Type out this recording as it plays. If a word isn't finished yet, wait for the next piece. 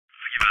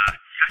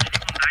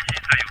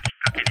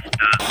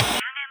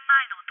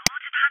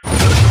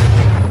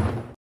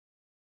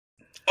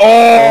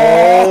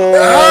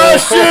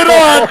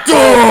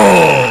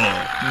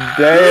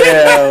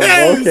Damn.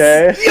 Yes!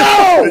 Okay.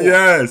 Yo!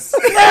 Yes.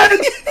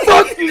 Let's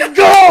fucking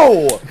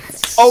go!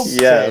 Oh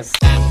Yes.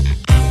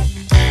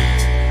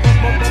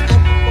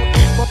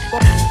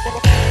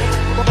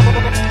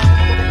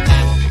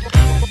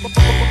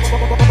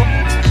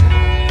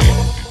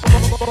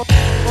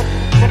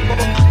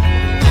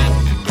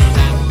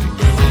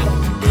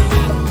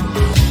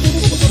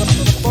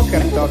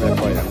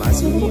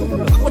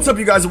 What's up,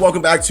 you guys, and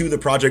welcome back to the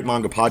Project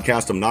Manga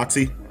Podcast. I'm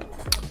Noxie.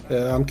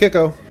 I'm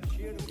Kiko.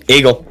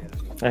 Eagle.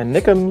 And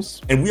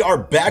Nickums. And we are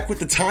back with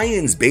the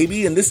tie-ins,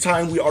 baby. And this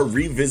time we are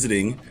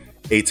revisiting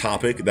a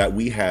topic that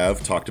we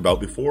have talked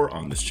about before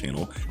on this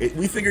channel.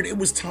 We figured it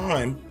was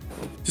time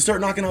to start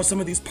knocking out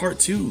some of these part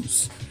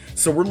twos.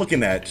 So we're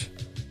looking at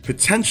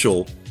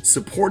potential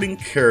supporting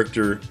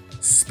character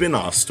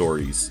spin-off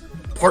stories,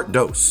 part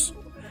dos.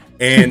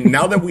 And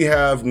now that we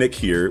have Nick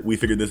here, we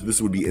figured this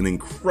would be an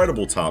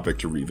incredible topic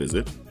to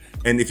revisit.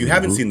 And if you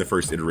haven't seen the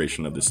first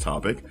iteration of this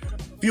topic,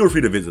 feel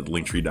free to visit the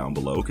link tree down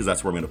below, because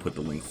that's where I'm going to put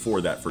the link for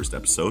that first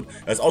episode.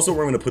 That's also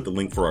where I'm going to put the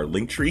link for our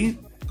link tree,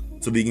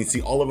 so that you can see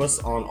all of us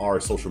on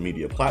our social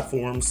media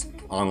platforms,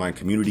 online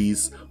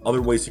communities,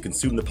 other ways to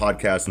consume the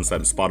podcast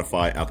inside of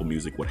Spotify, Apple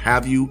Music, what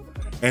have you,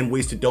 and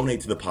ways to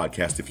donate to the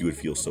podcast if you would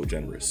feel so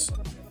generous.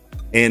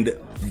 And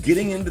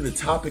getting into the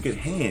topic at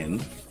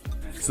hand,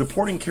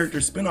 supporting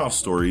character spin-off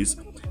stories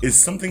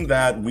is something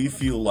that we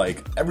feel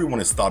like everyone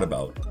has thought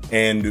about.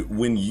 And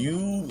when you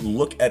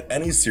look at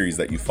any series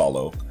that you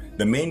follow,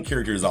 the main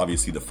character is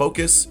obviously the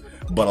focus,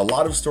 but a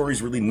lot of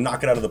stories really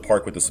knock it out of the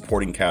park with the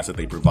supporting cast that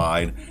they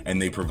provide,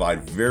 and they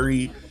provide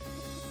very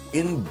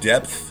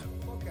in-depth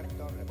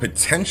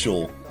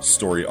potential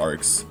story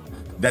arcs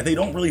that they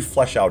don't really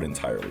flesh out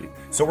entirely.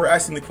 So we're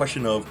asking the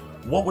question of,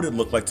 what would it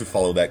look like to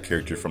follow that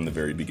character from the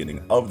very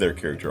beginning of their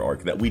character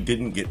arc that we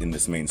didn't get in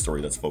this main story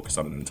that's focused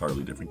on an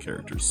entirely different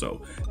character?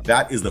 So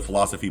that is the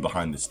philosophy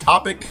behind this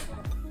topic.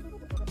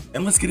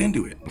 And let's get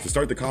into it. To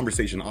start the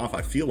conversation off,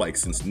 I feel like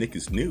since Nick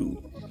is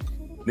new,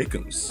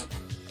 Nickums,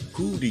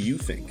 who do you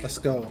think Let's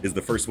go. is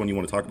the first one you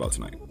want to talk about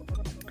tonight?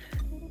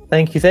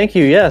 Thank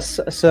you. Yes.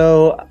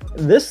 So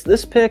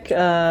this pick,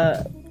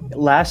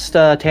 last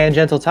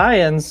tangential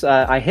tie-ins,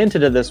 I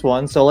hinted at this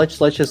one. So let's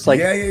just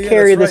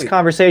carry this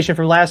conversation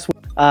from last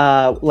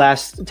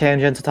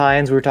tangential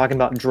tie-ins. We were talking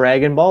about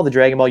Dragon Ball, the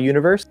Dragon Ball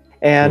universe,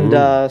 and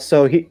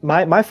so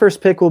my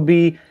first pick will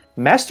be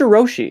Master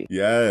Roshi.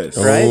 Yes.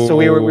 Right. So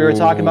we were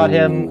talking about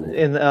him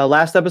in the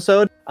last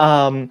episode.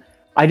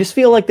 I just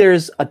feel like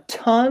there's a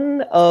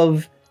ton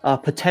of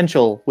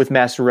potential with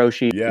Master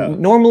Roshi. Yeah.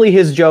 Normally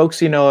his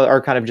jokes,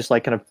 are kind of just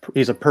like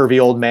he's a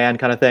pervy old man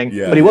kind of thing.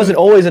 Yeah, but he wasn't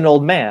always an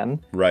old man.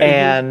 Right.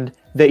 And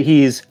that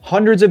he's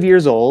hundreds of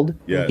years old.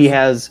 Yes. He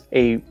has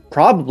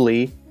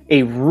probably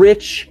a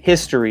rich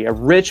history, a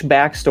rich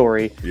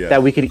backstory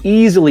that we could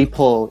easily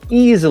pull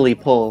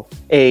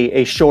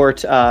a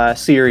short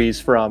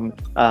series from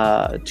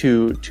let's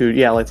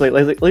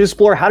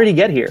explore, how did he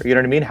get here? You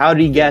know what I mean? How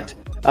did he get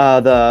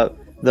the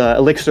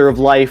elixir of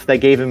life that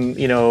gave him,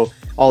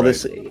 all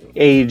this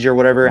age or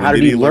whatever? When how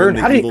did he learn?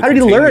 How did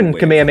he learn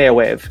Kamehameha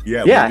Wave?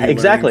 Yeah,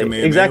 exactly.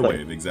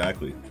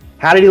 Exactly.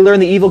 How did he learn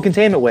the evil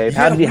containment wave?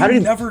 How did he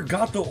never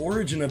got the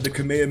origin of the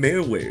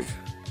Kamehameha Wave?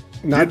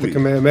 Not the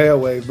Kamehameha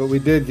Wave, but we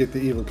did get the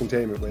evil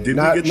containment wave. Did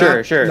we get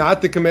that? Sure.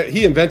 Not the Kamehameha.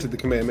 He invented the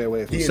Kamehameha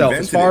wave himself.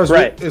 As far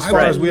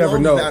as we ever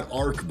know. That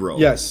arc, bro.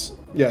 Yes.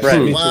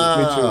 Right. Me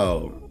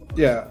too.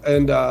 Yeah,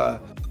 and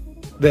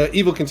the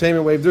evil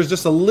containment wave. There's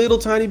just a little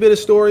tiny bit of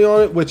story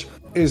on it, which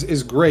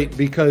is great,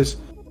 because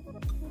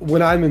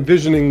when I'm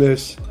envisioning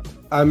this,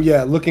 I'm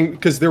looking,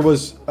 because there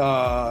was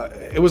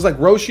it was like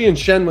Roshi and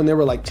Shen when they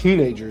were like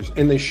teenagers,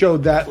 and they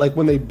showed that like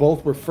when they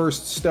both were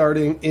first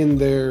starting in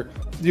their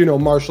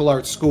martial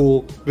arts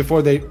school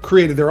before they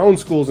created their own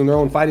schools and their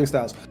own fighting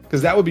styles,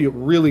 because that would be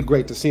really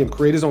great to see him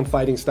create his own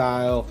fighting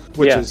style,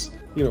 which is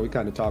we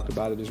kind of talked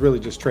about it, is really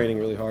just training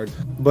really hard,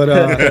 but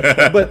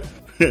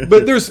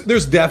but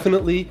there's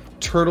definitely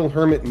Turtle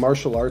Hermit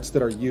martial arts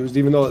that are used,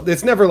 even though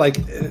it's never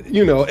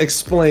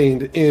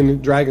explained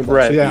in Dragon Ball.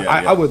 Right. So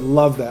I would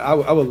love that. I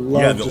would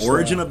love the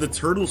origin of the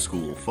Turtle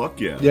School. Fuck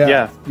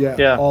yeah.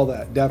 Yeah. All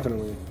that,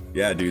 definitely.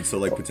 Yeah, dude.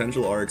 So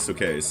potential arcs.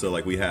 Okay, so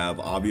we have,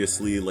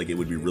 obviously, it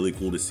would be really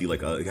cool to see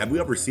have we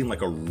ever seen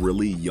a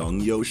really young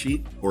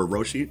Yoshi or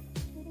Roshi?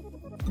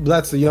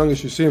 That's the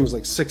youngest you see him,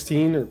 is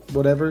 16 or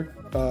whatever.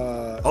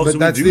 So we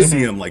do see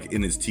him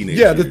in his teenage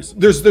years.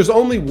 There's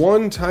only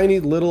one tiny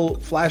little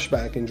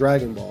flashback in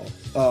Dragon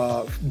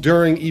Ball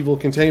during Evil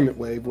Containment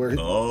Wave, where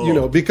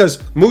because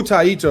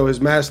Mutaito, his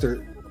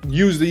master,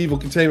 used the Evil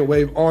Containment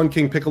Wave on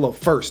King Piccolo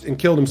first and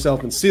killed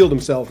himself and sealed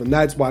himself, and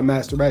that's why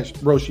Master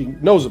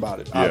Roshi knows about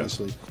it,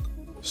 obviously.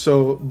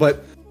 So,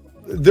 but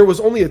there was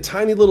only a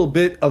tiny little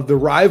bit of the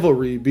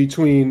rivalry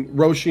between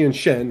Roshi and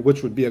Shen,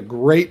 which would be a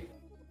great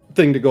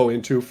thing to go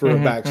into for a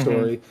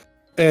backstory.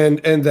 And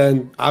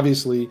then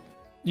obviously,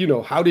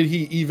 how did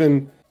he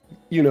even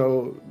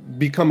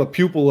become a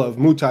pupil of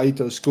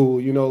Mutaito's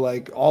school,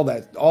 like all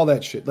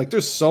that shit. Like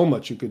there's so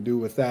much you could do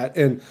with that.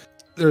 And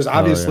there's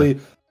obviously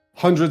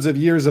hundreds of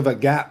years of a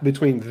gap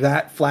between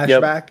that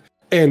flashback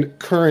and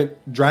current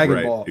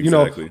Dragon Ball.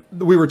 Exactly.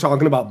 We were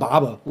talking about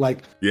Baba,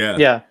 like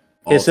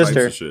his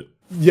sister. Shit.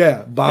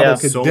 Yeah, Baba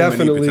could so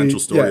definitely many potential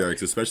story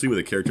arcs, especially with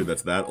a character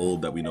that's that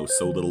old that we know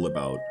so little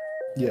about.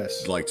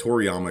 Yes, like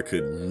Toriyama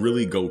could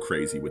really go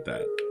crazy with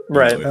that,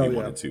 right? If he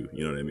wanted to,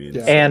 you know what I mean?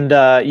 Yeah.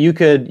 And you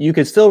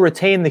could still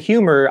retain the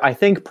humor, I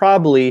think,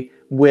 probably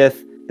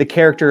with the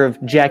character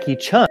of Jackie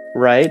Chun,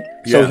 right?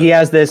 Yeah. So he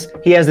has this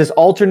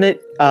alternate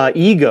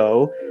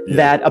ego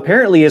that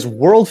apparently is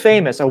world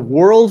famous, a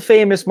world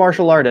famous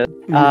martial artist.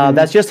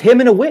 That's just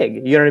him in a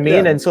wig. You know what I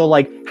mean? And so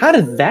like, how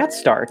did that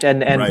start?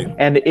 And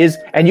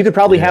you could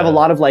probably have a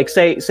lot of like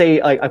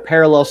say like a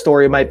parallel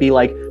story might be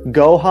like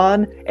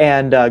Gohan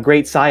and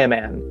Great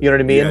Saiyaman. You know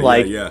what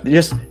I mean?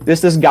 Just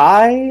this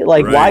guy.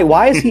 Like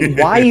why is he?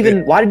 Why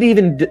did he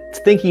even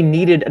think he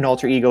needed an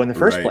alter ego in the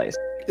first place?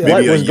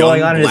 What was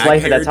going on in his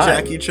life at that time?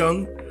 Jackie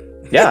Chun.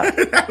 Yeah,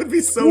 that would be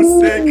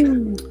so sick.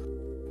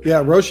 Yeah,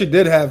 Roshi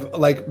did have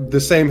like the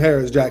same hair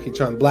as Jackie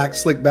Chun, black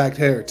slick backed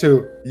hair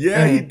too.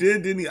 Yeah, he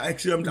did, didn't he?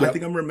 Actually, I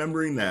think I'm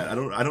remembering that.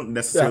 I don't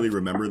necessarily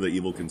remember the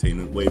Evil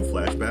Containment Wave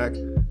flashback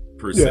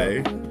per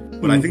se,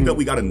 but I think that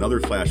we got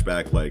another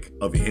flashback like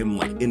of him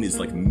like in his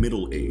like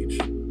middle age,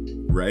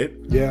 right?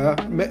 Yeah,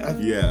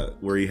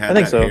 where he had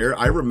that hair.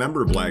 I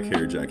remember black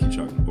hair Jackie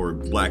Chun or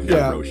black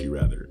hair Roshi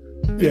rather.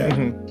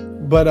 Yeah.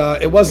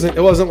 But it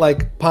wasn't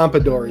like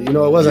pompadour, it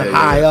wasn't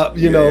high up,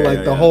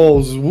 the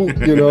whole swoop,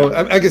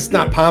 I guess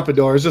not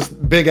pompadour, it's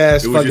just big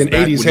ass fucking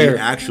 80s hair. He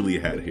actually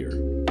had hair.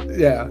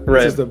 Yeah,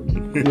 right. Just a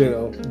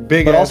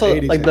big but ass also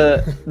 80s like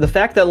hair. the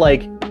fact that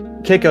like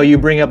Kiko, you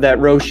bring up that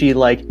Roshi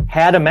like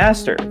had a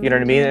master, you know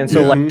what I mean? And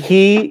so like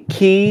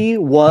ki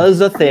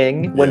was a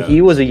thing when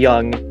he was a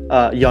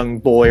young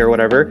boy or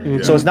whatever.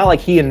 So it's not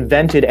like he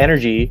invented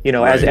energy,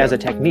 as a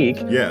technique.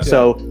 Yeah.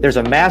 So there's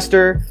a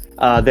master.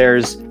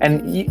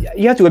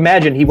 You have to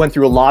imagine he went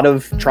through a lot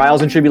of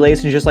trials and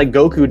tribulations just like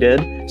Goku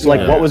did. So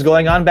like what was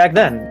going on back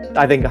then?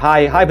 I think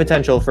high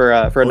potential for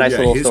a nice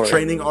little story. His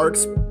training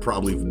arcs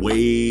probably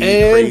way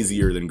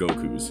crazier than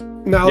Goku's.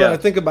 Now that I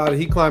think about it,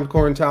 he climbed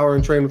Korin Tower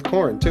and trained with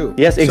Korin too.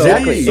 Yes,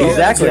 exactly.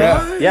 Exactly.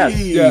 Yes.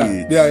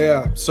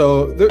 Yeah.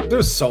 So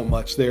there's so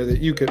much there that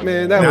you could,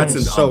 man. That's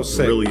a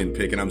brilliant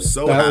pick, and I'm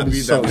so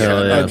happy that we had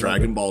that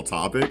Dragon Ball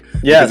topic.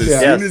 Yes. Because as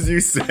soon as you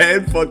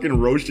said fucking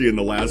Roshi in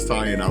the last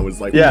tie-in, I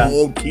was like,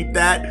 oh, keep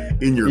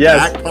that in your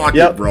back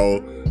pocket,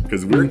 bro.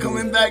 Because we're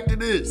coming back to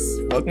this.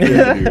 Fuck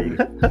yeah, dude.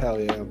 Hell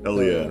yeah.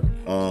 Hell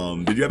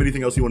yeah. Did you have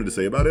anything else you wanted to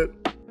say about it?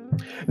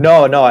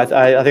 No.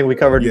 I think we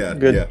covered a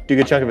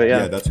good chunk of it.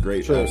 Yeah, that's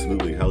great. Sure.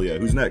 Absolutely. Hell yeah.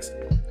 Who's next?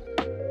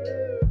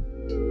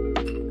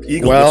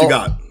 Eagle, what you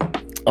got?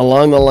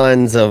 Along the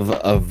lines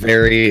of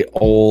very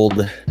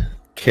old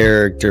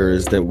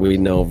characters that we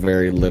know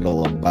very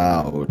little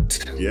about.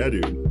 Yeah,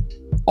 dude.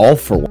 All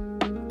for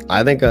One.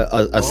 I think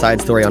a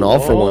side story on All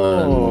for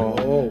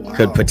One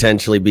could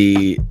potentially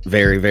be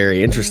very,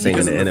 very interesting.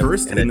 Because in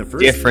the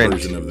first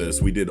version of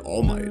this, we did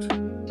All Might.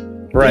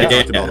 Right. We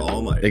talked about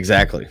All Might.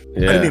 Exactly.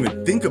 Yeah. I didn't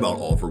even think about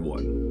All for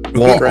One.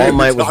 Well, All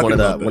Might was one of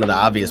the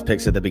obvious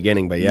picks at the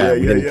beginning, but we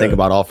didn't think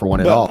about All for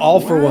One at all. All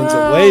for One's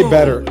a way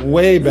better.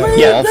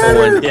 Yeah, All for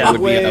One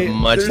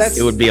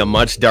it would be a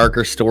much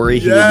darker story.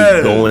 He would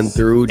be going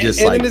through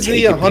just like is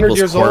he 100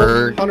 years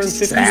old,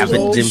 150 years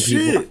old?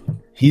 Shit.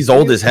 He's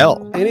old as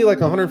hell. Ain't he like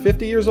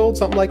 150 years old,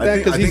 something like that?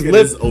 Because he's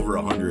lived over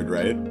 100,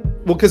 right?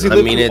 Well, because he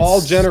lived through all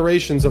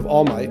generations of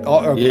All Might,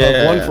 of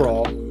One for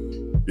All.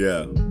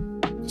 Yeah.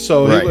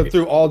 So he lived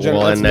through all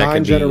generations,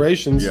 9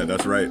 generations. Yeah,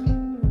 that's right.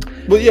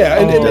 Well, yeah,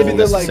 and maybe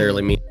they're like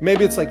mean.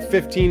 Maybe it's like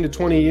 15 to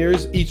 20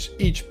 years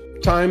each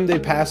time they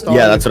passed on.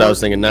 Yeah, that's what I was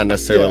thinking. Not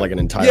necessarily like an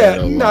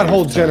entire. Not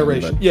whole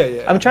generation.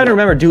 Yeah. I'm trying to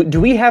remember. Do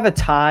we have a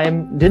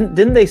time?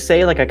 Didn't they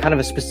say like a kind of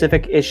a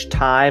specific-ish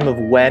time of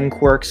when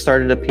quirks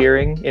started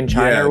appearing in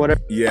China or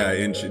whatever? Yeah,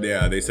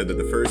 they said that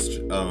the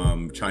first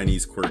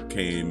Chinese quirk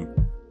came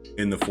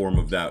in the form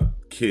of that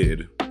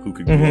kid who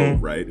could glow,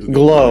 right?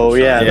 Glow,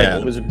 like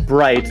it was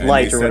bright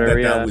light or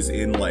whatever. That was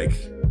in like.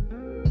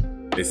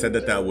 They said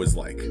that was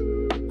like.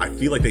 I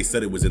feel like they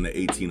said it was in the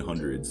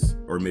 1800s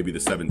or maybe the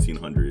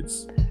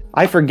 1700s.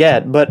 I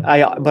forget, but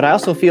I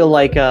also feel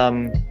like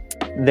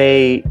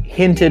they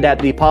hinted at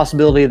the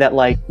possibility that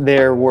like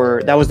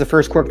that was the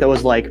first quirk that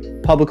was like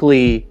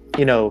publicly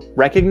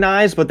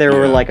recognized, but there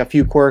were like a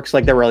few quirks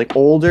like that were like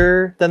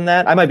older than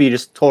that. I might be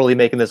just totally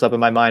making this up in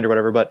my mind or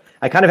whatever, but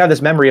I kind of have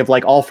this memory of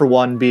like All for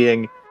One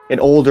being an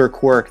older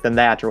quirk than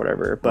that or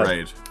whatever.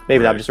 But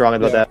maybe I'm just wrong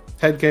about that.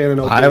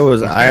 Headcanon. I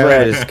always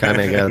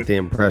kind of got the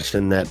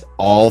impression that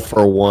All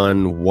for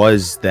One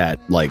was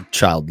that like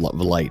child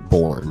light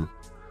born.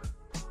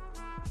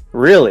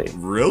 Really?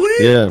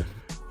 Yeah.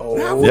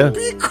 That would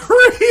be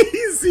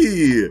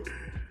crazy.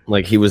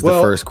 Like he was the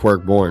first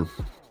quirk born.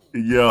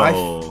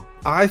 Yo.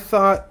 I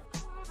thought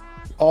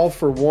All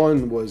for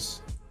One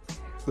was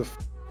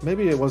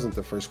maybe it wasn't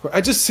the first quirk. I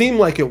just seemed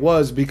like it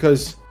was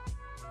because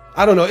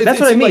I don't know. That's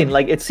what I mean.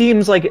 Like it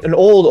seems like an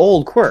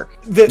old quirk.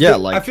 Like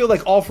I feel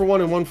like All for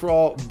One and One for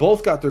All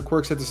both got their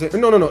quirks at the same.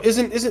 No.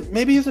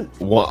 Isn't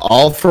well,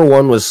 All for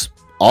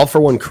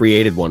One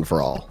created One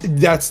for All.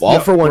 That's All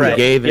for One right.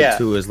 gave it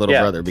to his little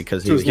brother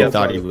because he thought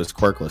brother. he was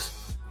quirkless.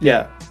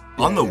 Yeah.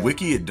 On the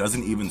wiki, it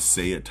doesn't even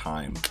say a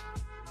time.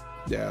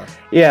 Yeah.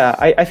 Yeah,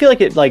 I feel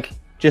like it like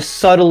just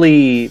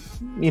subtly,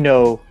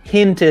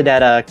 hinted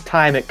at a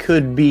time it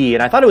could be,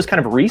 and I thought it was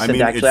kind of recent.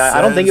 Actually, I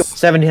don't think it was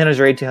 1700s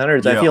or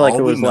 1800s. I feel like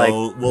it was like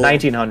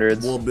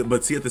 1900s. Well,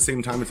 but see, at the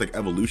same time, it's like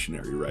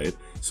evolutionary, right?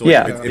 So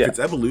if it's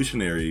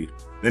evolutionary,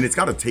 then it's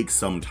got to take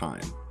some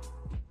time.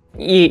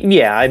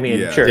 Yeah, I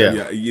mean, sure.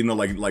 Yeah,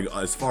 like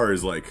as far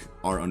as like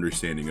our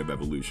understanding of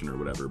evolution or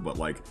whatever, but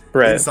like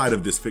inside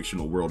of this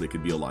fictional world, it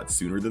could be a lot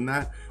sooner than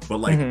that. But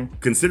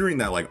like considering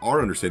that like our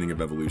understanding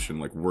of evolution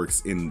like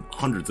works in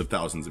hundreds of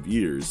thousands of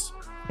years,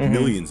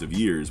 millions of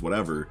years,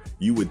 whatever,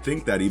 you would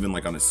think that even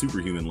like on a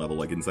superhuman level,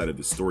 like inside of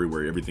this story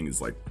where everything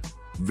is like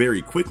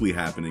very quickly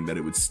happening, that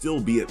it would still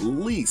be at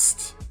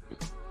least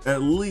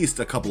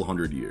a couple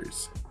hundred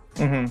years.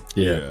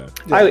 Yeah.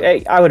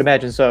 I would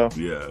imagine so.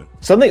 Yeah.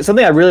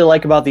 Something I really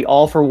like about the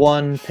All for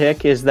One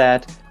pick is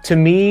that, to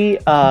me,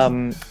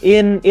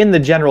 in the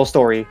general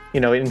story,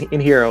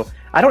 in Hero,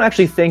 I don't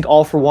actually think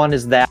All for One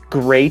is that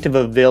great of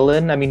a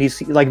villain. I mean,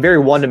 he's like very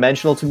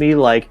one-dimensional to me.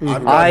 Like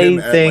I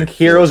think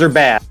heroes are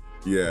bad.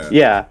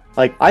 Yeah.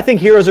 Like I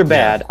think heroes are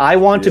bad. I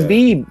want to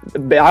be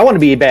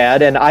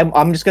bad, and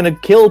I'm just gonna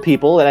kill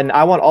people, and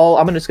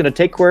I'm just gonna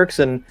take quirks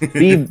and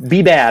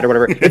be bad or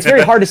whatever. It's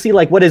very hard to see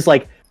like what his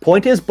like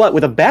point is, but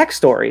with a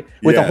backstory,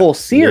 with a whole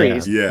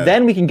series,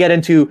 then we can get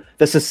into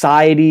the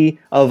society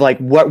of like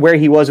where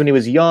he was when he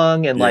was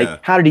young, and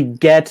like how did he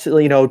get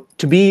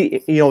to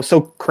be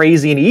so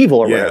crazy and evil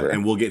or whatever.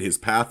 And we'll get his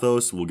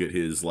pathos, we'll get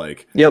his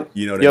like I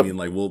mean,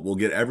 like we'll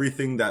get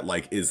everything that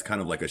like is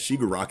kind of like a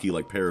Shigaraki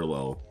like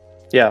parallel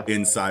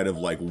inside of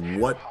like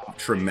what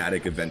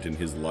traumatic event in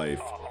his life,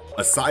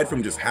 aside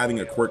from just having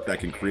a quirk that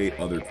can create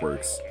other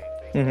quirks,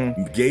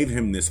 gave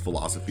him this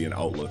philosophy and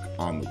outlook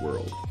on the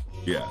world.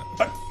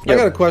 I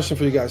got a question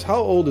for you guys. How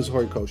old is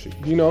Horikoshi?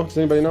 Do you know? Does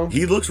anybody know?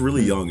 He looks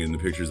really young in the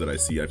pictures that I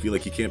see. I feel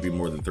like he can't be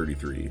more than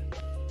 33.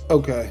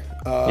 Okay.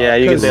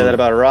 You can say that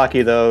about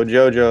Rocky though.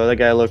 Jojo, that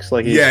guy looks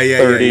like he's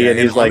 30 and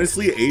he's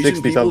honestly, like Asian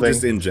 60 people something.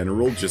 just in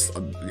general just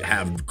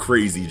have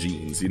crazy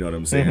genes. You know what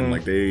I'm saying?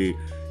 Like they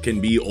can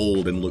be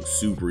old and look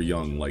super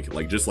young. Like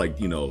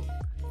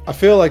I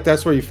feel like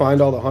that's where you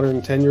find all the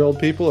 110-year-old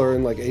people are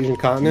in like Asian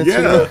continents.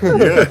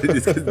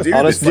 Dude,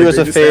 I'll just do us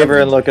a favor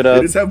and look it up.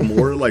 They just have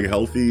more like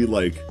healthy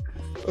like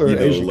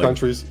Asian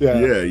countries.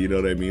 Yeah, you know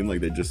what I mean?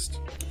 Like they just.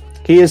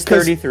 He is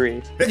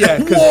 33. Yeah.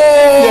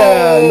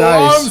 Whoa!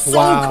 Nice. I'm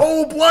so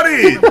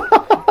cold-blooded.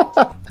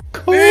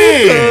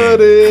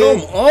 Cold-blooded.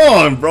 Come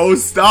on, bro.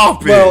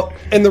 Stop it. Well,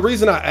 and the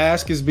reason I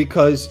ask is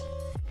because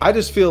I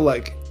just feel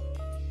like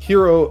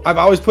Hero, I've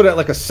always put it at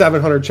like a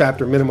 700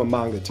 chapter minimum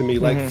manga to me.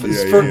 Like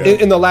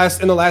in the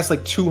last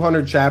like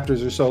 200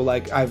 chapters or so,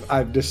 like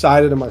I've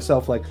decided to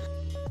myself like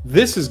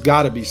this has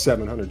got to be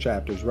 700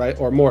 chapters, right,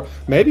 or more.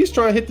 Maybe he's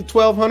trying to hit the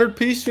 1200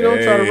 piece, try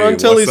to run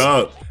till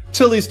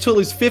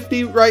he's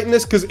 50 writing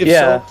this. Because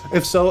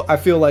if so, I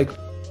feel like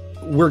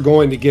we're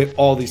going to get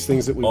all these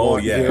things that we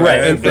want.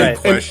 Every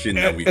question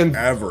that we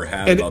ever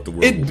had about the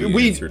world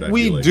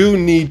we do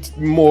need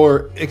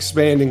more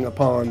expanding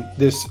upon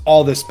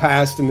all this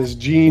past and this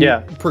gene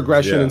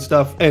progression and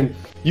stuff, and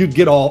you'd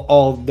get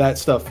all that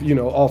stuff,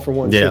 all for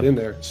one shit in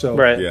there. So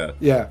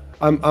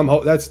I'm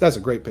that's a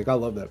great pick. I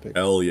love that pick.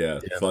 Hell yeah.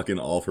 Fucking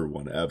All for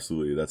One,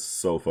 absolutely. That's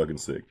so fucking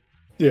sick.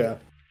 Kiko,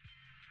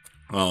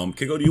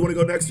 do you want to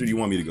go next, or do you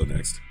want me to go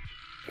next?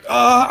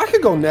 I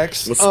could go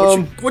next.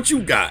 What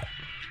you got?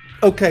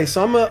 Okay,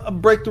 so I'm gonna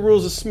break the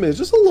rules a smidge,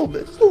 just a little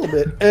bit.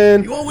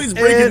 And you always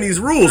breaking these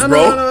rules,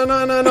 bro.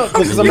 No.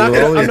 Because I'm not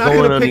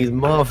gonna pick.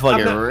 I'm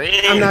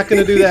not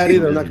gonna do that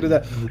either. I'm not gonna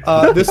do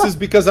that. This is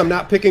because I'm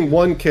not picking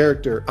one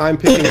character. I'm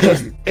picking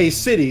just a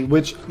city,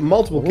 which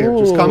multiple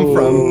characters come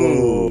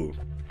from,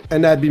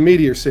 and that'd be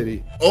Meteor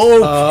City.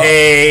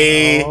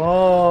 Okay.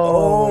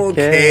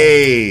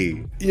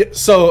 Yeah,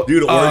 so,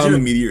 dude, Origin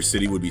of Meteor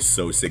City would be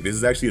so sick. This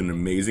is actually an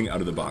amazing out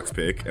of the box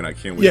pick, and I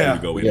can't wait to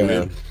go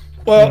into it.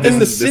 Well, in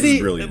the city,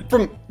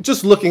 from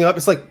just looking up,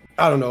 it's like,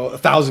 I don't know,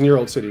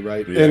 1,000-year-old city,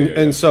 right?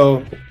 And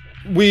so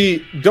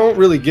we don't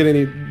really get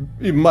any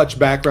much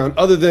background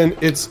other than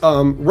it's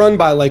run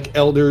by like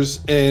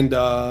elders, and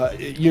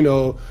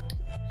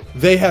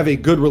they have a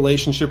good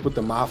relationship with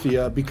the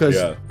mafia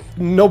because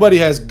nobody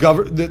has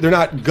they're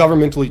not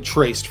governmentally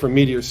traced from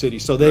Meteor City,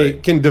 so they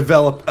can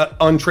develop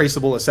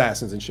untraceable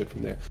assassins and shit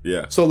from there.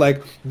 So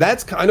like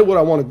that's kind of what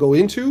I want to go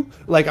into.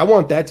 Like I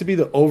want that to be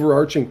the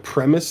overarching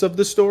premise of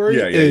the story.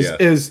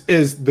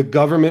 Is the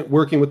government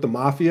working with the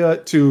mafia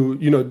to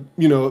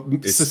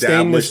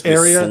sustain this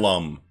area? The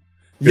slum.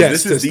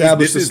 This is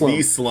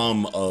the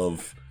slum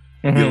of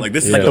like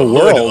this is like the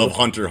world of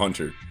Hunter x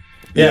Hunter.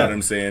 You know what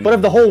I'm saying? But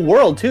of the whole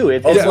world too.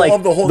 It's like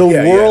of the whole,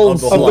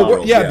 world's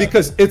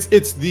because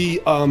it's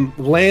the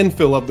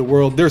landfill of the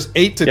world. There's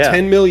 8 to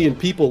 10 million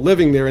people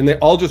living there, and they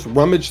all just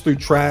rummage through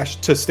trash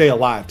to stay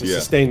alive, to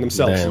sustain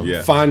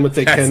themselves, find what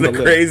they can to live. That's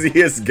the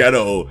craziest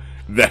ghetto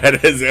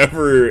that has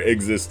ever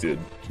existed.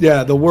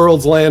 Yeah, the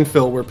world's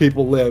landfill where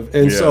people live,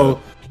 and so.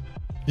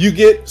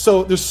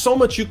 There's so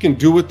much you can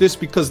do with this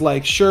because,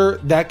 like, sure,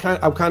 I kind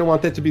of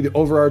want that to be the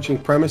overarching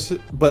premise,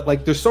 but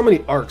like, there's so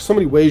many arcs, so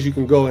many ways you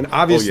can go, and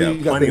obviously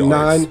you got the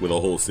 9 with a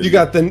whole city. You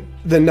got the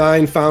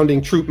 9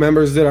 founding troop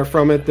members that are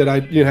from it that I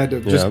had to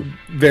just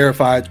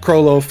verify: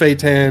 Krollo,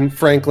 Feitan,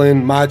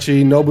 Franklin,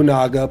 Machi,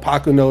 Nobunaga,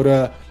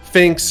 Pakunoda,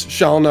 Finks,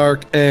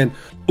 Shalnark, and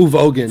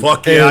Uvogin.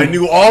 Fuck yeah, I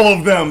knew all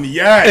of them.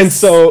 Yes.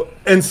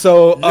 And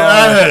so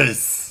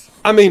yes.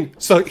 I mean,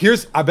 so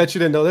I bet you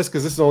didn't know this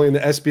because this is only in the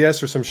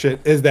SBS or some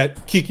shit, is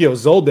that Kikyo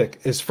Zoldyck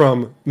is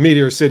from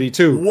Meteor City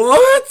too.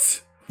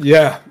 What?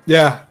 Yeah,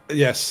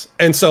 yes.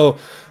 And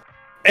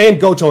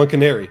Goto and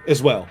Canary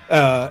as well.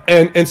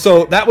 And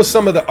so that was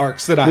some of the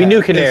arcs that we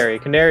knew Canary.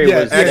 Canary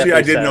was actually,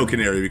 I did know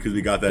Canary because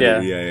we got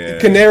that. Yeah.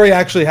 Canary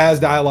actually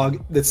has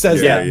dialogue that says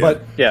that,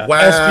 but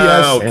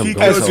wow, SBS,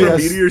 Kikyo's from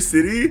Meteor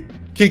City?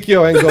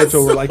 Kikyo and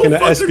Goto were like in the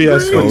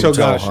SBS with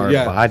Togashi. Hard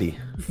body.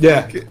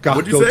 Yeah,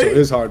 What'd you Goto say?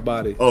 is hard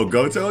body. Oh,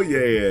 Goto?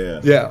 Yeah.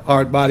 Yeah,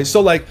 hard body.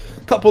 So like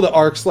a couple of the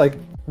arcs, like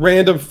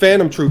random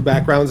Phantom Troop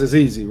backgrounds is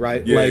easy,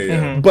 right?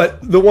 But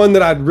the one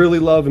that I'd really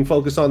love and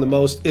focus on the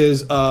most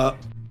is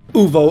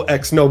Uvo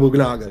x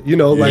Nobunaga. You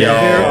know, like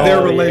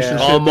their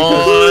relationship. Come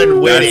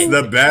on, that's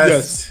the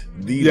best.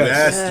 The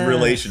best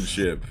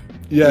relationship.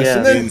 Yes.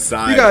 And then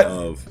inside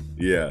of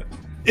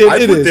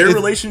I put their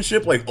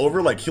relationship like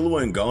over like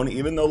Killua and Gon,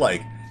 even though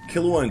like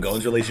Killua and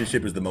Gon's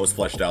relationship is the most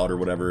fleshed out or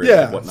whatever.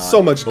 Yeah, and whatnot.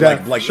 so much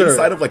depth. Like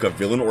inside of like a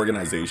villain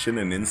organization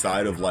and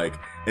inside of like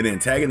an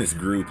antagonist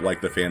group like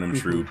the Phantom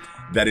Troop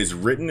that is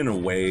written in a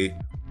way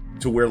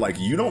to where like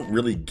you don't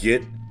really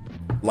get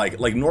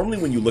like normally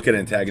when you look at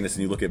antagonists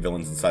and you look at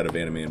villains inside of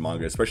anime and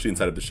manga, especially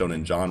inside of the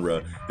shonen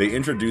genre, they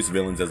introduce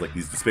villains as like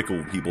these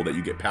despicable people that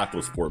you get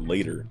pathos for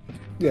later.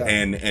 Yeah.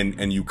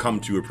 And you come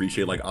to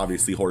appreciate, like,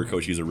 obviously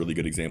Horikoshi is a really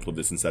good example of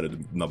this inside of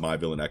the My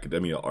Villain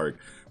Academia arc.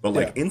 But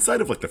like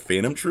inside of like the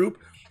Phantom Troop,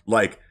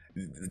 like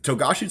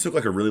Togashi took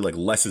like a really like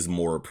less is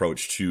more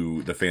approach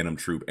to the Phantom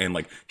Troop and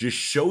like just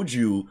showed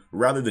you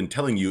rather than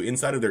telling you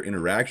inside of their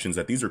interactions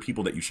that these are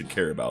people that you should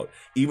care about,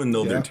 even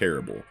though they're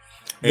terrible.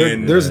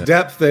 And there's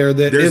depth there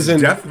that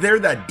depth there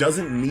that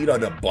doesn't need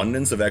an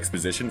abundance of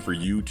exposition for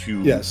you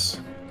to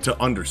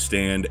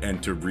understand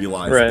and to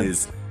realize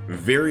is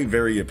very,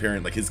 very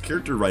apparent. Like his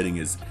character writing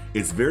is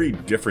very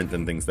different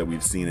than things that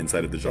we've seen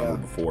inside of the genre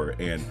before,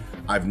 and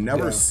I've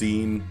never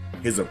seen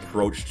his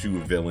approach to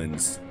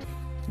villains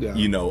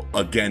you know,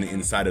 again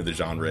inside of the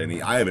genre,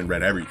 and I haven't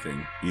read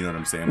everything, you know what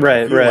I'm saying? But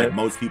I feel like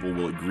most people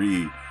will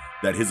agree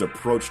that his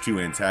approach to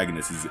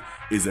antagonists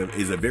is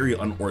a very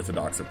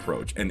unorthodox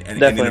approach, and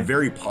in a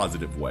very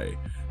positive way.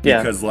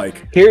 Because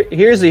like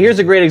here's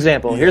a great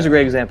example. Here's a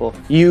great example.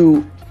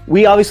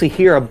 We obviously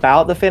hear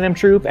about the Phantom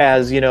Troop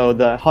as, you know,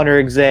 the Hunter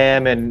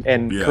exam and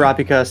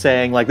Kurapika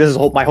saying like, this is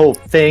my whole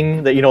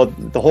thing, that, you know,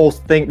 the whole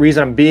thing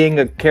reason I'm being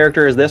a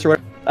character is this or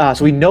whatever.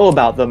 So we know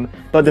about them,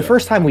 but the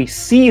first time we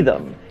see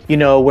them, you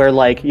know, where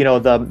like, you know,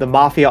 the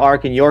Mafia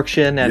arc in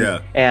Yorkshin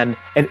and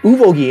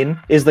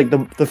Uvogin is like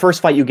the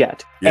first fight you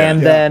get.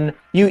 Then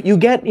you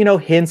get, you know,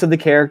 hints of the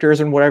characters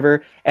and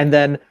whatever, and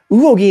then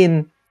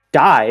Uvogin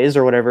dies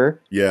or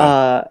whatever.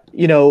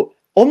 You know,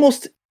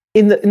 almost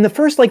in the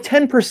first like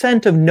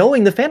 10% of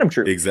knowing the Phantom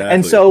Troop. Exactly.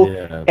 And so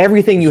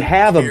everything you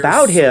have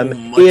about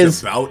him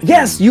is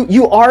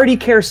you already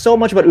care so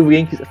much about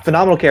Uvogin. He's a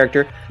phenomenal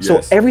character. So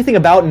everything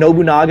about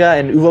Nobunaga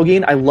and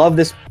Uvogin, I love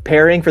this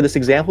pairing for this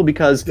example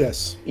because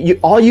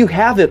all you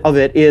have of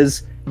it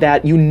is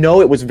that you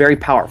know it was very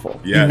powerful.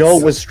 You know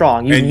it was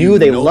strong. You knew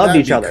they loved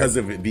each other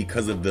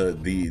because of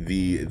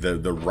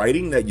the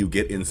writing that you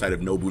get inside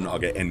of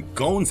Nobunaga and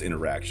Gon's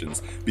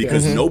interactions.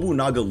 Because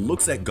Nobunaga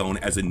looks at Gon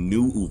as a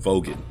new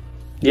Uvogin.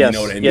 You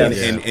know what I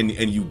mean?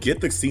 And you get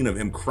the scene of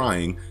him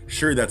crying.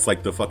 Sure, that's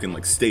like the fucking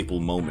like staple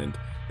moment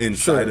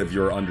inside of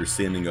your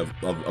understanding of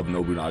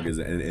Nobunaga's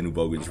and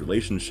Uvogin's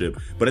relationship.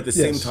 But at the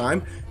same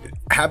time,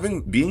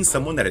 being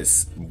someone that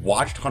has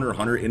watched Hunter x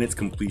Hunter in its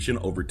completion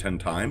over 10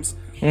 times,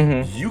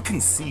 you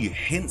can see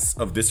hints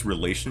of this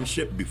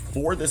relationship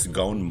before this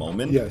Gon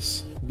moment.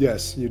 Yes,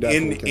 you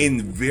definitely can.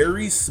 In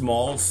very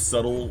small,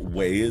 subtle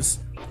ways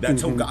that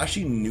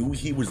Togashi knew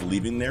he was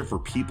leaving there for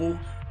people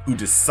who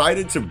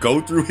decided to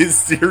go through his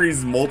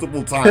series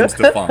multiple times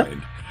to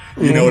find.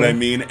 You know what I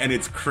mean? And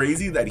it's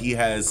crazy that he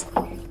has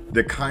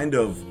the kind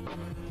of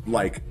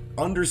like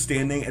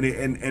understanding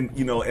and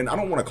you know, and I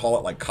don't want to call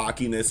it like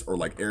cockiness or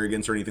like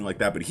arrogance or anything like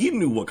that, but he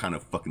knew what kind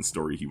of fucking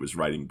story he was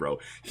writing, bro.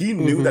 He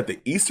knew that the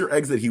Easter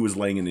eggs that he was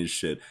laying in his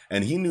shit,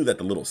 and he knew that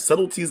the little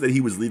subtleties that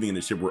he was leaving in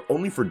his shit were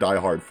only for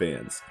diehard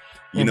fans.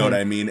 You know what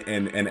I mean?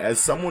 And as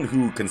someone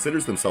who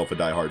considers themselves a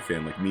diehard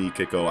fan, like me,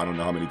 Kiko, I don't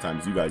know how many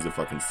times you guys have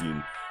fucking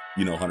seen,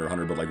 you know, Hunter x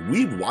Hunter, but like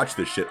we've watched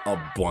this shit a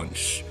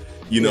bunch.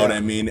 You know what I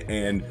mean?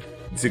 And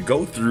to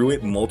go through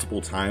it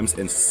multiple times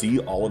and see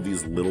all of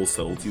these little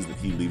subtleties that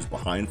he leaves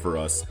behind for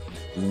us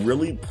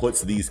really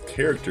puts these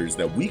characters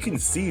that we can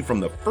see from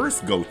the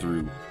first go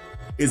through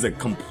is a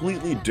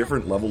completely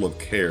different level of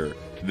care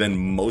than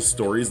most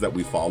stories that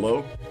we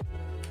follow.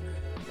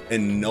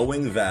 And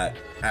knowing that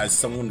as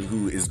someone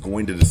who is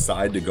going to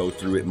decide to go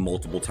through it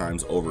multiple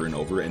times over and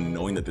over, and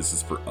knowing that this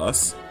is for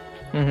us,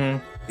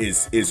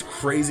 is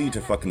crazy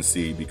to fucking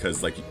see,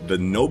 because like the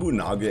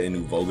Nobunaga and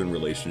Uvogin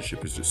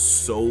relationship is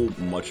just so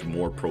much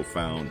more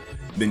profound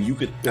than you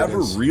could ever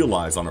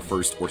realize on a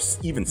first or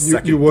even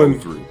second go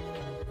through.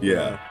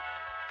 Yeah.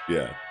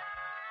 Okay.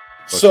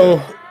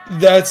 So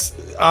that's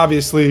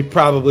obviously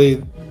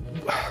probably,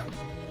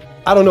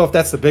 I don't know if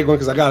that's the big one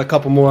because I got a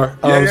couple more.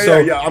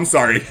 Yeah. I'm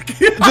sorry.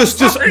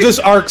 just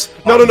arcs.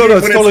 No.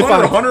 It's totally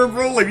fine. Hunter,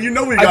 bro, like, you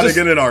know, we gotta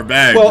get in our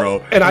bag, bro.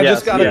 And I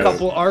just got a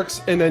couple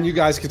arcs, and then you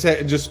guys can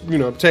take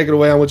it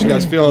away on what you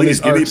guys feel on these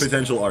arcs. Please give me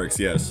potential arcs.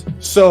 Yes.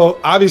 So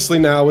obviously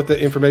now with the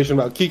information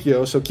about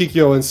Kikyo, so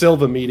Kikyo and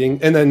Silva meeting,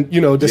 and then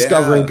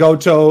discovering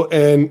Goto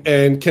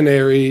and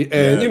Canary,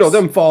 and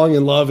them falling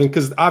in love, and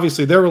because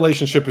obviously their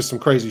relationship is some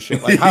crazy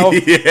shit. Like how.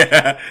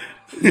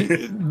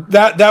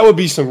 That would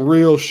be some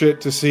real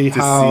shit to see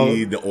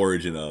the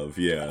origin of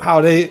how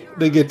they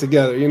get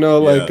together,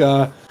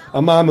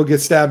 a mom will get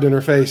stabbed in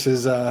her face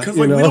is because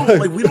we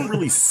don't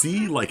really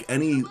see like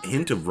any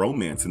hint of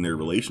romance in their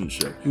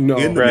relationship in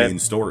the main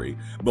story,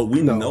 but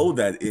we know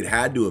that it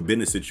had to have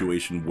been a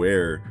situation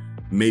where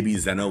maybe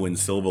Zeno and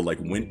Silva like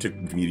went to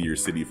Meteor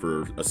City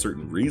for a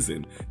certain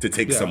reason to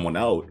take someone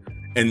out,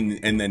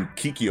 and then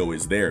Kikyo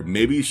is there.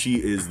 Maybe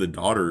she is the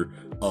daughter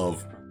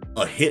of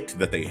a hit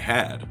that they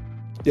had.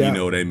 You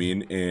know what I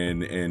mean?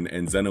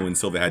 And Zeno and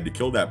Silva had to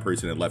kill that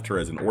person and left her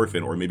as an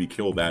orphan, or maybe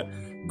kill that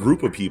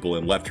group of people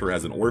and left her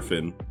as an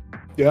orphan.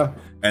 Yeah.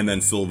 And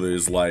then Silva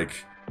is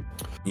like,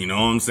 you know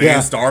what I'm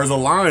saying? Stars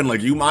align.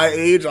 Like, you my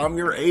age, I'm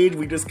your age.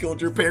 We just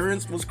killed your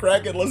parents. Let's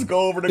crack it. Let's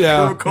go over to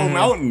Kuroko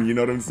Mountain. You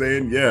know what I'm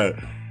saying? Yeah.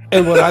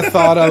 And what I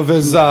thought of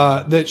is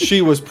that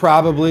she was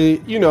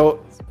probably,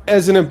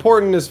 as an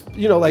important as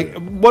like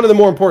one of the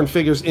more important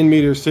figures in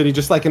Meteor City,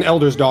 just like an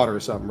elder's daughter or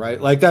something,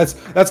 right? Like that's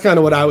kind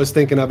of what I was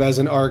thinking of as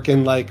an arc,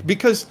 and like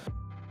because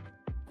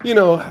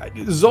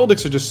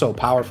Zoldycks are just so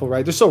powerful,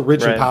 right? They're so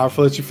rich and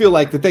powerful that you feel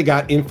like that they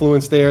got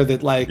influence there,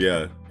 that like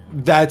it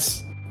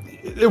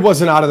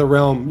wasn't out of the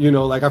realm,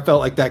 like I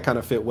felt like that kind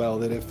of fit well,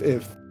 that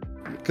if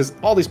because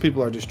all these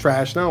people are just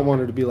trash, and I don't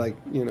want her to be like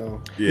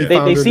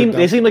they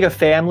seem like a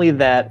family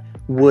that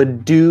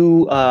would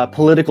do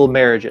political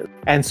marriages,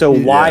 and so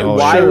why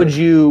would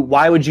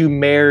you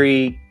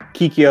marry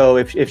Kikyo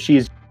if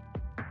she's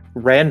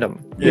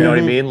random? You know what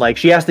I mean? Like,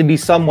 she has to be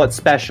somewhat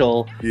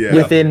special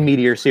within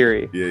Meteor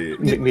City.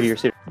 Meteor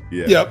City.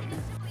 Yeah. Yep.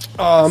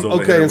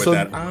 Okay, and so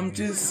that, I'm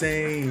just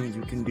saying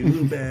you can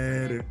do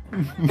better.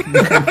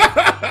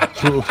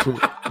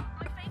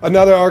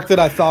 Another arc that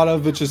I thought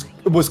of, which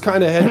was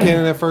kind of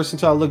headcanon at first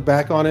until I looked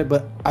back on it,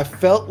 but I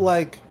felt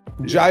like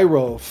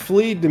Gyro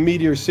fled to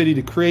Meteor City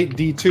to create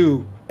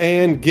D2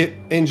 and get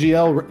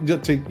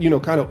NGL to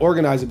kind of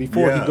organize it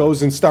before he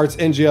goes and starts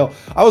NGL.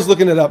 I was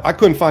looking it up. I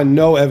couldn't find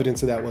no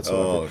evidence of that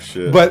whatsoever. Oh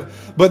shit. But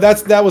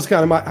that was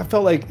kind of I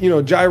felt like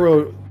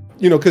Gyro,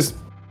 because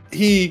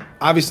he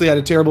obviously had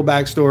a terrible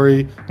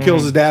backstory,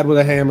 kills his dad with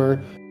a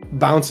hammer,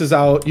 bounces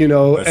out,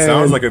 It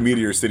sounds like a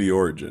Meteor City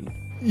origin.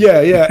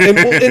 Yeah. And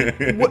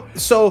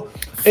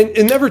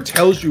it never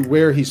tells you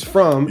where he's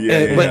from.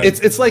 But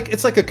it's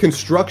like a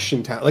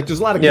construction town. Like, there's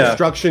a lot of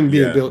construction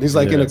being built. He's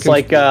like in a. It's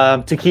like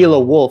Tequila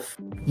Wolf.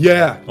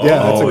 Yeah.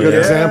 That's a good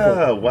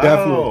example.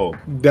 Wow.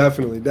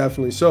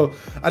 Definitely. So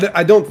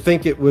I don't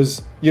think it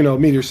was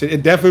Meteor City.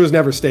 It definitely was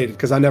never stated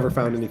because I never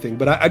found anything.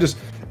 But I just,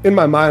 in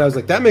my mind, I was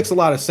like, that makes a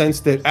lot of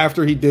sense that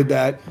after he did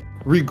that,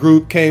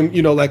 regroup, came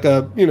like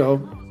a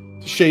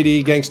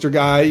shady gangster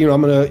guy.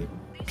 I'm gonna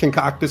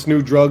concoct this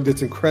new drug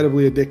that's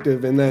incredibly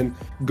addictive, and then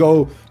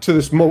go to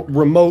this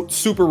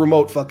super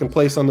remote fucking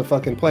place on the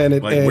fucking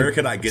planet. Like, and where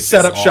can I get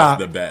set this up shop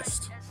the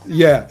best?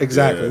 Yeah,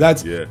 exactly.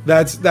 That's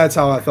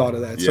how I thought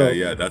of that.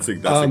 That's a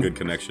good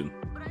connection.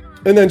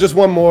 And then just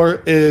one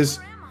more is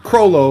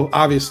Chrollo.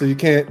 Obviously, you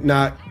can't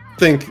not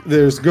think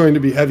there's going to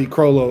be heavy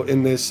Chrollo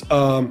in this.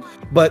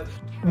 But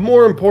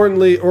more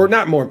importantly, or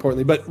not more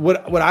importantly, but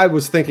what I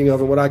was thinking of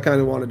and what I kind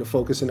of wanted to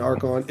focus an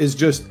arc on is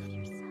just,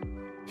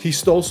 he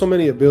stole so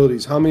many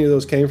abilities. How many of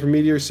those came from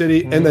Meteor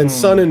City? And then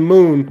Sun and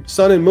Moon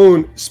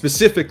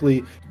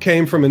specifically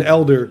came from an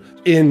elder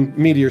in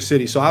Meteor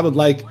City. So I would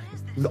like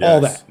all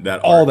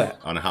that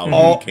on how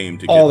he came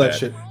to get all that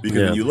shit.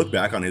 Because when you look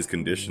back on his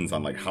conditions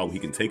on like how he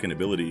can take an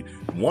ability,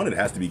 one, it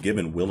has to be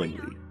given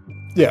willingly.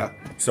 Yeah.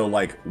 So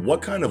like,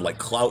 what kind of like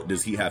clout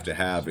does he have to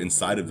have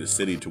inside of the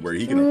city to where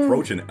he can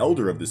approach an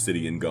elder of the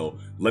city and go,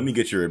 "Let me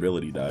get your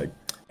ability, dog"?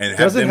 And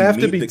does it have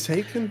to be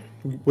taken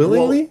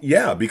willingly? Well,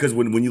 yeah, because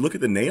when you look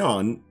at the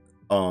Neon,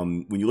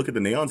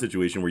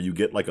 situation where you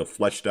get like a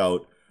fleshed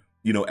out,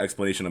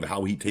 explanation of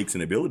how he takes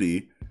an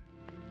ability,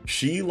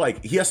 he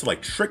has to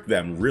like trick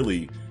them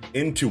really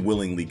into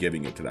willingly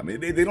giving it to them.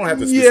 They don't have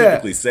to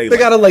specifically say. They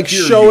gotta like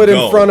show it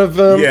in front of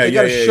them. They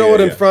gotta show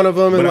it in front of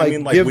them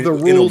and like give the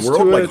rules in a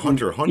world to like it.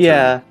 Hunter x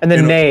Hunter, and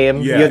the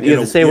name. You have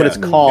to say what it's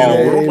called.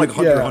 In a world like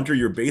Hunter x Hunter,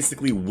 you're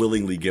basically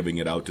willingly giving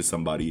it out to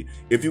somebody.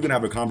 If you can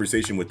have a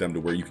conversation with them to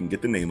where you can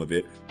get the name of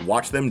it,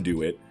 watch them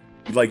do it.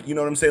 Like, you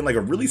know what I'm saying? Like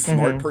a really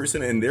smart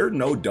person, and there are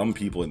no dumb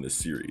people in this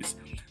series.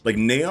 Like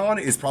Neon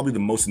is probably the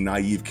most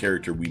naive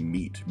character we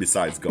meet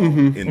besides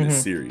Gohan in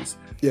this series.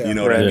 You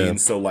know what I mean?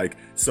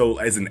 So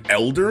as an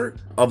elder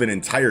of an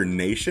entire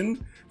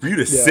nation, for you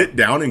to sit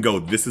down and go,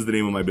 this is the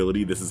name of my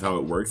ability, this is how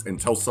it works, and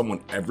tell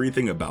someone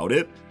everything about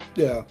it.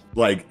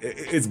 Like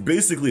it's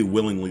basically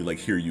willingly like,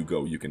 here you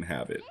go, you can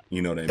have it.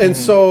 You know what I mean? And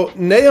so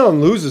Neon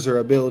loses her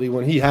ability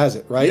when he has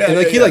it, right? And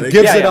like he like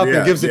gives it up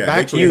and gives it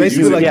back to her.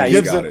 Basically like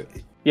gives it.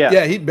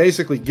 Yeah, he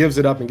basically gives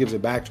it up and gives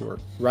it back to her,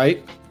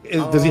 right?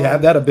 Does he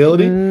have that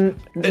ability?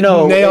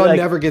 No, Neon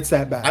never gets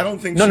that back. I don't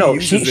think.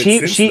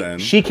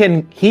 He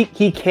can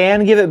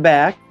give it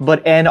back,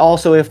 and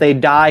also if they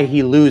die,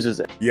 he loses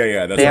it.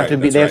 Yeah, that's they have to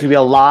be. They have to be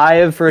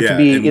alive for it to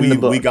be in the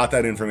book. We got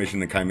that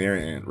information in Chimera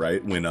Ant,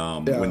 right?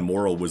 When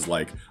Moral was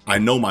like, "I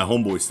know my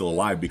homeboy's still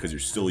alive because you're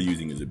still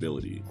using his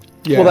ability."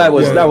 Well, that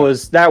was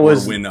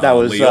when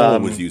Leola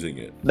was using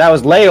it. That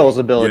was Leo's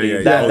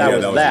ability. That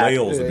was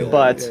Leo's ability.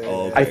 But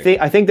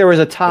I think there was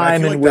a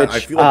time in which I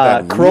feel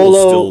like that rule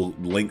still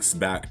links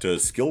back to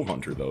Skill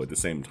Hunter though at the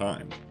same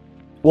time.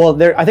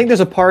 Well, I think there's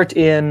a part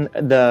in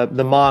the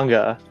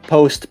manga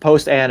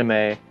post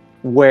anime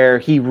where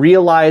he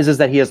realizes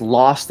that he has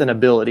lost an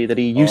ability that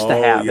he used to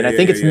have, and I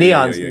think it's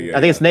Neon's. I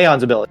think it's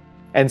Neon's ability,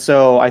 and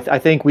so I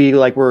think we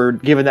were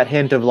given that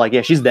hint of like,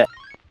 yeah, she's dead.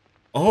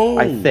 Oh,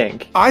 I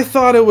think. I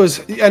thought it was,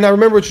 and I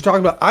remember what you're talking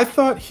about. I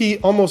thought he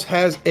almost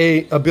has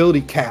a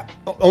ability cap,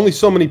 only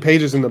so many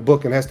pages in the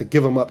book, and has to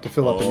give them up to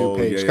fill up a new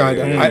page.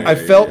 I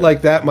felt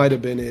like that might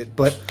have been it,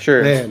 but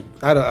man,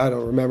 I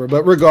don't remember.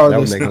 But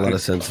regardless, that would make a lot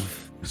of sense.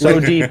 So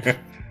deep.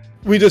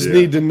 We just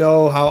need to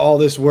know how all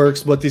this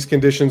works, what these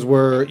conditions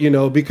were,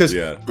 because,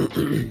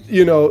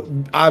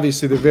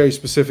 obviously they're very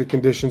specific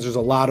conditions. There's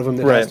a lot of them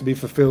that has to be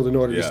fulfilled in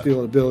order to steal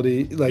an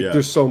ability.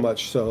 There's so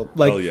much. So,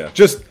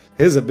 just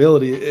his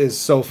ability is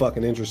so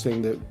fucking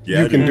interesting that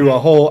you can do a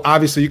whole,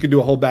 obviously you could do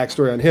a whole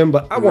backstory on him,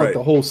 but I want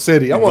the whole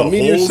city. I want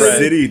the whole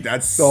city.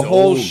 That's the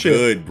whole shit,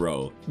 good,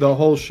 bro. The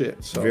whole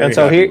shit. So. And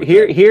so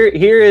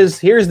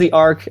here's the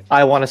arc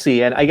I want to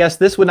see. And I guess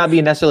this would not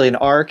be necessarily an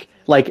arc.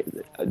 Like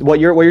what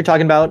you're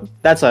talking about,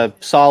 that's a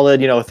solid,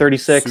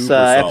 36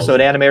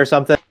 episode anime or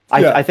something.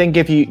 I think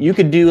if you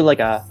could do like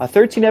a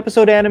 13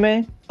 episode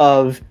anime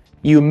of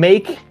you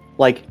make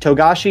like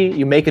Togashi,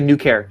 you make a new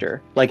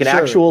character, like an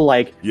actual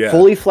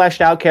fully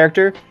fleshed out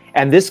character,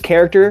 and this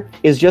character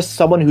is just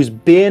someone who's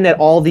been at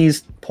all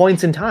these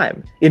points in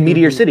time in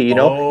Meteor City.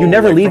 You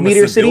never leave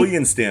Meteor City. From a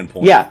civilian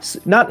standpoint. Yeah,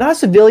 not a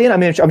civilian. I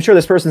mean, I'm sure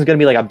this person's going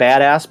to be like a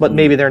badass, but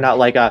maybe they're not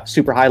like a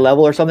super high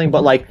level or something.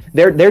 But like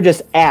they're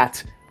just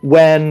at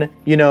when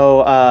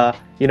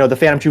the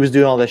Phantom Troop is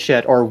doing all this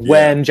shit, or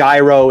when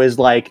Gyro is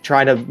like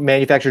trying to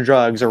manufacture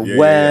drugs, or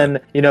when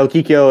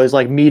Kikyo is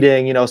like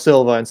meeting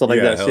Silva and stuff like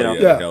this.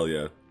 Hell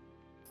yeah.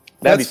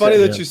 That's funny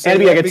that you say that.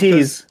 And it'd be like a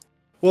tease.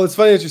 Well, it's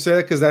funny that you say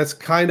that because that's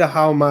kind of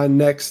how my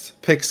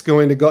next pick's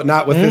going to go.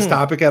 Not with this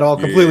topic at all,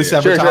 completely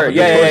separate topic.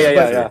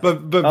 Yeah.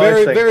 But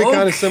very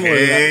kind of similar.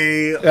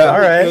 All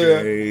right.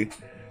 Okay.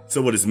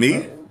 So what is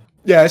me?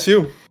 Yeah, it's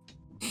you.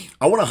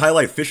 I want to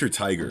highlight Fisher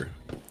Tiger.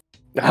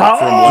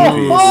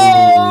 From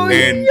One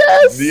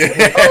Piece.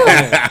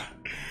 Yes!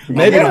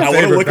 Maybe I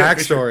want to look at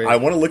backstory. I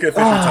want to look at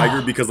Fisher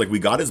Tiger because we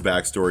got his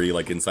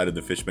backstory inside of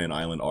the Fishman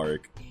Island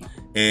arc,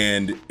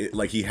 and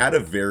he had a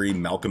very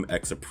Malcolm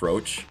X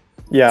approach.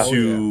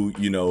 To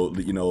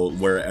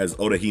whereas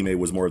Oda Hime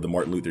was more of the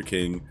Martin Luther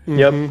King.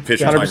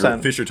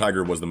 Fisher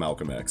Tiger was the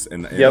Malcolm X,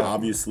 and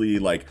obviously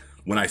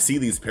when I see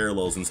these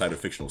parallels inside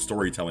of fictional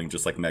storytelling,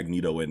 just like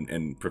Magneto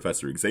and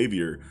Professor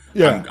Xavier,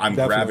 I'm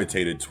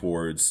gravitated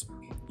towards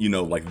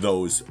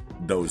those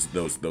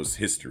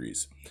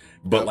histories.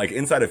 But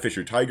inside of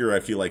Fisher Tiger, I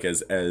feel like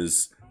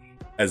as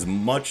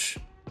much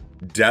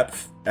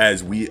depth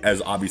as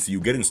obviously you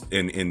get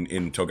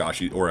in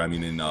Togashi, or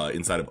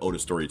inside of Oda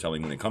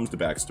storytelling when it comes to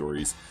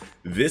backstories,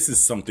 this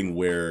is something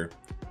where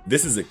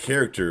this is a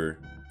character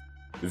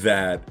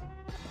that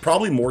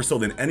probably more so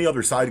than any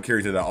other side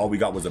character that all we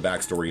got was a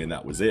backstory and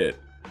that was it,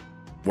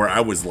 where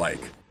I was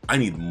like, I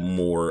need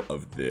more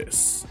of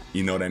this.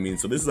 You know what I mean?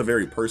 So this is a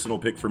very personal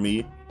pick for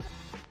me.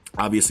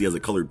 Obviously, as a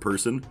colored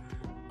person,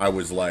 I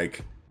was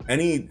like,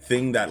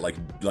 anything that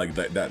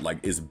that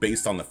is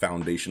based on the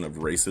foundation of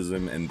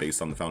racism and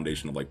based on the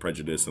foundation of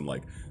prejudice and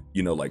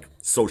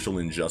social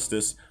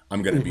injustice,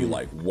 I'm gonna be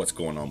like, what's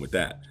going on with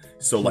that?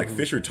 So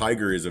Fisher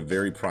Tiger is a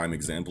very prime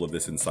example of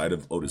this inside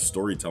of Oda's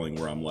storytelling,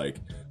 where I'm like,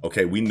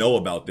 okay, we know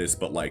about this,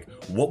 but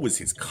what was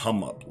his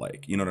come up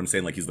like? You know what I'm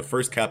saying? He's the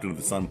first captain of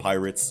the Sun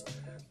Pirates,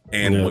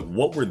 and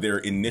what were their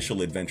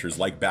initial adventures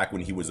like back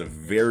when he was a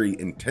very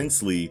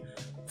intensely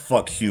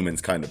fuck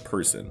humans kind of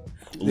person.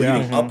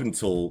 Leading up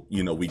until,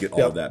 you know, we get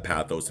all of that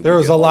pathos. There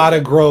was a lot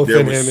of growth in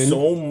him. There was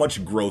so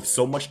much growth,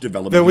 so much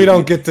development. That we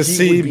don't get to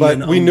see,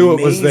 but we knew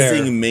it was there.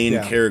 Amazing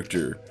main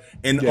character.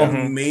 An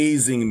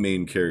amazing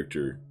main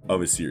character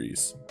of a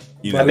series.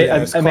 You know,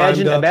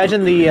 imagine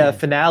the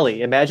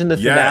finale. Imagine the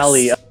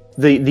finale.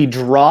 The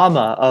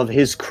drama of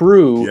his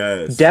crew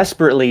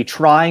desperately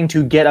trying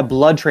to get a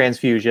blood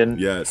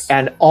transfusion,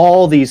 and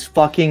all these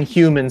fucking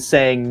humans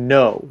saying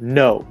no,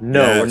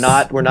 we're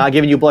not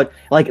giving you blood.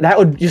 Like that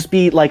would just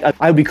be like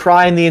I would be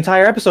crying the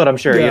entire episode. I'm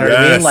sure. You know what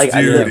I mean? Like,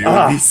 dude, it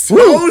would be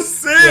so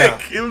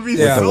sick. It would be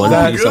so the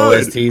one piece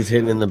good. OSTs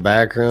hitting in the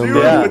background.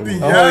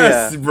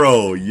 Dude,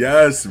 bro.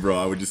 Yes, bro.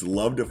 I would just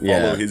love to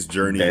follow his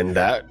journey. And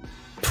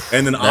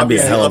then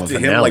obviously up to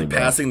him, like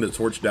passing the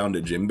torch down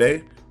to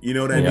Jinbei. You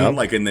know what I mean?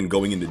 Like, and then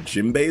going into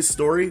Jinbei's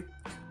story.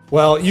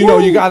 Well, you know,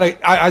 you gotta.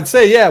 I'd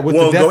say, with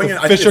the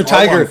death of Fisher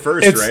Tiger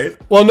first, right?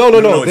 Well, no.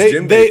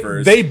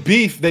 They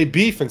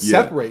beef and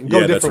separate and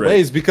go different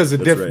ways because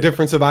of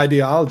difference of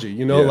ideology.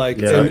 You know,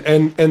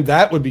 and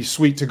that would be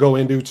sweet to go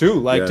into too,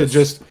 like to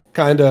just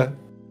kind of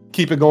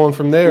keep it going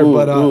from there.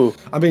 But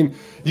I mean,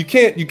 you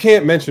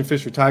can't mention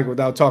Fisher Tiger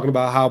without talking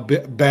about how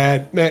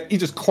bad, man. He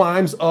just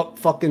climbs up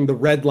fucking the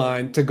red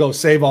line to go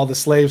save all the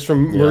slaves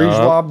from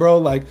Marie-Joie, bro.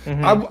 Like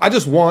I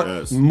just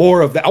want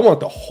more of that. I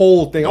want the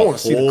whole thing. I want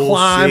to see the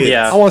climb.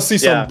 I want to see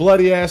some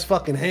bloody ass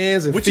fucking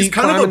hands and which feet is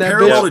kind of a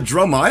parallel to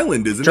Drum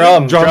Island, isn't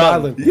it? Drum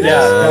Island.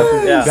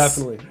 Yeah.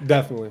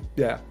 Definitely.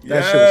 Yeah.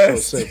 That shit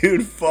was so sick.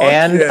 Dude, fuck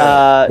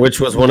and which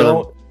was one of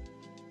them.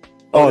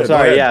 Oh,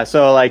 sorry. Yeah.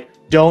 So like,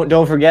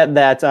 don't forget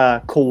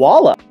that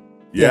Koala.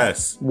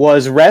 Yes,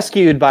 was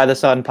rescued by the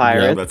Sun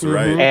Pirate. Yeah, that's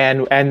right.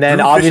 And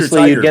then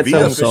obviously you get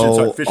some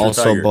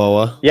also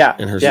Boa.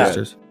 And her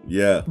sisters.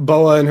 Yeah,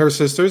 Boa and her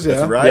sisters. Yeah,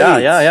 that's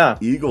right. Yeah.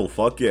 Eagle.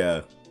 Fuck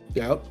yeah.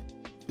 Yep.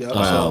 There's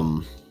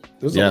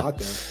a lot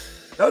there.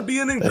 That would be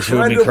an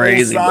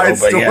incredible side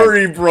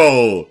story,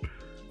 bro.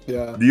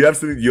 Yeah. Do you have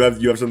something? You have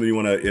something you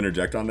want to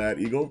interject on that,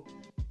 Eagle?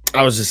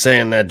 I was just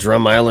saying that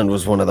Drum Island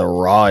was one of the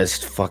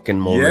rawest fucking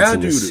moments in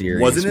the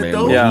series, wasn't it, man.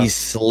 though? When he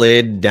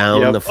slid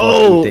down the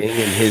fucking thing,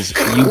 and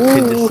you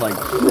could just like.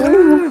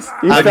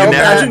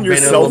 Imagine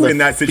yourself in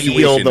that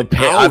situation. The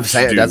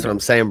pain. That's what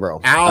I'm saying,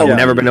 bro. I've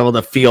never been able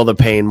to feel the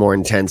pain more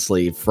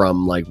intensely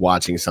from like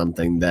watching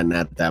something than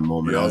at that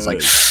moment. I was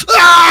like,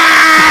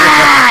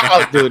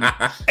 dude.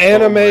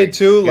 Anime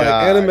too, like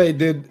anime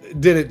did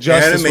it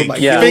justice with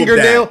like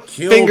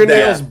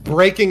fingernails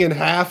breaking in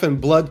half and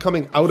blood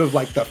coming out of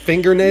like the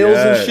fingernails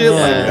and shit.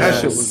 Like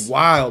that shit was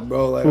wild,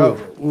 bro.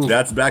 Like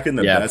that's back in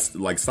the best,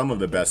 like some of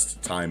the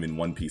best time in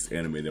One Piece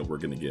anime that we're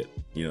gonna get.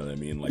 You know what I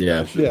mean? Like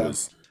that shit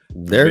was.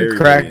 They're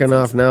cracking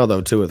off now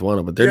though too with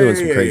Wano, but they're doing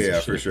some crazy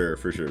shit.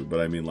 for sure. But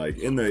I mean, like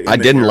I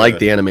didn't like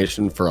the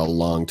animation for a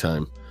long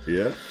time.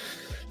 Yeah.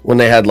 When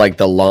they had like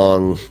the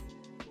long,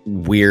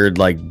 weird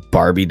like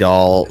Barbie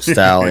doll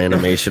style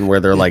animation where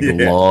they're like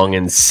long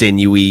and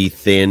sinewy,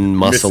 thin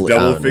muscle.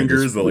 Double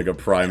Fingers are like a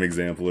prime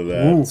example of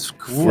that.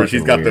 Where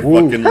she's got the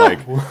fucking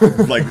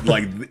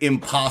like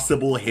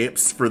impossible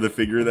hips for the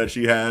figure that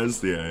she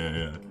has.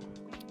 Yeah.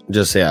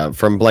 Just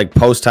from like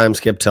post time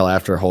skip till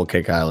after Whole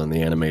Cake Island,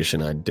 the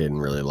animation I didn't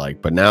really like,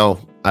 but now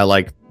I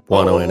like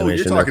Wano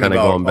animation. They're kind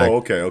of going back.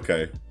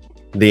 Okay.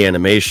 The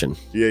animation.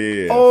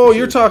 Yeah. Oh,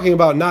 you're talking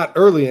about not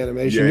early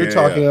animation. You're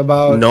talking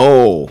about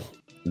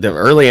the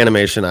early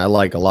animation I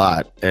like a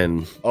lot,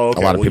 and a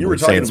lot of people were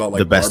saying it's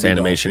the best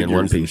animation in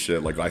One Piece.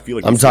 Shit. Like I feel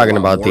like I'm talking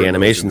about the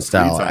animation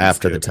style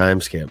after the time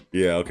skip.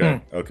 Yeah.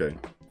 Okay.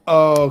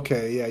 Oh,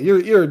 okay. Yeah.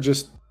 You're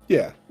just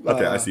Okay,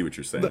 I see what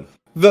you're saying.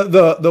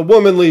 The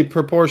womanly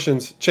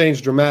proportions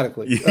changed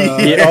dramatically. Oh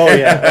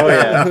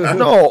yeah.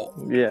 No.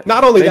 Yeah.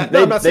 Not only that.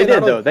 They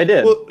did though. They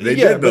did. Well, they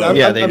did though.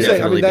 They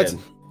definitely did.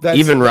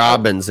 Even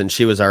Robin's, and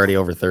she was already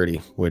over 30,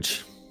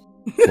 which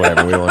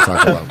whatever, we don't want to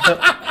talk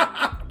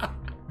about.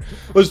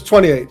 It was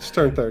 28. Just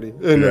turned 30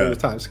 in the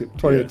time skip.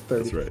 28 to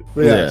 30. That's right.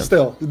 But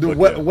still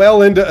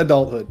well into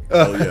adulthood.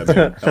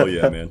 Hell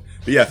yeah, man.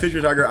 But yeah,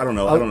 Fisher Tiger. I don't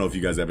know if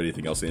you guys have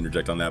anything else to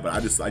interject on that, but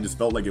I just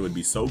felt like it would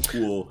be so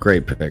cool.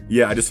 Great pick.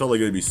 Yeah, I just felt like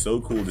it would be so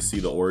cool to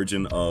see the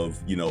origin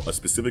of a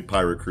specific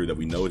pirate crew that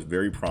we know is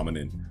very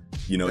prominent.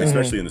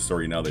 Especially in the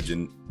story now that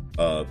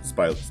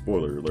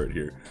spoiler alert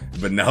here,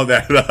 but now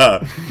that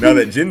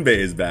Jinbei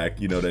is back,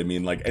 you know what I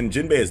mean? Like, and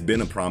Jinbei has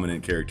been a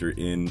prominent character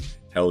in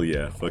hell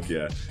yeah, fuck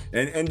yeah,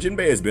 and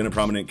Jinbei has been a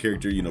prominent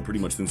character, pretty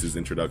much since his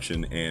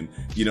introduction, and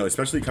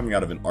especially coming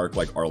out of an arc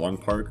like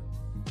Arlong Park.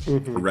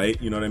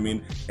 Right, you know what I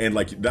mean? And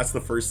like that's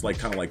the first like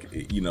kind of like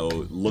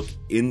look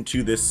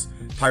into this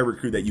pirate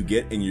crew that you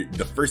get, and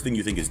the first thing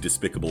you think is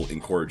despicable,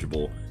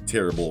 incorrigible,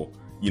 terrible,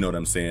 you know what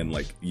I'm saying?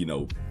 Like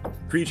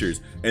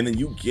creatures, and then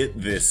you get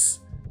this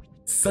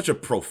such a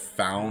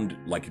profound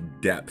like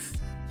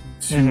depth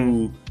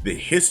to the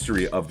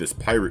history of this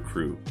pirate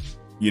crew,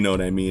 you know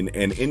what I mean,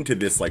 and into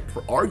this like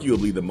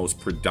arguably the most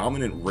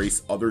predominant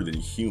race other than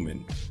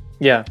human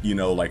Yeah. You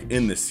know, like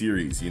in the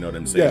series, you know what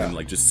I'm saying? Yeah. And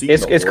like just see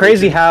It's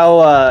crazy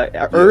how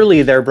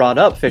early they're brought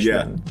up,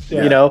 fishmen.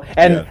 Yeah. You know,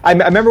 and Yeah. I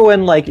remember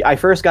when like I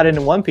first got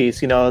into One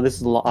Piece. You know,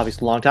 this is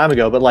obviously a long time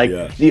ago, but like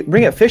you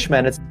bring up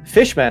fishmen, it's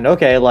fishmen.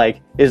 Okay,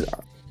 like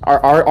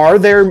are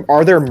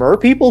there mer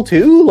people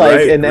too? Like,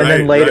 Right, and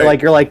then later,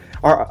 like you're like,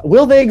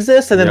 will they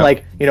exist? And then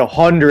like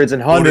hundreds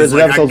and hundreds of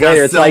episodes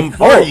later, it's like,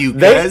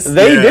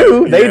 they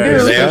do.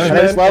 Yeah. And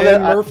I just love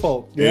that.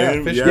 Merfolk. Yeah,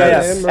 And- Fishman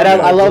yes. and And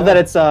I love Merfolk, that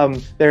it's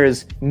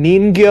there's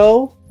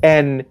Ningyo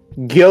and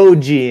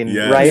Gyojin,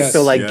 Yes. right? Yes.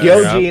 So like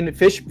Yes. Gyojin,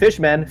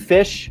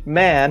 fish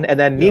man, and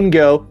then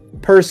Ningyo,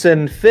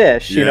 person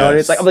fish. You know, and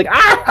it's like I'm like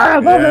I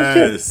love that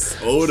shit. Yes,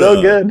 Oda.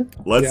 So good.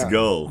 Let's Yeah.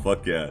 go.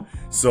 Fuck yeah.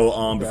 So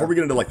before we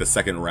get into like the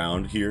second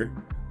round here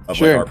of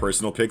Sure. like our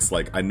personal picks,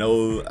 like I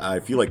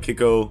feel like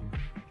Kiko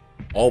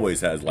always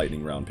has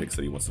lightning round picks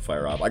that he wants to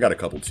fire off. I got a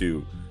couple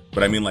too.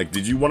 But I mean, like,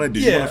 did you want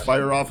to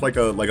fire off like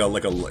a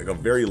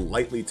very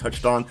lightly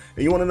touched on?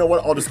 And you want to know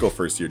what? I'll just go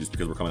first here, just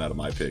because we're coming out of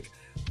my pick.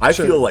 I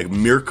feel like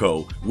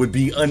Mirko would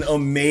be an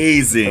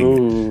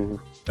amazing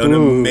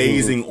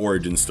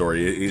origin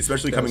story,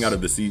 especially coming out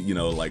of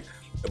the like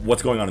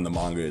what's going on in the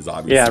manga is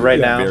obviously right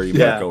now. very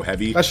Mirko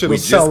heavy. That shit We will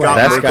just sell got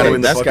out. Mirko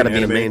in the That's fucking got to be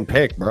the anime. main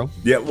pick, bro.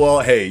 Yeah,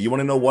 well, hey, you want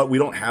to know what? We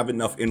don't have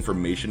enough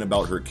information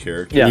about her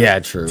character. Yeah.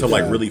 True. To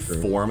like really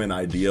form an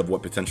idea of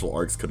what potential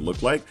arcs could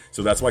look like.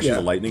 So that's why she's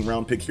a lightning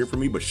round pick here for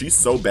me. But she's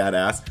so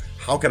badass.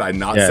 How could I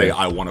not say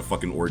I want a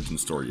fucking origin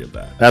story of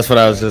that? That's what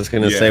I was just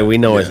gonna say. We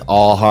know it's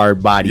all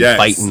hard body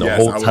fighting the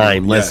whole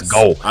time. Let's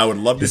go. I would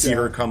love to see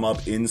her come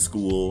up in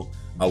school.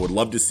 I would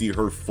love to see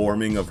her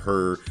forming of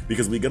her,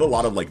 because we get a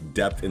lot of like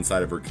depth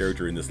inside of her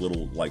character in this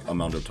little like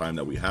amount of time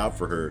that we have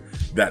for her,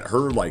 that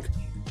her like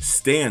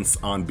stance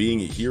on being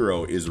a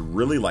hero is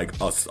really like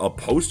a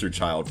poster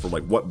child for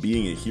like what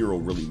being a hero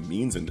really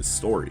means in this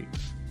story.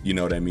 You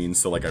know what I mean?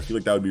 So like I feel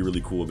like that would be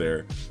really cool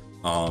there.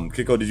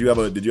 Kiko, did you have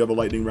a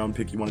lightning round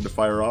pick you wanted to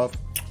fire off?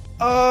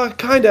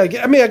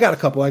 Kinda. I mean, I got a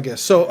couple, I guess.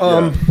 So,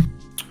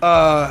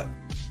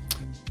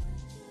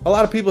 a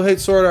lot of people hate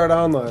Sword Art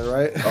Online,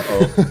 right? The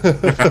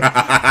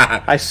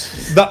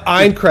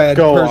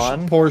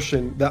Aincrad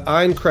portion. The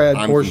Aincrad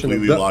I'm portion.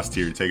 completely lost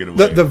here. Take it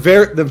away.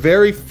 The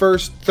very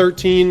first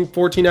 13,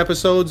 14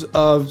 episodes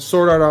of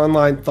Sword Art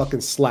Online fucking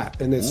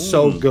slap, and it's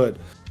so good.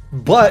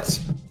 But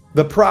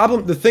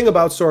the thing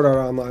about Sword Art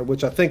Online,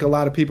 which I think a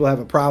lot of people have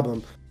a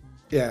problem.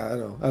 Yeah,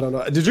 I don't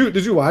know.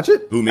 Did you watch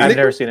it? Who, me? I've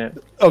never seen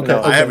it. Okay,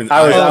 No, I haven't.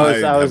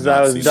 I was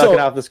seen ducking it.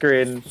 off the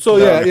screen. So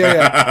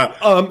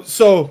yeah.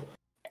 So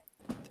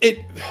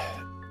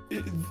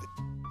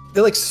they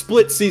like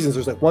split seasons.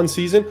 There's like one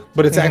season,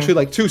 but it's actually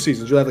like two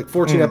seasons. You'll have like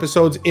 14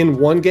 episodes in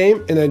one game,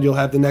 and then you'll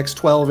have the next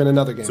 12 in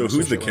another game. So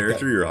who's the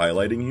character you're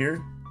highlighting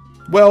here?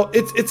 Well,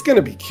 it's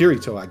gonna be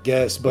Kirito, I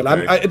guess, but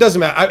it doesn't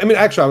matter. I mean,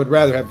 actually, I would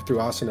rather have it through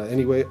Asuna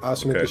anyway.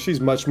 Because she's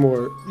much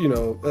more,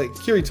 like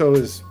Kirito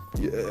is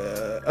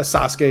a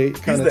Sasuke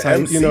kind of type,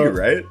 MC,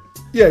 right?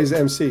 Yeah, he's the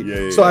MC.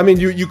 Yeah. So I mean,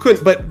 you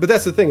couldn't, but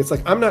that's the thing. It's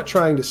like I'm not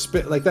trying to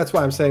spit. Like that's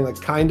why I'm saying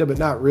like kinda, but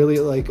not really.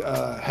 Like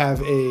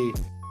have a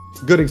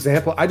good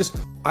example. I just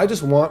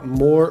want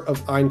more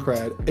of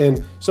Aincrad.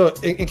 And so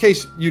in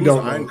case you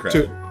don't know,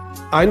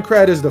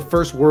 Aincrad is the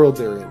first world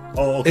they're in.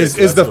 Oh, okay.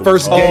 Is the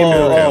first game.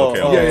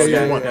 Okay.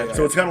 Yeah.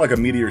 So it's kind of like a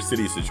Meteor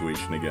City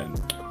situation again.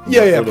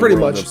 Yeah, for the pretty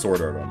world much. Of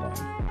Sword Art Online.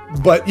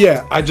 But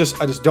yeah, I just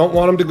don't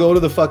want them to go to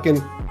the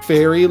fucking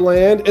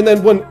fairyland. And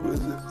then when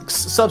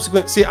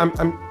subsequent, I'm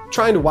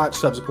trying to watch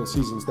subsequent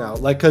seasons now,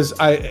 like because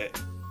I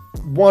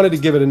wanted to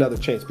give it another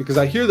chance because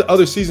I hear the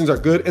other seasons are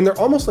good and they're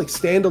almost like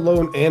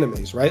standalone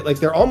animes, right? Like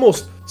they're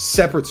almost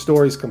separate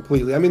stories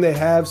completely. I mean, they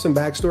have some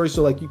backstory,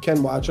 so like you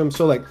can watch them.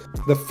 So like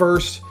the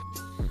first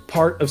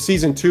part of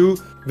season 2,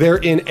 they're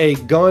in a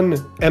gun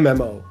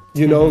MMO.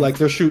 You know, like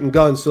they're shooting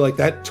guns, so like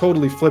that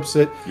totally flips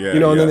it.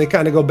 And then they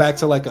kind of go back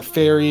to like a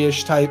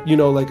fairy-ish type,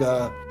 like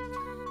a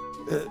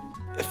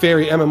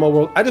fairy MMO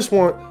world. I just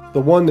want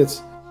the one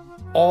that's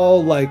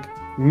all like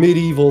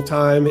medieval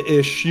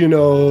time-ish,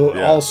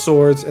 all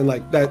swords and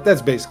like that.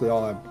 That's basically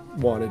all I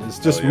wanted. Is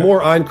just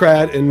more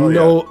Aincrad and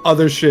no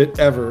other shit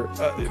ever.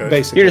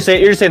 Basically, You're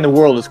just saying the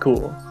world is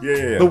cool.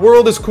 Yeah. The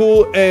world is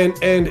cool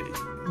and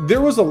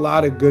there was a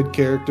lot of good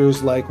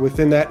characters like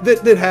within that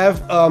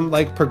have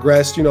like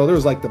progressed. There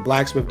was like the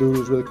blacksmith dude who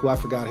was really cool. I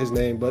forgot his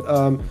name, but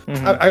I'm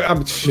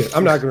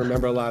not gonna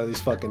remember a lot of these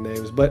fucking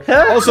names. But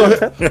also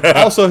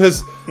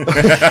his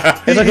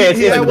It's okay.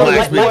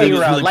 It's lightning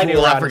round.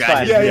 I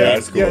forgot.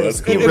 That's cool.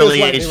 That's cool. He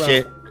really is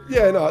shit.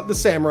 Yeah, no, the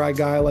samurai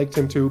guy, I liked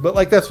him too. But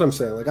like that's what I'm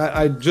saying. Like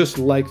I just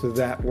liked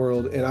that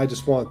world, and I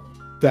just want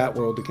that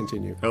world to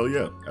continue. Hell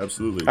yeah,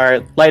 absolutely. All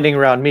right, lightning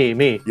round.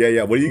 Me.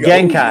 Yeah. What do you got?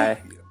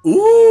 Genkai.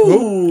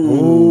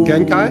 Ooh.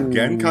 Genkai?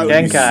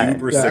 Genkai.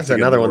 Super That's sick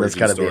another one that's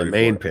got got to be a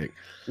main pick.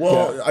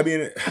 Well, I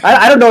mean,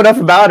 I don't know enough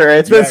about her.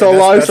 It's been so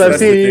long since I've that's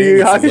seen the thing. Yu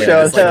Yu It's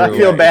Hakusho, like- so I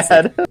feel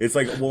bad. It's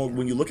like, well,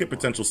 when you look at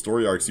potential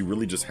story arcs, you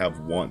really just have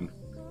one.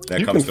 that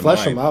You comes can to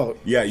flesh mind. them out.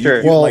 Yeah,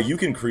 Sure. you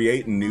can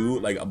create new,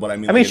 like, but I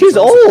mean, I mean, in she's terms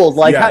of- old.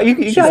 Like, yeah, how, you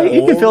she's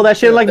can feel old. that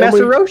shit like And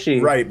Master we-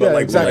 Roshi. Right, but Yeah,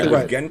 like, exactly with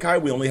right.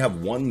 Genkai, we only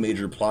have one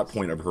major plot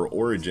point of her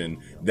origin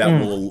that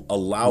will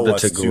allow The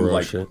us to Toguro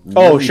like shit. really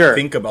Oh, sure.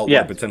 think about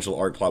Yeah. what a potential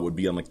arc plot would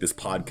be on like this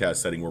podcast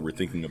setting where we're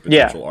thinking of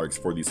potential arcs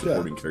for these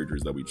supporting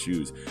characters that we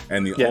choose.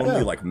 And the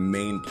only like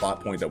main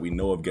plot point that we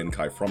know of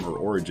Genkai from her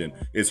origin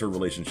is her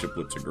relationship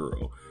with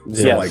Toguro.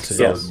 So Yes, like,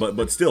 so, yes.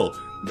 but still,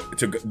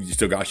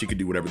 Togashi could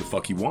do whatever the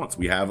fuck he wants.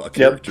 We have a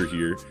character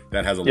here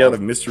that has a Yep. lot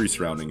of mystery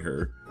surrounding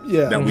her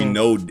Yeah. that we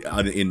know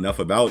enough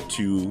about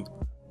to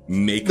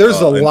make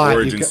There's a an lot.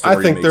 origin I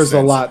story think make there's a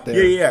sense. lot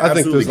there. Yeah, I think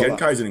absolutely. there's a lot.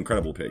 Genkai's an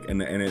incredible pick, and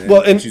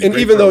Well, and she's and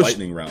great even for a though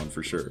lightning round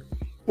for sure.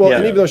 Well, Yeah.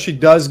 and even though she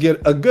does get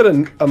a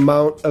good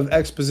amount of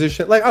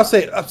exposition, like I'll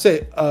say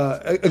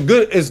a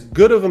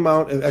good of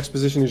amount of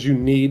exposition as you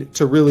need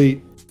to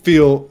really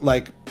feel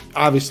like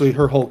obviously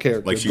her whole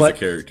character. Like she's but, a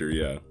character,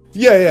 yeah.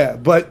 Yeah.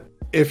 But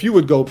if you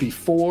would go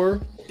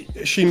before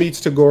she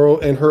meets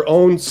Toguro and her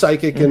own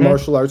psychic and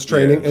martial arts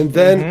training, and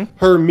then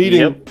her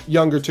meeting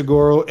younger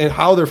Toguro and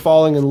how they're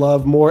falling in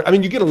love more. I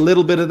mean, you get a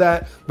little bit of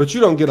that, but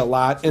you don't get a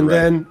lot. And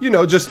then,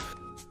 just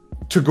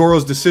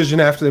Togoro's decision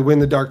after they win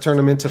the Dark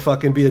Tournament to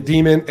fucking be a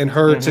demon and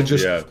her to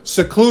just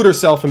seclude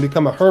herself and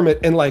become a hermit,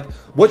 and like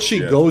what she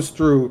goes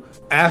through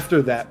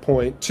after that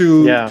point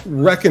to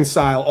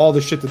reconcile all the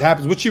shit that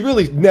happens, which she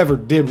really never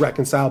did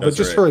reconcile, but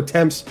just her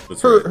attempts,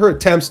 her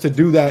attempts to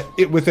do that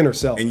within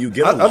herself. And you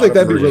get I think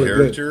that'd be really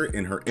character good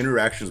in her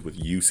interactions with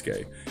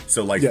Yusuke.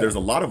 So like there's a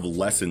lot of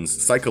lessons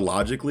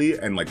psychologically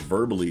and like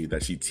verbally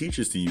that she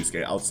teaches to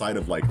Yusuke outside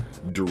of like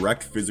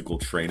direct physical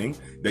training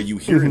that you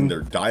hear in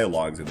their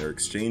dialogues and their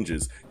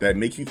exchanges that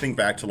make you think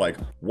back to like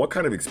what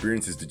kind of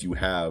experiences did you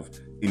have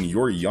in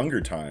your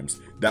younger times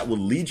that will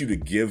lead you to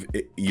give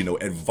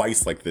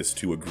advice like this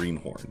to a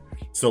greenhorn.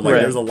 So like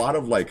there's a lot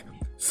of like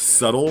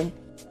subtle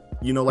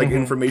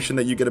information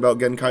that you get about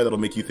Genkai that'll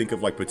make you think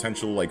of like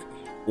potential like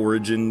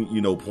origin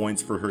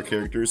points for her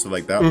characters, so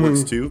like that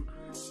works too.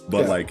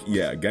 But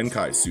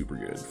Genkai is super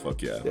good.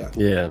 Fuck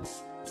yeah.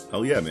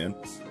 Hell yeah, man.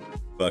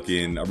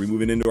 Fucking, are we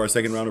moving into our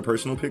second round of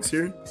personal picks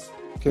here?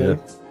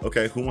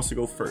 Okay, who wants to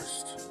go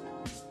first?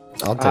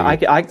 I'll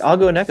take it. I'll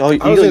go next. Oh, you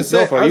I was go. gonna say,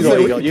 Go for it. You go.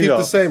 we You go. can You keep go.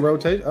 the same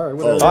rotation. All right,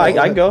 whatever. Oh, I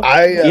can go.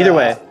 Either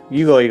way.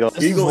 You go. Eagle,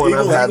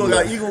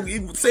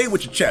 say it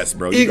with your chest,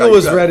 bro. Eagle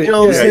was ready. You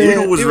know what I'm saying?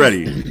 Eagle was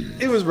ready.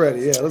 He was ready.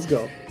 Yeah, let's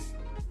go.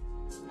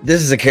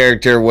 This is a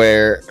character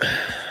where,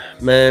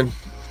 man,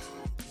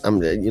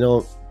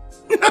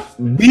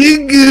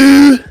 big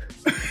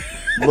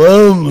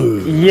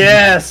mama.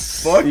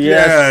 Yes. Fuck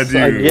yes.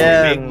 yeah, dude.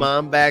 Again. Big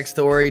Mom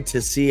backstory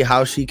to see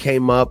how she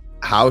came up,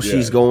 how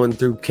she's going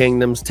through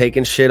kingdoms,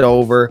 taking shit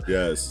over,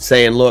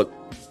 saying, look,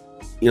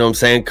 you know what I'm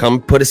saying?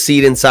 Come put a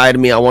seed inside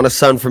of me. I want a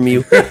son from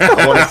you.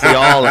 I want to see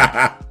all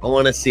that. I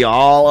want to see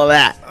all of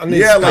that.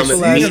 Yeah, like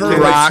seeing her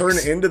rocks,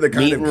 turn into the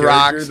kind of character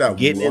rocks, that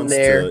getting wants in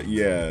there. to.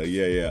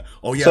 Yeah.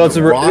 Oh yeah. So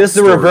this is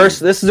a reverse.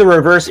 This is a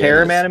reverse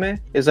harem anime.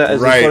 Is that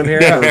is Right. this what I'm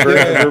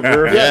hearing?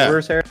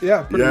 Reverse harem.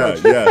 Yeah, pretty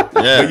much. Yeah.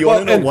 But you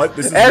want to know what?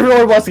 This is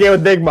Everyone wants to get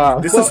with Big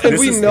Mom. This Well, and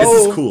we is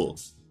know- cool.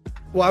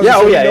 Well,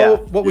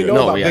 what we know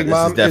No, about yeah, Big this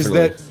Mom is is definitely-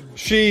 that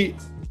she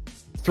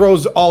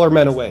throws all her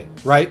men away,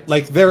 right?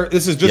 Like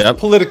this is just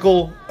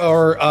political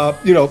or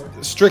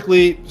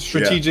strictly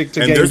strategic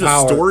to and gain there's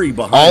power. a story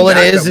behind All it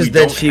that is we is that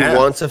don't she have.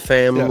 wants a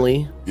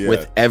family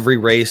with every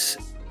race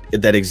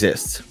that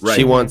exists. Right.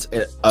 She wants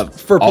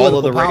For all of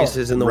the political power.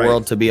 races in the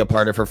world to be a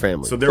part of her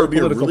family. So there would be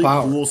a political really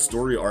power. cool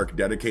story arc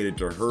dedicated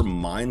to her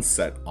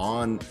mindset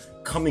on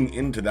coming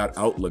into that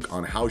outlook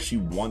on how she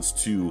wants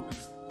to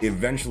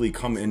eventually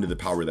come into the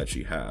power that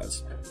she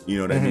has. You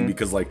know what I mean?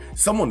 Because like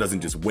someone doesn't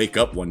just wake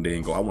up one day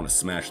and go, I want to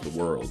smash the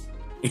world.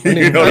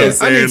 You know what I'm I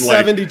saying? need Like,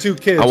 72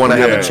 kids. I want to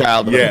have a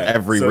child of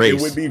every so race.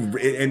 It would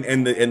be,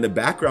 and the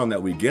background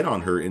that we get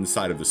on her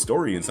inside of the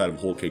story, inside of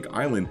Whole Cake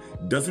Island,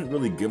 doesn't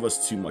really give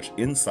us too much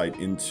insight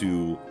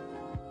into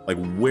like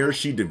where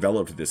she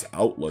developed this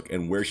outlook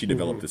and where she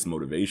developed this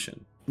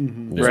motivation. So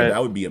Right.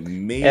 that would be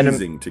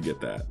amazing to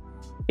get that.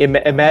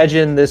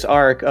 Imagine this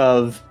arc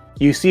of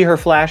you see her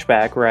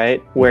flashback,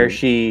 right, where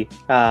she,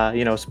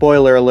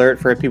 spoiler alert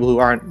for people who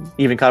aren't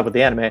even caught up with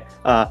the anime,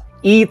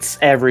 eats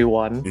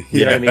everyone.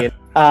 You know what I mean?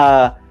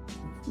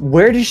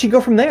 Where did she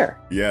go from there?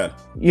 Yeah.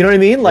 You know what I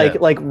mean?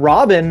 Like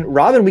Robin,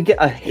 we get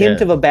a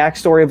hint of a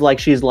backstory of like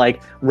she's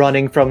like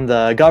running from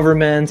the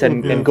government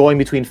and going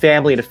between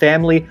family to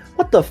family.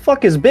 What the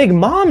fuck is Big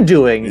Mom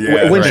doing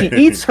when she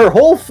eats her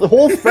whole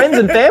friends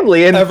and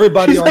family and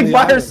Everybody she's on like the by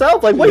island.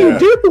 herself? Like, what do you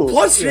do?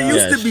 Plus, she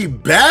used to be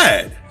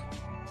bad.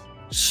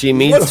 She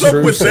meets What's up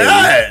with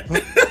Truson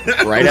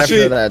that? right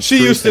after that. She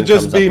used to Truson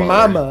just comes be up on her.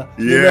 Mama.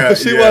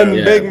 She Yeah,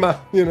 wasn't Big Ma.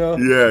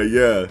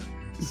 Yeah.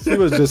 She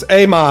was just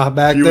a Ma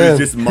back She then. was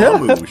just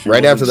Mamu. She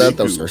Right after wasn't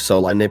that, though, Miku. they're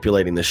so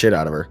manipulating the shit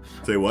out of her.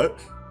 Say what?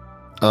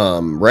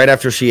 Right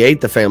after she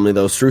ate the family,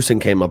 though, Strusen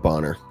came up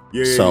on her.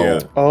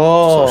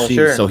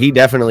 So he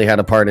definitely had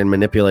a part in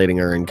manipulating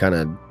her and kind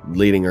of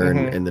leading her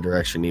in the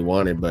direction he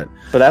wanted. But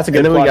that's a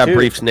good. And then we got too.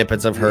 brief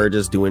snippets of her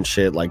just doing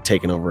shit like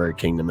taking over her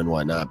kingdom and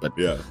whatnot. But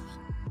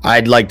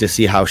I'd like to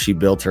see how she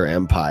built her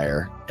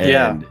empire.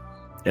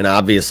 And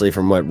obviously,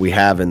 from what we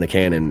have in the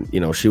canon,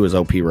 you know, she was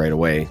OP right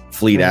away,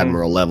 fleet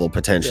admiral level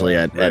potentially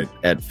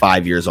at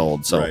 5 years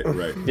old. So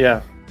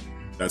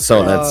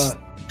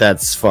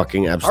that's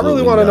fucking absolutely. I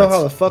really want to nuts. know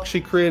how the fuck she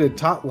created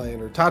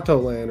Totland or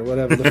Tatoland or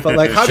whatever the fuck.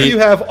 Like, how do you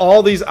have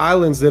all these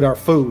islands that are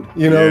food?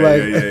 You know,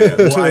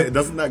 Well,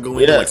 doesn't that go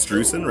into like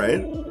Streusen,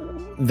 right?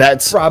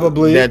 That's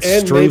probably that's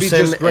and maybe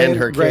just and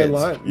her kids.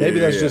 Line. Maybe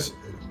that's just.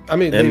 I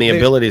mean, and the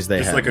abilities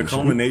they have. It's like a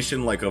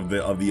culmination, like of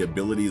the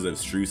abilities of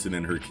Streusen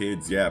and her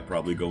kids. Yeah,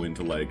 probably go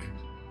into like.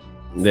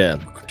 Yeah,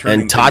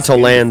 and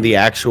Tatoland, the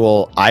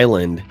actual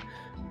island,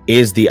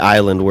 is the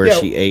island where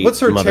she ate. What's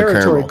her Mother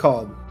territory Caramel.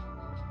 called?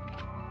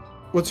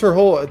 What's her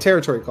whole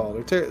territory called?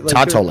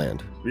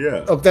 Tatoland.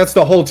 Yeah. Oh, that's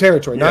the whole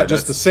territory, not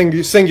just the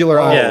singular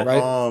island,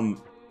 right?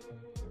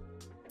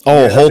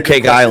 Whole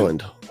Cake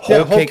Island.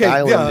 Whole Cake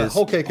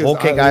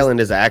Island Island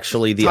is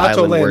actually the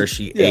island where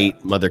she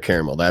ate Mother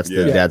Caramel. That's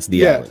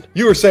the island.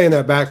 You were saying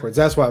that backwards.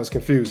 That's why I was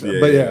confused.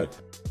 But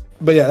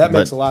that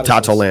makes a lot of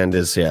sense. Tatoland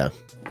is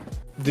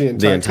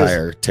the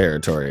entire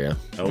territory. Yeah.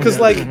 Because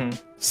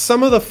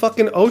some of the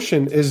fucking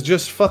ocean is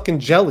just fucking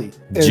jelly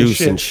and juice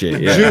shit. and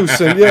shit. Yeah.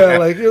 Juice and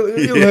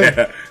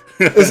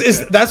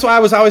that's why I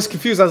was always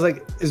confused. I was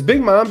like, is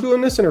Big Mom doing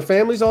this and her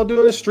family's all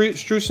doing this?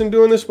 Streusen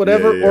doing this,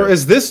 whatever? Or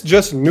is this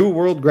just New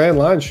World Grand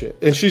Line shit?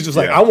 And she's just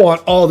like, I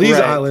want all these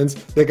islands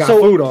that got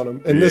food on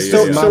them. And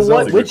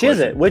which is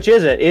it? Which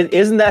is it?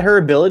 Isn't that her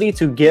ability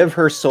to give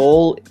her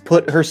soul,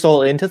 put her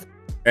soul into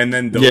and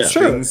then those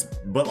things,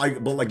 but not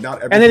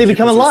everything. And then they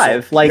become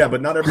alive.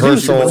 But not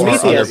everything.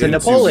 Prometheus and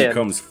Napoleon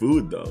becomes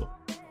food though.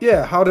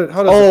 Yeah, how does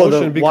the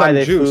ocean become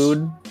juice?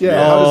 Food?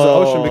 Yeah, how does the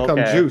ocean become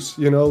juice?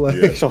 You know,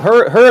 like so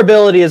her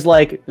ability is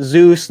like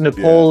Zeus,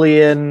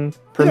 Napoleon,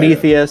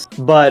 Prometheus,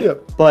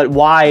 but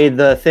why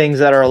the things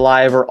that are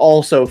alive are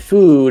also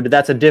food?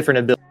 That's a different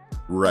ability.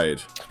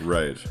 Right.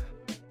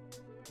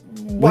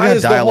 We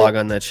got dialogue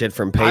on that shit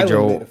from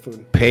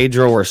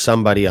Pedro or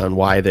somebody on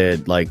why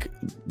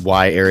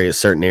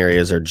certain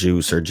areas are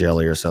juice or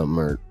jelly or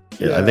something.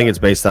 I think it's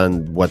based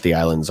on what the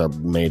islands are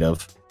made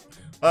of.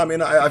 I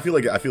mean, I feel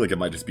like it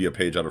might just be a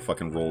page out of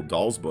fucking Roald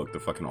Dahl's book, the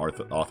fucking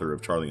author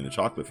of Charlie and the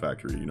Chocolate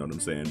Factory. You know what I'm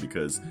saying?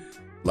 Because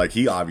like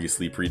he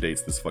obviously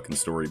predates this fucking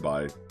story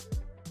by.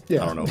 I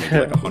don't know,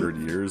 maybe like 100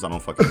 years. I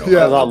don't fucking know.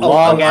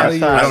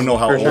 I don't know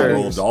how old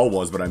Roald Dahl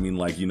was, but I mean,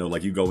 like, you know,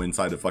 like you go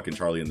inside of fucking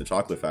Charlie and the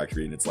Chocolate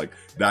Factory, and it's like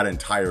that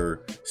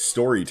entire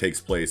story takes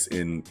place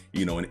in,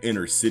 you know, an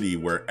inner city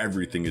where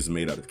everything is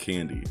made out of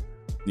candy.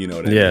 You know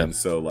what I mean?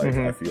 So like,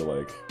 I feel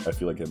like.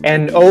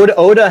 And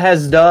Oda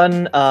has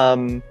done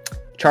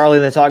Charlie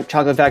and the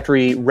Chocolate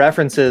Factory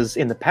references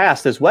in the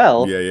past as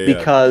well,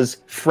 because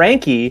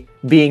Frankie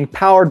being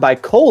powered by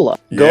cola.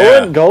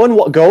 Go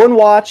and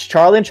watch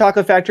Charlie and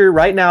Chocolate Factory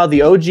right now,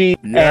 the OG,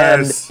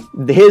 and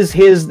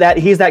he's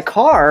that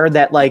car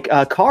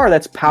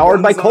that's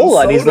powered by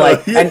cola, and he's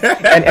like,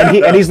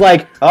 and he's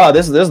like, oh,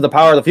 this is the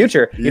power of the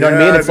future. You know what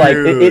I mean? It's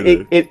dude.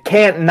 Like it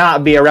can't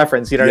not be a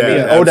reference. You know what I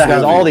mean? Oda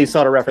has all these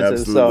sort of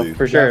references, so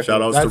for sure.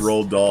 Shout outs to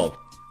Roald Dahl.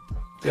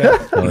 Yeah.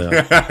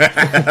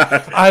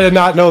 I did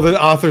not know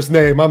the author's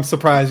name. I'm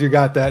surprised you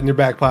got that in your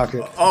back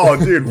pocket. Oh,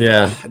 dude.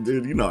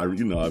 Dude, you know.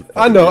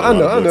 I know.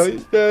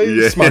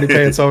 Yeah, smarty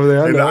pants over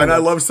there. I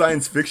love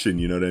science fiction.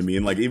 You know what I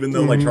mean? Like, even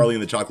though like Charlie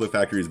and the Chocolate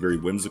Factory is very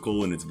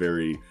whimsical and it's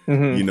very,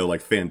 you know,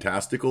 like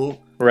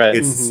fantastical. Right.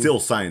 It's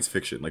still science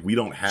fiction. Like, we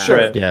don't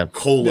have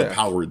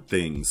cola-powered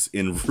things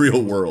in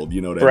real world.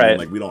 You know what I mean?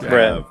 Like, we don't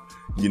have.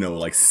 You know,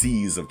 like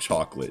seas of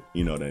chocolate.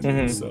 You know what I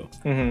mean? So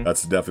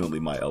that's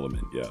definitely my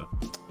element.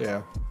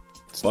 Yeah.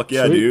 Fuck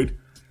yeah, dude.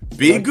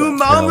 Bigu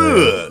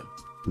Mamu.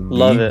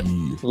 Love it.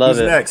 Who's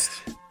next?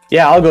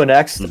 Yeah, I'll go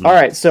next. All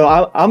right,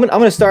 so I'm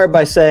gonna start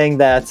by saying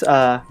that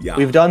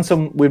we've done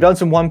some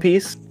One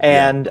Piece,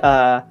 and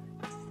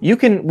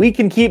we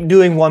can keep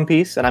doing One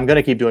Piece, and I'm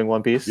gonna keep doing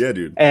One Piece. Yeah,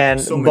 dude.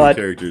 And so many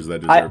characters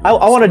that deserve I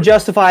want to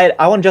justify it.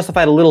 I want to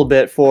justify it a little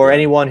bit for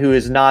anyone who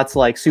is not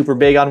like super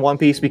big on One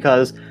Piece,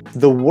 because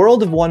the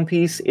world of One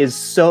Piece is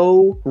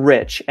so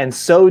rich and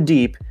so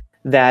deep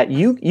that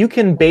you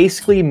can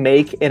basically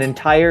make an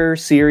entire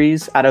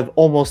series out of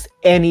almost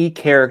any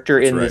character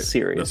in this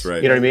series. That's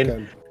right. You know what I mean?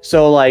 Okay.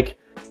 So like,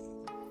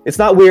 it's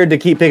not weird to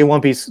keep picking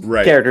One Piece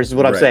characters, is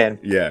what I'm saying.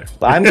 Yeah.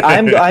 But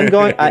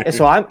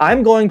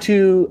I'm going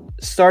to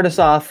start us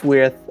off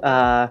with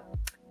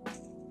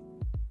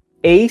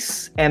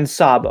Ace and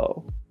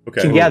Sabo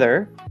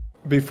together.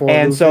 Before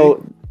and Luffy?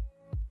 So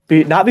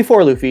not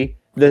before Luffy.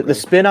 The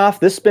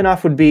spin-off, this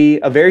spin-off would be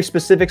a very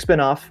specific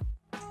spin-off.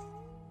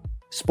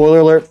 Spoiler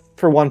alert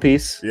for One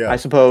Piece, I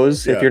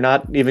suppose, if you're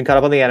not even caught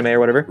up on the anime or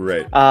whatever.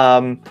 Right.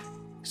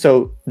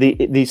 So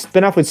the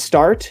spin-off would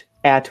start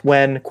at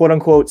when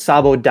quote-unquote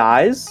Sabo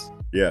dies.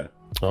 Yeah.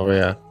 Oh,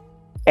 yeah.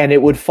 And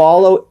it would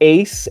follow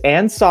Ace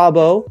and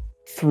Sabo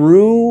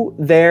through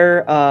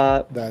their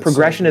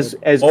progression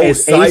side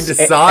to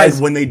side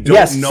when they don't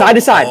know. Side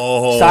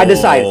to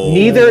side.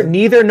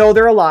 Neither know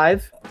they're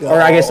alive. Or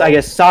I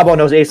guess Sabo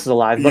knows Ace is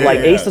alive, but like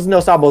Ace doesn't know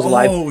Sabo's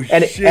alive.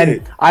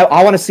 And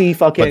I want to see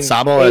fucking. But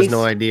Sabo has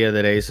no idea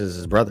that Ace is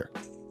his brother.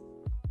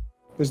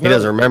 He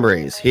doesn't remember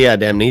Ace. He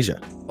had amnesia.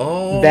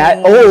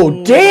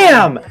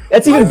 Damn!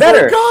 That's even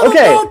better.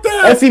 Okay,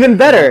 that's even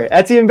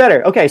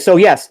better. Okay, so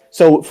yes,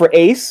 so for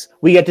Ace,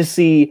 we get to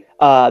see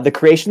the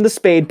creation of the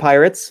Spade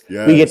Pirates.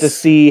 Yes. We get to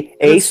see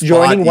Ace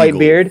joining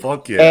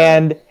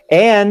Whitebeard,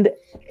 and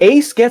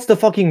Ace gets the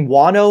fucking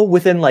Wano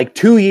within like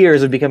 2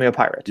 years of becoming a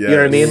pirate. Yes. You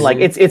know what I mean? Like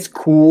it's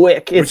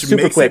quick. It's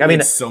super quick. I mean, it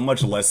makes so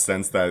much less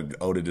sense that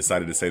Oda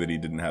decided to say that he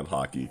didn't have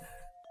hockey.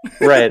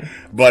 Right.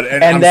 But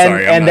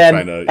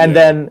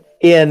then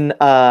in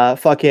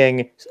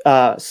fucking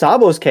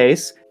Sabo's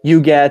case,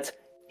 you get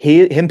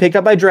him picked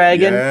up by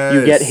dragon. Yes.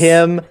 You get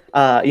him,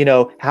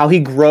 how he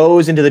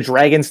grows into the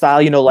dragon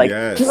style,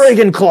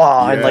 dragon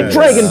claw and like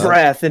dragon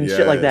breath and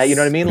shit like that. You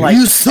know what I mean? Like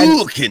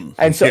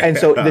and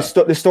so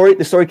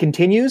the story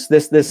continues.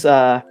 This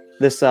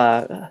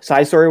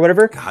side story or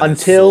whatever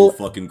until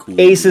so cool,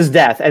 Ace's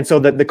death. And so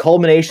the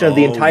culmination of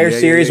the entire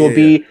series will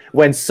be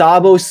when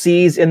Sabo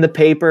sees in the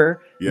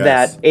paper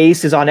that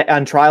Ace is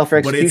on trial for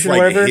execution. But it's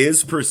like or whatever.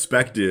 His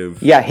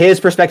perspective. Yeah,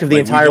 his perspective the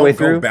entire way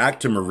through. Go back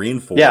to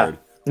Marineford. Yeah.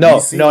 No.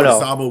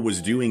 Sabo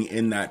was doing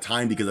in that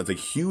time, because that's a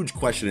huge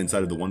question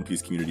inside of the One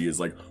Piece community is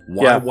like,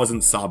 why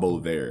wasn't Sabo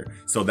there?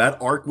 So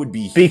that arc would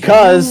be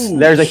because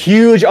there's a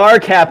huge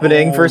arc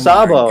happening for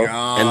Sabo.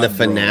 God, and the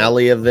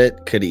finale of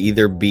it could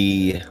either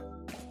be,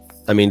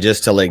 I mean,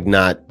 just to like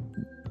not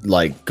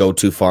like go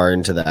too far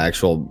into the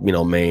actual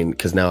main,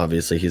 because now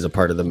obviously he's a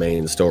part of the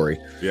main story.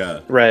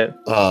 Yeah. Right.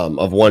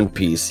 Of One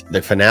Piece.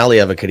 The finale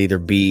of it could either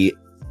be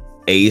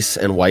Ace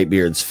and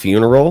Whitebeard's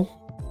funeral.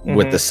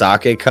 With the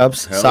sake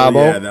cups,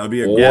 Sabo, yeah, that would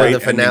be a great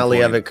the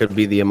finale of it could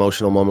be the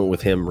emotional moment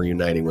with him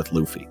reuniting with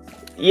Luffy.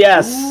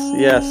 Yes.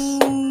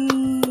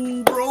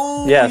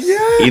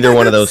 Either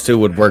one of those two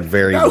would work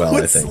very well.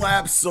 I think.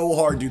 Slap so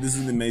hard, dude. This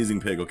is an amazing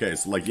pick. Okay,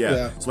 so like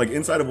so like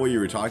inside of what you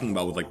were talking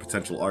about with like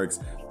potential arcs,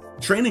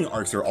 training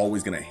arcs are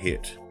always gonna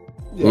hit.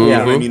 You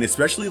know what I mean?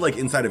 Especially like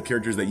inside of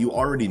characters that you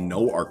already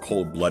know are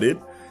cold-blooded.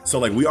 So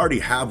like we already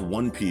have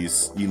One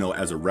Piece,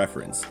 as a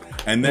reference,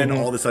 and then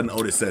all of a sudden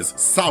Oda says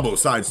Sabo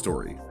side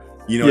story.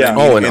 You know what I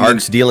mean? And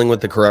arcs dealing with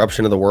the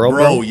corruption of the world,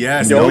 bro.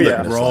 Yes, bro.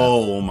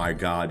 Oh my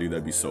god, dude,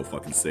 that'd be so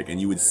fucking sick. And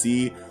you would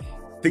see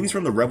things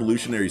from the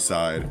revolutionary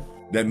side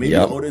that maybe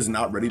Oda is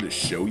not ready to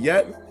show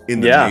yet in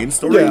the main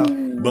story,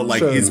 but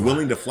like is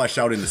willing to flesh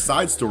out in the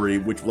side story,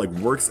 which like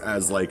works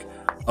as like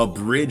a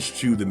bridge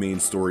to the main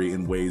story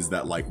in ways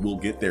that like we'll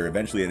get there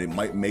eventually, and it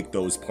might make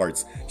those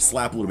parts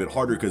slap a little bit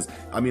harder, because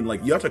I mean,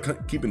 like, you have to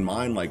keep in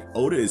mind, like,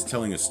 Oda is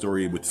telling a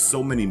story with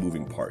so many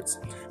moving parts.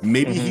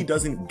 Maybe he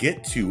doesn't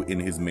get to, in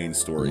his main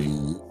story,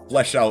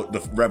 flesh out the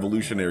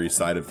revolutionary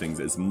side of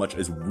things as much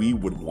as we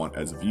would want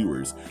as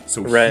viewers.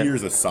 So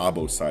here's a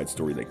Sabo side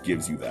story that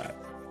gives you that,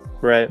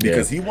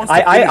 because he wants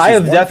to finish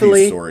his One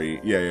Piece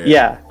story.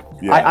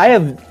 I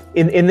have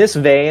in this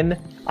vein,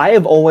 I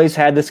have always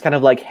had this kind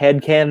of like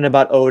headcanon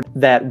about Oda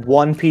that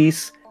One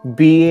Piece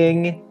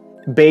being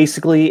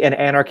basically an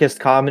anarchist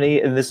comedy,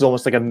 and this is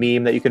almost like a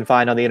meme that you can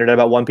find on the internet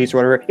about One Piece or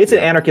whatever. It's an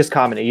anarchist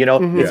comedy,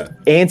 It's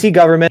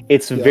anti-government.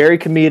 It's very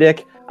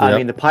comedic. I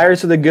mean, the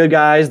pirates are the good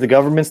guys, the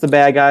government's the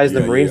bad guys,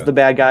 the Marines are the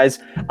bad guys.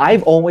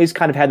 I've always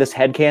kind of had this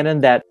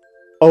headcanon that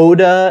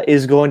Oda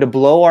is going to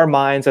blow our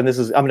minds, and this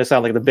is, I'm going to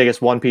sound like the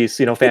biggest One Piece,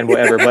 fanboy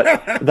ever,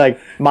 but like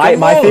my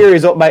theory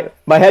is, my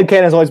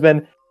headcanon has always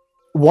been,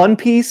 One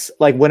Piece,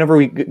 like whenever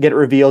we get it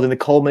revealed and the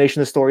culmination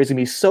of the story is gonna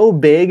be so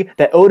big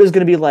that Oda's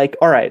gonna be like,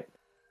 all right,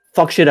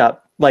 fuck shit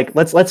up. Like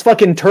let's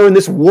fucking turn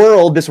this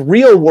world, this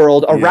real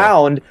world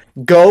around.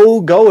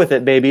 Go with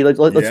it, baby. Let's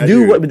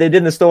do what they did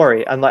in the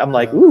story. And I'm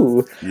like,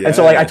 ooh. Yes. And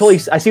so like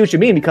I see what you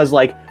mean, because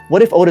like,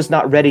 what if Oda's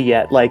not ready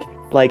yet? Like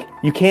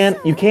you can't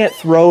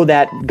throw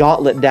that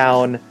gauntlet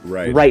down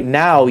right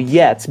now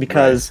yet,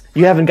 because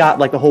you haven't got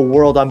like the whole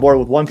world on board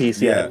with One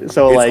Piece yet.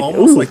 So it's like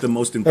almost like the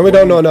most important. And we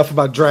don't know enough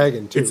about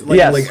Dragon too. It's like,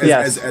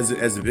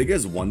 as big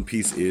as One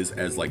Piece is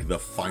as like the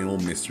final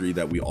mystery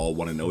that we all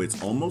want to know,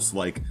 it's almost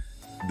like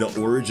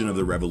the origin of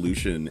the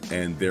revolution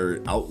and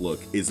their outlook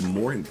is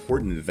more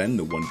important than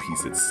the One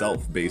Piece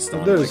itself, based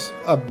on there's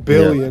a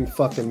billion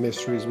fucking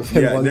mysteries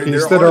within One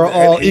Piece that are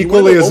all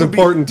equally as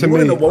important to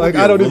me. Like,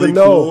 I don't even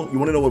know. You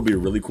want to know what would be a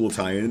really cool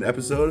tie-in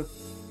episode?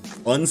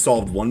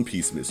 Unsolved One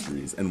Piece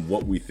mysteries and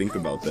what we think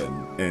about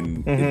them,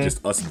 and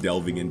just us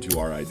delving into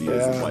our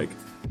ideas of like,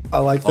 I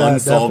like that,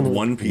 unsolved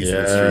One Piece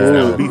mysteries.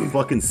 That would be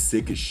fucking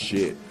sick as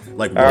shit.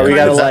 Like, we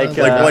gotta like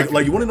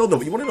you want to know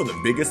the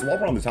biggest, while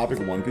we're on the topic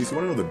of One Piece, you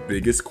want to know the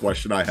biggest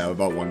question I have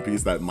about One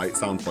Piece that might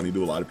sound funny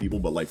to a lot of people,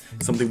 but like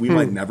something we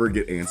might never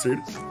get answered.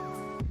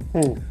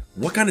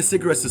 What kind of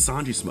cigarettes does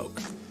Sanji smoke?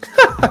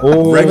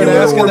 Regular I've been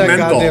asking that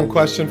menthol? Goddamn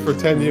question for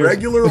 10 years.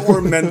 Regular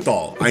or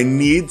menthol? I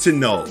need to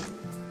know.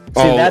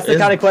 that's the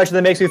kind of question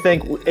that makes me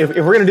think if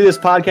we're going to do this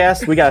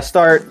podcast, we got to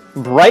start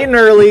bright and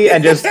early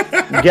and just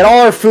get all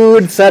our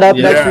food set up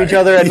next to each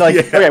other. And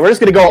okay, we're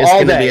just going to go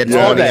all day. It's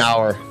going to be a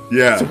 20-hour.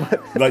 Yeah.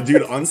 Like,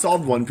 dude,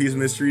 Unsolved One Piece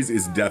Mysteries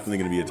is definitely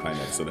going to be a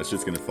Timex, so that's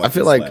just going to fucking I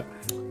feel like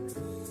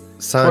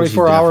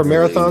 24-hour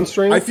marathon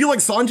stream. I feel like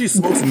Sanji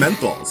smokes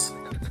menthols.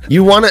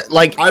 You want to,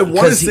 like... I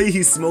want to say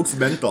he smokes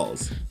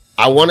menthols.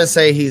 I want to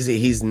say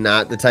he's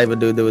not the type of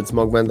dude that would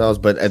smoke menthols,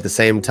 but at the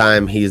same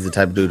time, he's the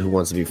type of dude who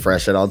wants to be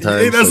fresh at all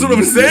times. Hey, that's what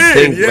I'm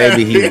saying.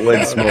 Maybe he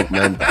would smoke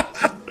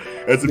menthols.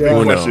 That's a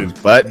big question.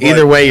 But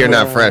either way, you're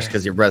not fresh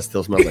because your breath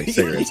still smells like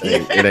cigarettes.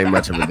 It ain't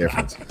much of a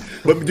difference.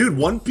 But dude,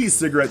 One Piece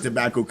cigarette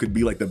tobacco could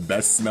be like the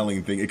best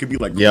smelling thing. It could be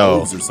like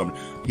cloves or something.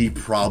 He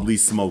probably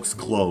smokes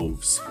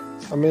cloves.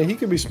 I mean, he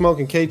could be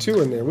smoking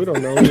K2 in there. We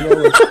don't know.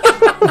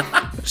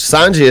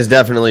 Sanji is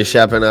definitely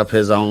shepping up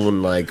his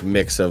own like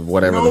mix of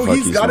whatever the fuck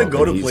he's got to smoking.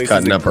 go to he's places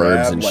cutting up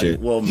herbs and like, shit.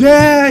 Well,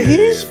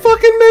 he's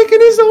fucking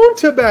making his own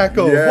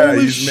tobacco. Yeah,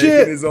 Holy he's shit.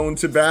 making his own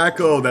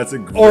tobacco. That's a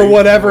great or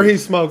whatever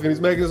he's smoking.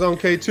 He's making his own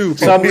K2.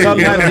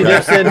 Sometimes he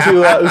dips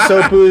into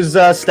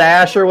Usopp's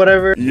stash or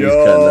whatever.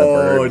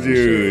 Yo,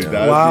 dude.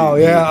 Wow,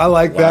 yeah, I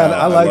like that.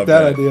 I like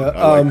that idea.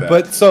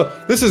 But so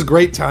this is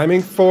great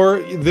timing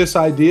for this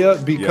idea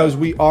because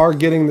we are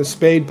getting the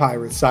Spade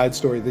Pirates side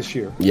story this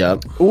year.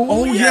 Yep.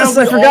 Oh, yes,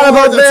 I forgot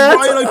about that.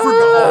 Right, I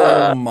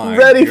forgot. Oh my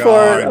ready God,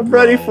 for it. I'm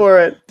ready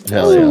for it.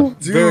 Hell yeah.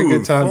 Dude, very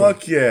good time.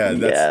 Fuck yeah.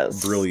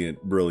 That's brilliant,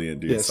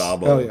 dude. Yes.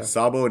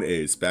 Sabo and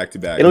Ace back to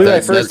back. It'll be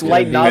my first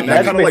light novel.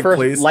 That's my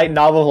first light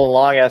novel in a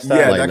long ass time.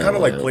 Yeah, that kind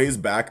of like plays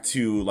back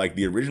to like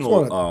the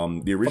original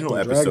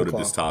episode of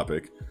this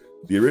topic.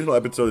 The original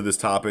episode of this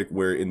topic,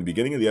 where in the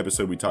beginning of the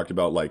episode we talked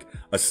about like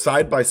a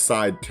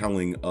side-by-side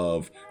telling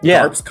of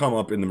Garps come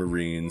up in the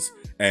Marines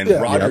and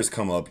Rogers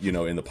come up,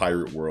 in the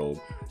pirate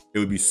world. It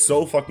would be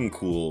so fucking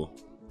cool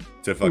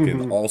to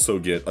fucking also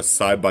get a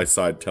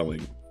side-by-side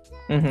telling.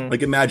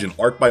 Like imagine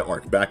arc by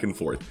arc, back and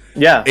forth.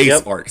 Yeah.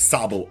 Ace arc,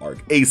 Sabo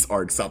arc, Ace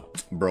arc,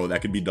 bro,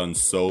 that could be done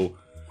so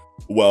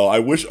well. I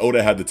wish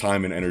Oda had the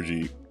time and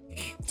energy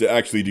to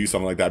actually do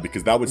something like that,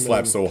 because that would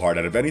slap so hard.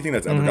 Out of anything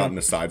that's ever gotten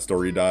a side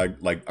story, dog,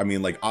 like, I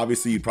mean, like,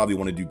 obviously you'd probably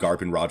want to do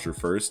Garp and Roger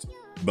first,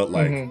 but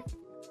like,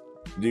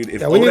 dude,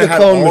 if Oda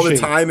had all the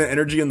time and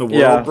energy in the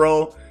world,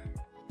 bro,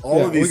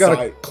 all of these, we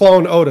gotta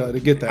clone Oda to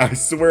get that. I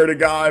swear to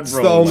God, bro,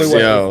 it's the only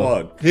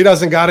way. He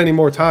doesn't got any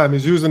more time.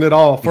 He's using it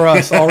all for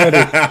us already.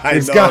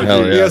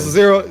 He has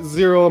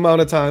zero amount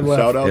of time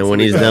left. And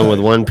when he's done with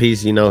One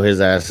Piece, his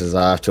ass is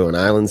off to an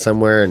island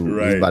somewhere, and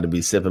he's about to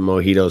be sipping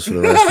mojitos for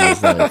the rest of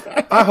his life.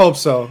 I hope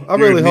so. I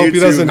really hope he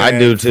doesn't. I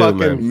do too,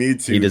 man. Me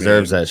too. He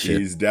deserves that shit.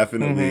 He's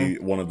definitely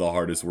one of the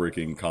hardest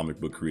working comic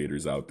book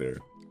creators out there.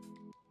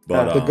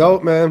 But, the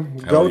GOAT, man.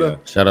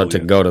 Gota. Shout out to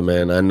Gota,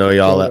 man. I know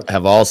y'all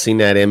have all seen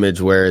that image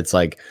where it's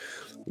like,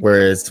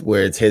 where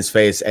it's his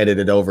face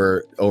edited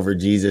over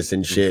Jesus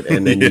and shit,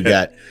 and then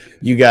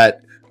you got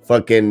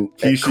fucking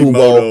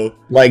Kubo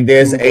like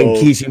this, and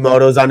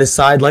Kishimoto's on his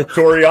side, like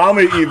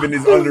Toriyama even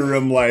is under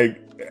him,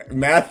 like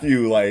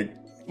Matthew, like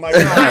my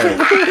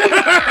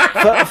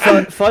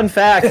God. Fun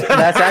fact: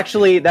 that's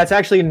actually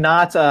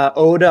not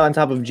Oda on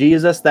top of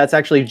Jesus. That's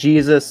actually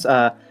Jesus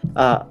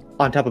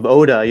on top of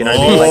Oda. You know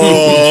what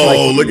I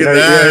mean? Look at that!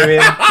 You know what I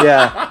mean?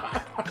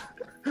 Yeah.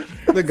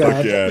 The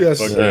God.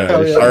 Yes.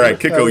 All right,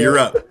 Kiko, you're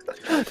up.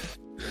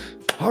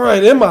 All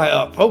right, am I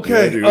up?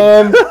 Okay.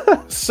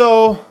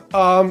 So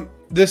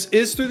this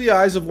is through the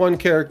eyes of one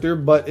character,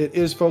 but it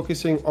is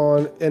focusing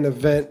on an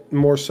event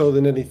more so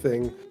than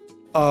anything.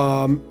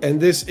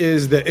 And this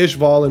is the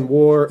Ishvalan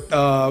War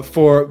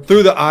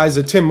through the eyes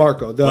of Tim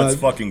Marco. Let's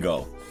fucking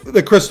go.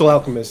 The Crystal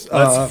Alchemist.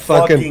 Let's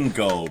fucking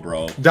go,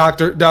 bro.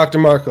 Dr.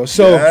 Marco.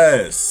 So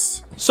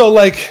yes. So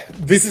like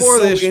this is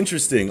so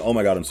interesting. Oh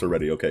my God, I'm so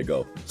ready. Okay,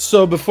 go.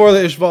 So before the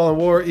Ishvalan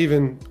War,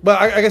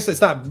 I guess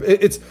it's not.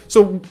 It's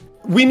so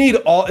we need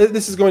all.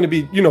 This is going to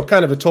be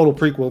kind of a total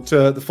prequel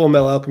to the Full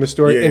Metal Alchemist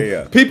story.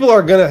 Yeah. People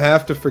are gonna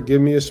have to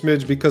forgive me a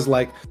smidge because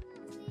like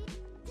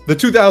the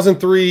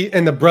 2003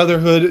 and the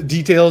Brotherhood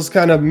details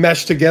kind of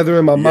mesh together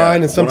in my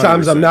mind, and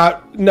sometimes 100%.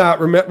 I'm not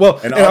remember. Well,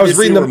 and I was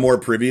reading we're more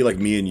privy, like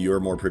me and you are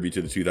more privy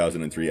to the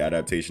 2003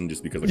 adaptation,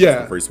 just because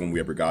that's the first one we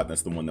ever got. And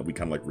that's the one that we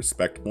kind of like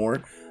respect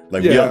more.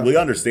 Like we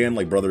understand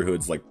like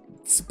Brotherhood's like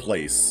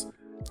place.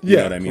 You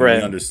know what I mean? Right.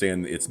 We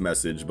understand its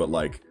message, but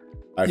like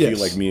I feel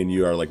like me and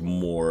you are like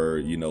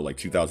more, like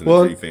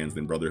 2003 fans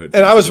than Brotherhood.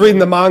 And I was reading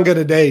the manga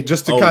today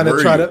just to kind of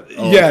try to,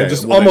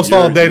 almost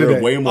all day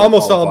today.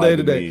 Almost all day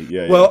today.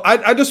 Yeah, well,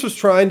 I just was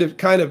trying to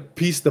kind of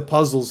piece the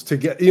puzzles to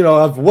get,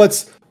 of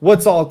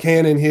what's all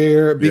canon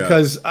here,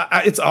 because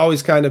it's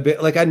always kind of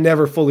been like I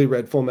never fully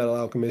read Full Metal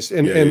Alchemist,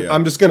 and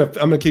I'm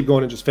gonna keep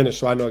going and just finish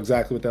so I know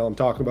exactly what the hell I'm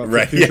talking about.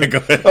 Right? Yeah, go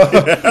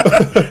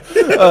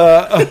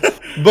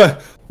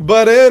ahead.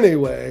 But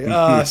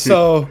anyway,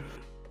 so.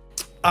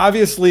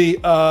 Obviously,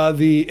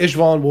 the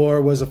Ishvalan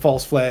War was a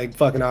false flag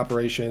fucking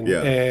operation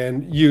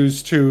and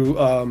used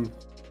to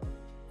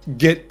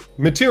get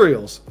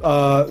materials.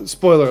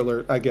 Spoiler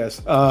alert, I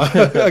guess.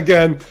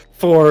 Again,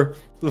 for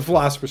the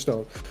Philosopher's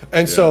Stone.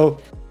 And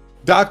so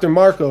Dr.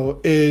 Marco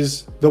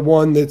is the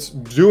one that's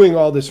doing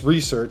all this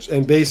research,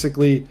 and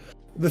basically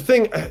the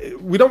thing,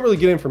 we don't really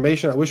get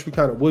information. I wish we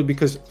kind of would,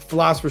 because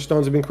Philosopher's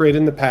Stones have been created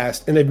in the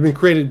past, and they've been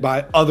created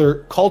by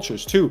other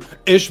cultures too.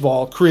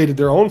 Ishval created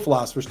their own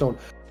Philosopher's Stone,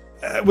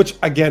 which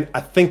again, I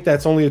think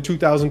that's only a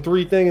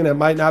 2003 thing, and it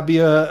might not be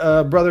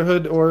a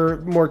Brotherhood or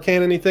more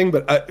canon thing,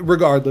 but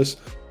regardless.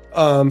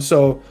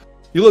 So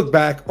you look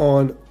back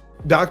on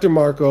Dr.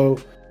 Marco,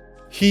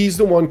 he's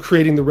the one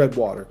creating the red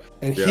water,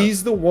 and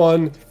he's the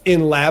one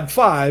in Lab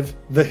 5,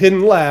 the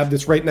hidden lab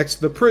that's right next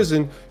to the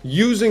prison,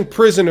 using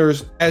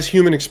prisoners as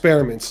human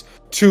experiments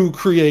to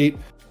create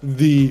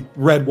the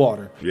red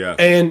water. Yeah.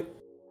 And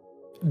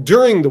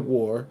during the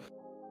war,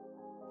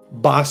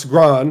 Boss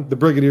Gran, the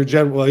brigadier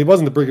general, well, he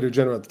wasn't the brigadier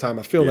general at the time.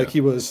 I feel like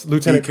he was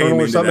lieutenant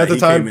colonel or something at the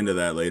time. He came into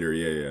that later,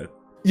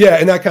 Yeah,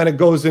 and that kind of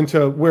goes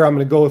into where I'm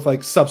going to go with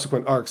like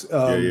subsequent arcs.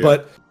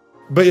 But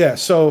yeah,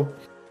 so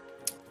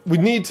we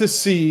need to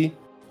see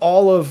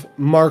all of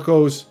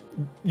Marco's,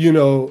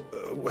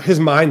 his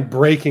mind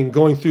breaking,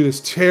 going through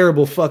this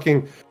terrible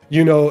fucking,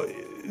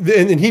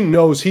 and he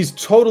knows he's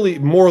totally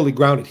morally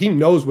grounded. He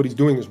knows what he's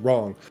doing is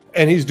wrong,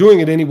 and he's doing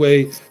it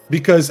anyway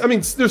because, I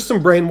mean, there's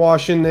some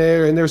brainwashing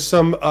there, and there's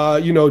some,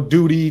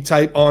 duty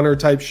type, honor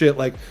type shit.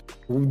 Like,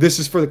 this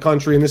is for the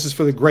country, and this is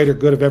for the greater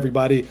good of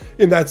everybody,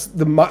 and that's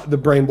the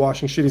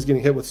brainwashing shit he's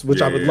getting hit with,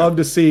 which I would love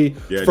to see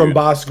from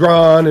Boss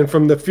Gran and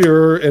from the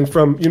Fuhrer and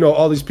from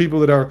all these people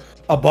that are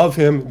above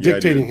him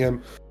dictating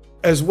him,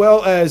 as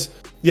well as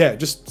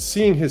just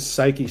seeing his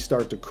psyche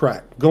start to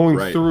crack, going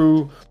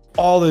through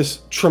all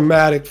this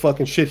traumatic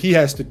fucking shit he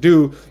has to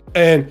do.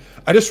 And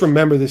I just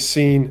remember this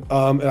scene,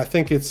 and I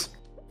think it's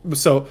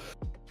so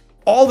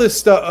all this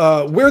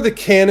stuff where the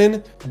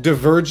canon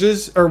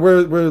diverges, or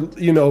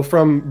where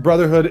from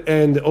Brotherhood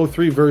and the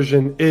 03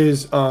 version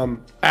is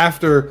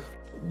after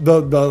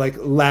the like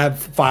Lab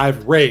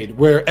 5 raid,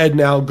 where Ed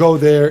now go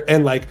there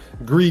and like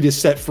Greed is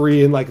set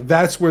free, and like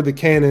that's where the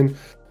canon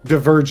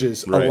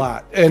diverges a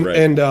lot.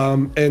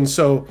 And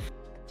so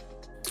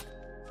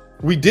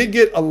we did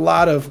get a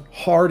lot of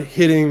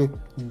hard-hitting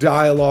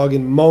dialogue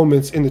and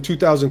moments in the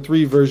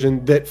 2003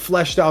 version that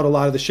fleshed out a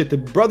lot of the shit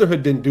that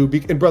Brotherhood didn't do,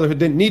 and Brotherhood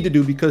didn't need to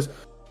do because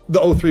the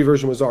 03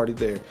 version was already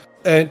there,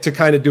 and to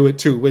kind of do it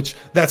too, which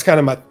that's kind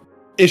of my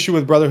issue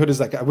with Brotherhood, is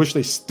like I wish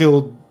they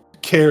still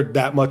cared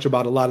that much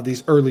about a lot of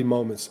these early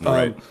moments.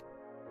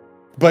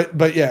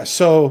 But yeah,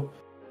 so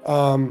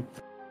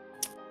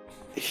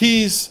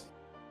he's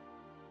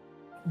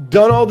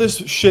done all this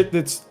shit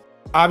that's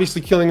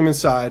obviously killing him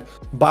inside.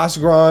 Boss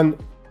Gran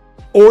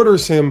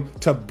orders him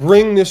to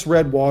bring this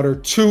red water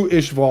to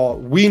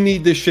Ishval. We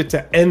need this shit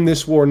to end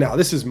this war now.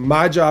 This is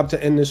my job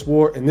to end this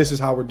war, and this is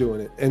how we're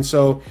doing it. And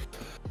so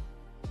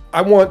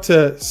I want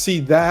to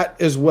see that,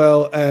 as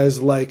well as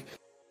like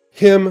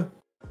him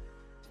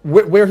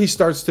where he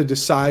starts to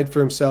decide for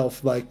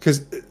himself, like,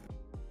 because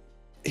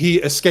he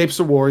escapes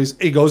the war,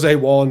 he goes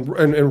AWOL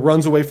and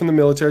runs away from the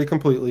military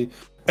completely,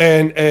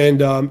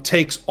 and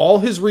takes all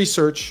his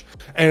research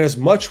and as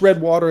much red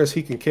water as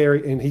he can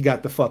carry, and he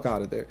got the fuck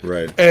out of there.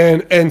 Right.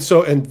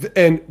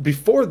 And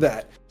before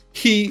that,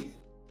 he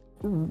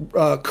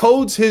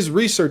codes his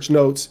research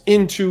notes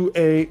into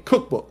a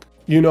cookbook,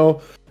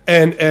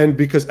 and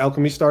because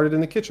alchemy started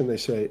in the kitchen, they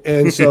say.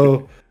 And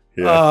so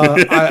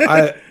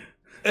I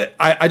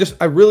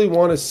really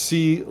want to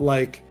see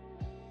like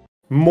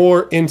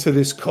more into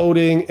this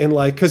coding, and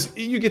like, because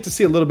you get to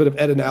see a little bit of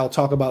Ed and Al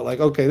talk about like,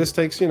 okay, this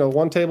takes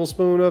 1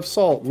 tablespoon of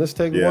salt, and this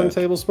takes 1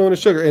 tablespoon of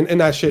sugar,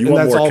 and that shit, and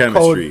that's all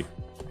chemistry.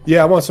 Code.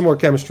 I want some more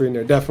chemistry in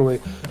there,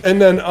 definitely.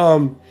 And then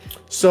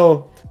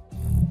so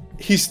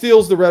he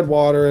steals the red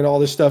water and all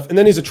this stuff, and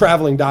then he's a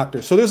traveling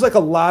doctor, so there's like a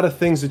lot of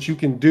things that you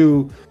can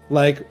do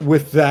like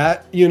with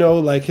that,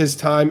 like his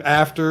time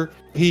after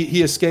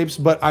he escapes.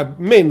 But I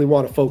mainly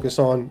want to focus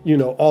on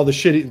all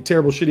the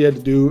terrible shit he had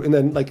to do, and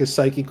then like his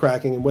psyche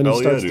cracking, and when he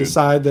starts to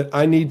decide that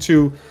I need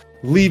to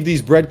leave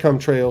these breadcrumb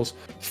trails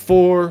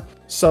for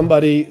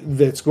somebody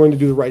that's going to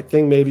do the right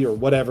thing, maybe, or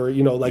whatever,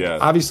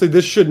 obviously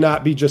this should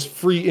not be just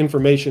free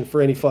information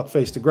for any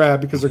fuckface to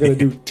grab, because they're going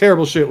to do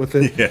terrible shit with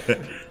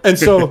it. And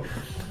so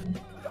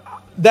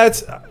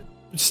that's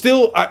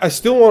still, I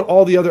still want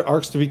all the other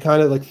arcs to be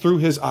kind of like through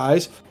his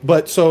eyes.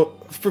 But so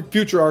for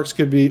future arcs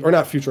could be, or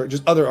not future,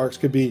 just other arcs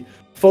could be,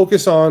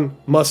 focus on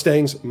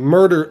Mustang's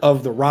murder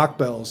of the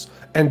Rockbells,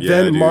 and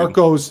then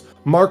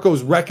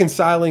Marco's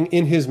reconciling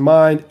in his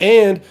mind,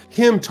 and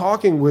him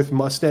talking with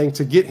Mustang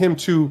to get him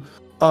to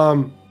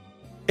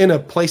in a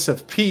place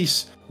of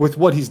peace with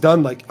what he's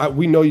done. Like,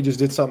 we know you just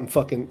did something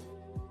fucking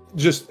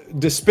just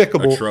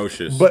despicable,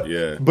 atrocious, but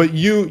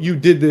you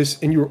did this,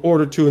 and you were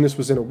ordered to, and this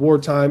was in a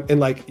wartime, and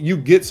like you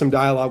get some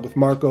dialogue with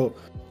Marco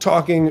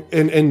talking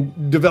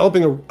and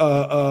developing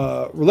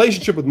a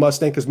relationship with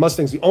Mustang, because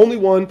Mustang's the only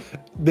one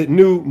that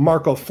knew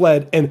Marco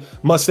fled, and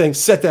Mustang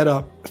set that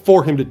up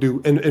for him to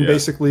do, and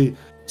basically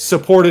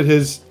supported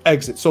his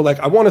exit. So like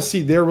I want to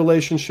see their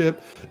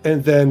relationship,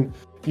 and then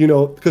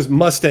because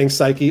Mustang's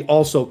psyche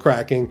also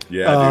cracking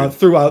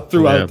throughout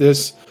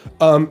this,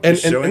 and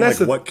showing that's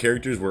like what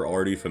characters we're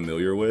already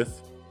familiar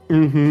with.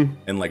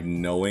 and like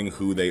knowing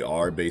who they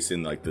are based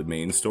in like the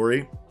main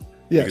story.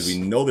 Yes. Because we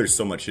know there's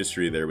so much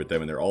history there with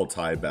them, and they're all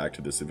tied back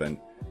to this event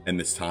and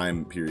this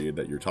time period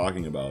that you're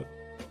talking about.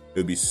 It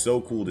would be so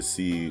cool to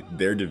see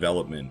their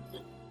development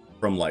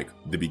from like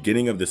the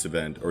beginning of this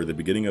event or the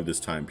beginning of this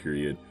time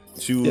period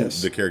to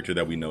the character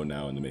that we know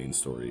now in the main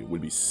story. Would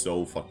be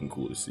so fucking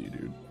cool to see,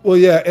 dude. Well,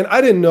 yeah, and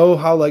I didn't know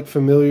how like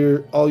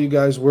familiar all you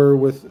guys were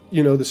with,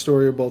 you know, the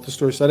story or both the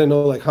stories. So I didn't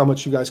know like how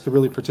much you guys could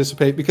really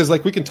participate, because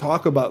like we can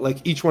talk about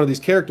like each one of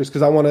these characters,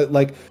 because I want to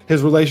like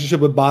his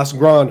relationship with Boss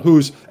Gron,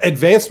 whose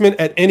advancement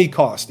at any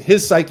cost.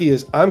 His psyche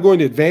is, I'm going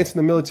to advance in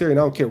the military and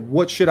I don't care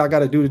what shit I got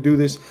to do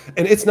this.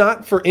 And it's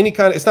not for any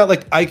kind of, it's not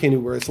like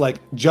Aikenu where it's like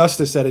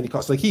justice at any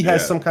cost. Like he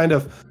has some kind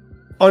of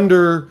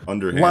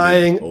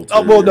underlying like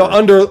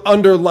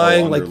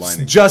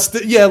just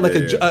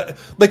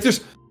like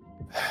there's,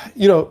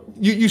 you know,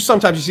 you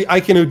sometimes you see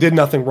Aikenu did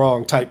nothing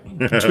wrong type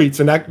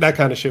tweets and that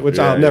kind of shit, which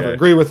I'll never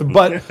agree with,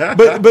 but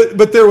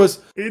there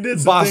was, he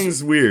did some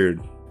things weird.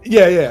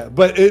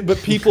 But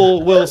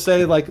people will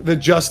say like the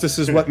justice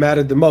is what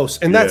mattered the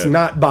most, and that's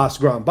not Boss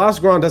Gron. Boss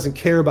Gron doesn't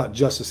care about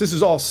justice. This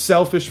is all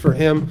selfish for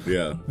him.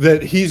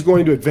 That he's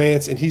going to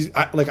advance, and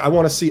I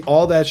want to see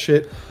all that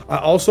shit. I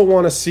also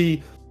want to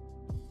see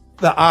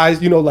the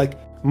eyes, you know, like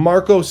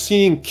Marco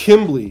seeing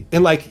Kimblee,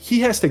 and like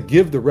he has to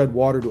give the red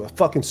water to a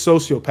fucking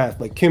sociopath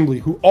like Kimblee,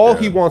 who all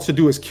he wants to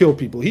do is kill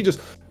people. He just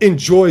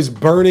enjoys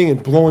burning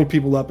and blowing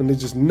people up, and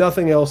there's just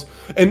nothing else.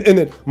 And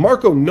then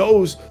Marco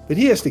knows that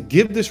he has to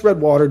give this red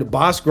water to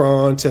Boss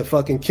Gron, to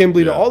fucking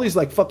Kimblee, to all these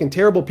like fucking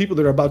terrible people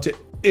that are about to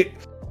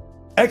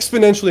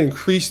exponentially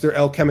increase their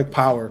alchemic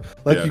power.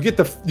 Like you get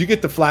the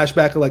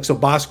flashback of like, so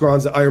Boss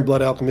Gron's the Iron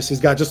Blood alchemist.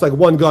 He's got just like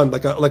one gun,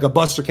 like a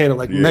Buster Cannon,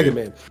 like Mega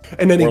Man,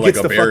 and then he gets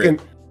like the Barrett.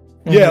 Fucking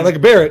like a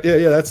Barrett.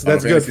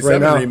 That's good for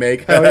right now.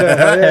 Remake. Hell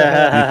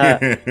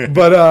yeah.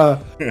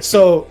 But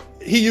so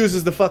he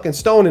uses the fucking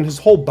stone, and his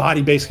whole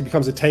body basically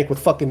becomes a tank with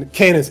fucking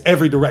cannons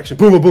every direction.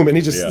 Boom, boom, boom, and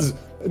he just is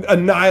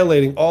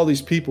annihilating all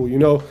these people. You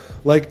know,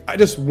 like I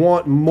just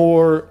want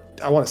more.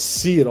 I want to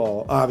see it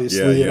all,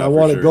 obviously, and I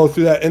want to go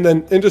through that,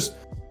 and just,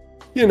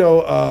 you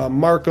know,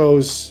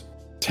 Marco's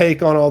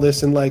take on all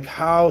this and like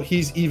how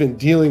he's even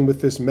dealing with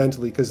this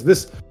mentally, because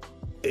the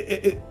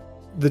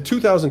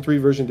 2003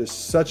 version does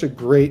such a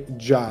great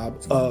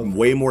job of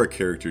way more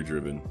character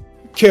driven,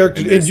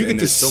 and you get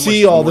to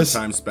see all this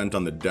time spent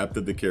on the depth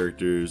of the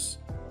characters,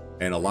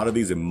 and a lot of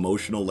these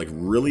emotional, like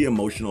really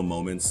emotional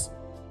moments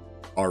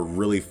are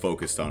really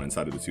focused on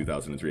inside of the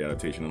 2003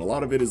 adaptation, and a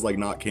lot of it is like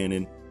not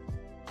canon,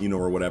 you know,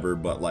 or whatever,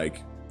 but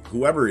like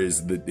whoever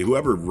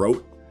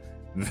wrote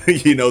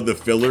you know, the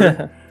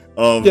filler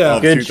of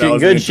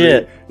good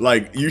shit.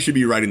 Like you should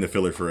be writing the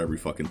filler for every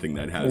fucking thing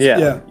that has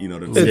you know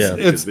what I'm saying?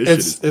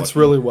 It's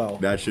really well.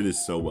 That shit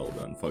is so well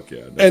done. Fuck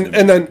yeah.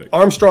 And then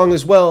Armstrong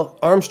as well.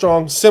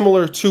 Armstrong,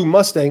 similar to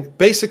Mustang,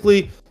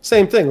 basically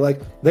same thing.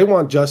 Like they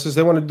want justice,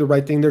 they want to do the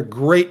right thing. They're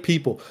great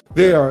people.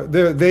 They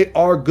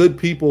are good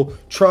people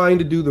trying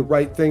to do the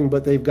right thing,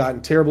 but they've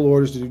gotten terrible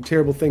orders to do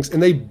terrible things,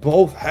 and they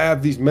both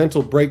have these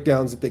mental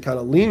breakdowns that they kind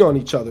of lean on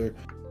each other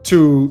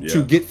to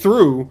get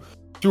through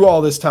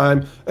all this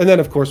time. And then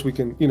of course we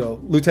can, you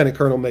know, Lieutenant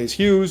Colonel Mace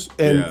Hughes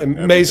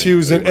and Mace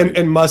Hughes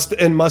and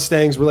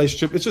Mustang's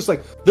relationship. It's just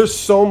like there's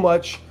so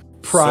much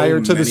prior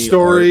to the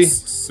story,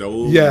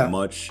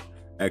 much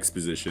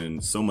exposition,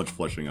 so much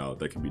fleshing out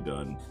that can be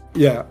done.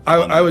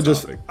 I would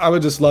just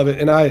love it,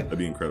 and that'd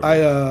be incredible.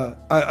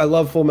 I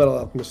love Full Metal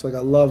Alchemist. Like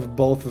I love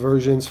both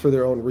versions for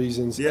their own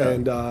reasons,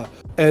 and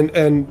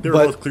they're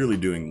both clearly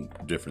doing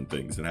different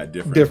things and had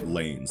different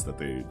lanes that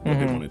they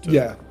wanted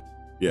to.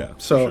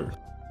 So sure.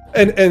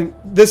 And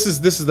this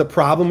is the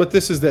problem with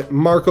this, is that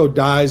Marco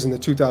dies in the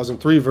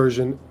 2003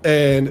 version,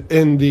 and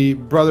in the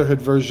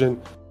Brotherhood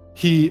version,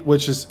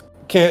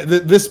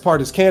 this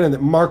part is canon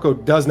that Marco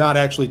does not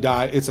actually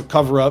die. It's a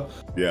cover up.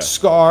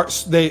 Scar,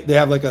 they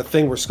have like a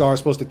thing where Scar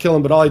is supposed to kill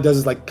him, but all he does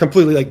is like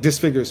completely like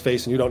disfigure his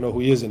face, and you don't know who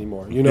he is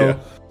anymore. You know,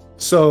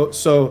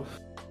 so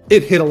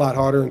it hit a lot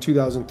harder in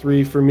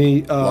 2003 for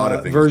me.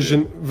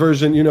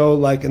 Version, you know,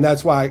 like, and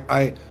that's why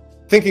I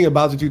thinking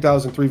about the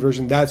 2003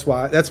 version. That's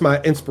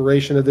my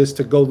inspiration of this,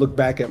 to go look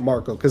back at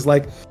Marco, because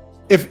like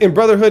if in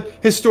Brotherhood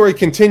his story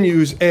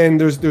continues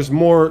and there's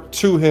more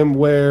to him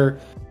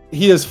where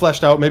he is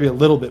fleshed out maybe a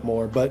little bit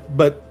more, but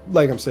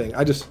like I'm saying,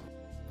 I just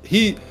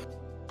couldn't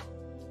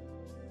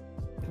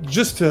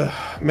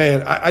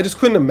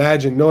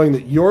imagine knowing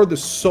that you're the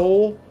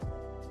sole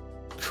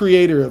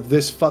creator of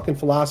this fucking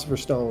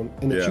Philosopher's Stone,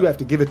 and that you have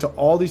to give it to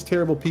all these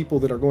terrible people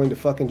that are going to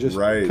fucking just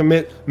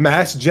commit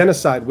mass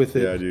genocide with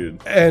it. Dude.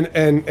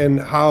 And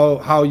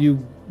how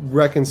you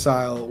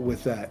reconcile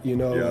with that, you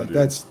know,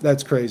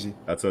 that's crazy.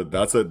 That's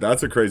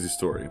a crazy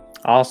story.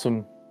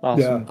 Awesome.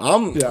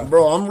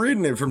 I'm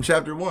reading it from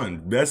chapter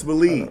 1. Best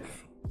believe.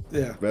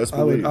 Best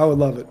believe. I would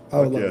love it. I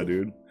would love it,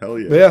 dude. Hell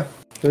yeah. But yeah,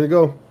 there you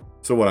go.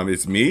 So what?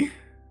 It's me.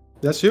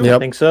 That's you. Yep. I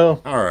think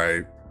so. All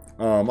right.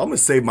 I'm gonna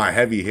save my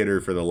heavy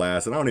hitter for the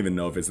last, and I don't even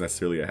know if it's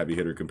necessarily a heavy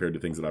hitter compared to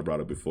things that I brought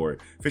up before.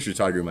 Fisher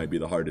Tiger might be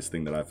the hardest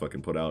thing that I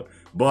fucking put out,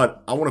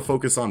 but I want to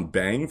focus on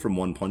Bang from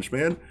One Punch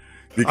Man.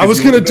 I was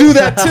gonna do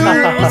that too.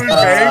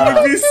 Bang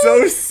would be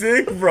so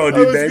sick, bro.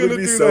 Dude, Bang would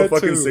be so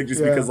fucking sick,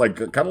 just because like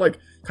kind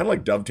of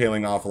like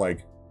dovetailing off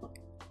like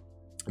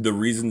the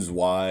reasons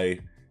why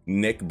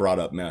Nick brought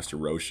up Master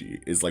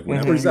Roshi is like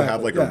whenever you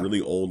have like a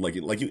really old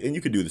and you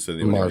could do this with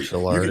anybody.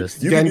 Martial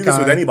artist. You can do this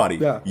with anybody.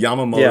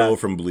 Yamamoto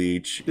from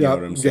Bleach. You know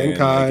what I'm saying?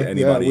 Genkai. Like,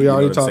 anybody. We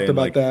already talked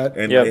about that.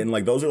 And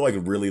like those are like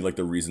really like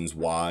the reasons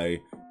why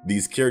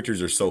these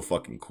characters are so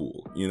fucking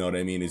cool. You know what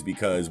I mean? Is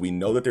because we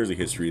know that there's a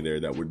history there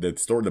that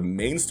the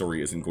main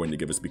story isn't going to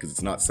give us because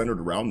it's not centered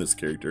around this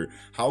character.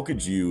 How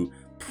could you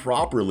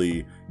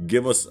properly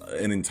give us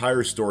an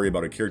entire story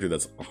about a character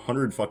that's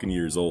 100 fucking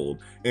years old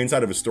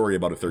inside of a story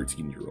about a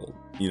 13-year-old?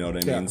 You know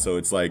what I mean? So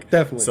it's like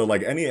definitely. So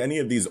like any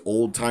of these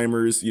old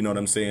timers, you know what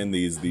I'm saying?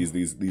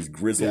 These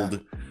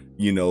grizzled,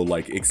 you know,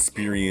 like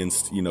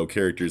experienced, you know,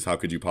 characters. How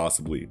could you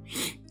possibly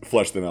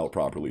flesh them out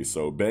properly?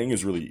 So Bang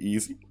is really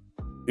easy.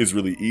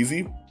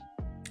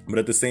 But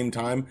at the same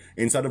time,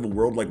 inside of a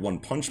world like One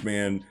Punch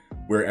Man,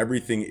 where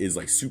everything is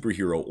like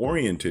superhero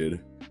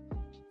oriented,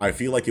 I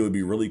feel like it would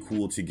be really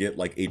cool to get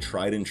like a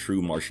tried and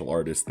true martial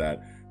artist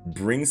that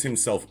brings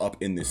himself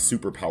up in this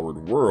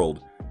superpowered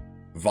world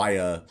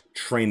via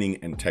training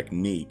and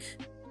technique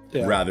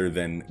rather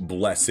than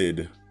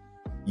blessed,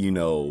 you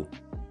know,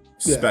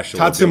 special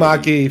Tatsumaki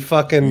ability.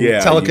 Fucking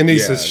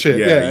telekinesis shit.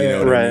 You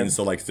know what I mean?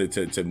 So like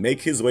to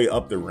make his way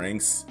up the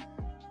ranks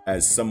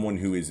as someone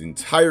who is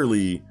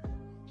entirely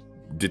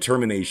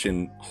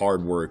determination,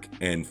 hard work,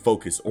 and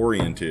focus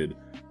oriented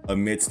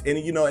amidst, and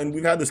you know, and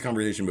we've had this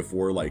conversation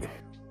before, like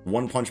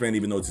One Punch Man,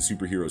 even though it's a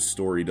superhero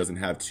story, doesn't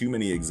have too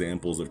many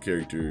examples of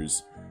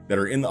characters that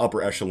are in the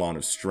upper echelon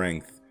of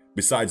strength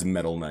besides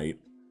Metal Knight,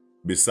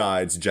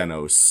 besides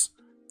Genos,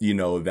 you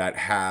know, that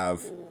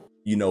have,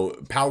 you know,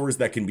 powers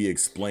that can be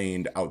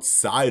explained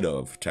outside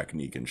of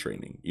technique and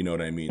training. You know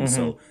what I mean?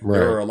 So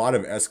there are a lot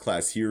of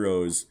S-class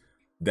heroes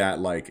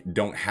that like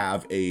don't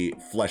have a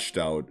fleshed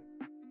out,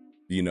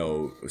 you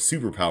know,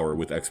 superpower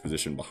with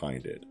exposition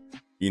behind it.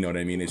 You know what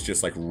I mean? It's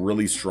just like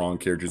really strong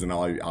characters, and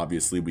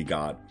obviously we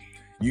got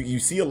you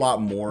see a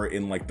lot more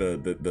in like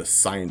the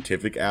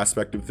scientific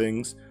aspect of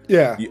things.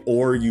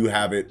 Or you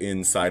have it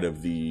inside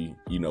of the,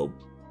 you know,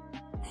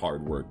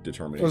 hard work,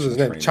 determination. What's his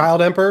name?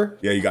 Child Emperor?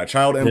 Yeah, you got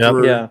Child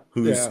Emperor,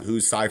 who's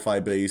sci-fi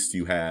based.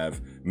 You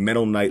have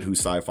Metal Knight, who's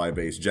sci-fi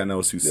based.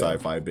 Genos, who's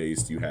sci-fi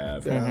based. You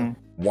have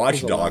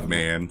Watchdog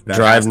Man,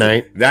 Drive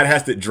Knight. That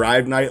has to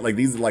Drive Knight. Like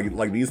these,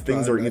 like these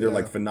things are either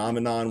like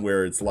phenomenon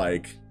where it's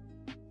like,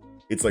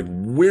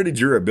 where did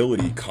your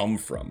ability come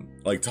from?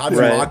 Like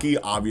Tatsumaki,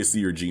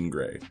 obviously you're Jean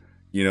Grey.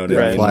 You know what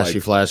I mean? Flashy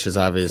Flash is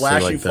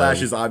obviously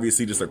Flash is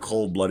obviously just a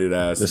cold-blooded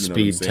ass. The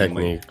speed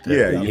technique.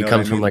 Like, he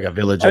comes from like a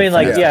village. I mean,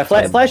 like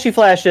Flashy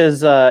Flash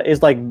is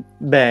like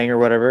Bang or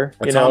whatever.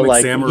 You know,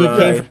 like Samurai. He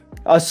came from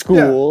a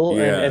school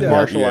and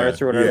martial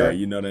arts or whatever. Yeah,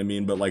 you know what I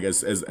mean. But like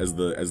as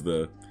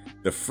the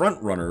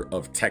front runner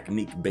of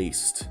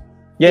technique-based,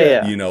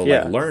 you know,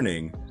 like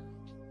learning.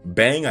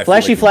 Bang,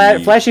 Flashy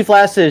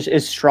Flash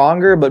is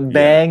stronger, but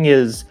Bang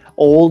is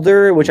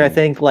older, which I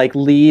think like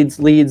lends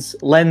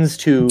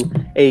to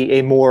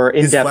a more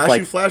in-depth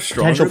like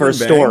potential for a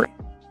story.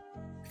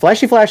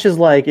 Flashy Flash is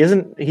like,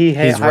 isn't he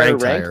higher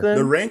ranked than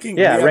the ranking?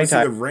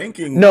 The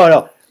ranking.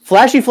 No.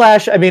 Flashy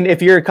Flash, I mean,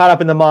 if you're caught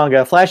up in the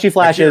manga, Flashy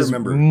Flash is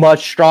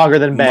much stronger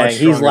than Bang.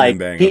 He's like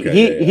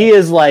he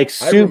is like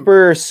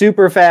super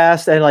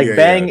fast, and like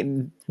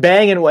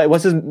Bang and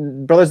what's his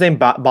brother's name?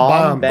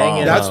 Bomb.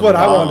 Bang. That's what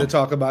I wanted to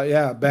talk about.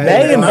 Yeah,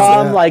 Bang and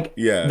Bomb. Like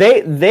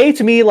they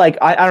to me, like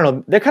I don't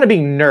know, they're kind of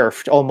being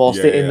nerfed almost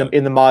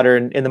in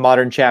the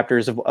modern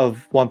chapters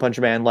of One Punch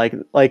Man.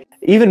 Like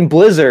even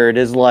Blizzard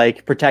is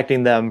like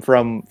protecting them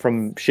from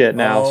shit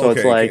now. So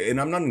it's like,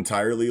 and I'm not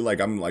entirely like,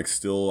 I'm like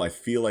still, I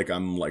feel like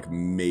I'm like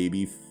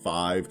maybe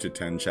 5 to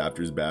 10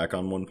 chapters back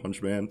on One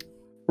Punch Man.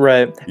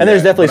 Right, and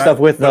there's definitely stuff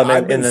with them.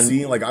 I've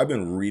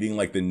been reading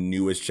like the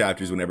newest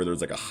chapters whenever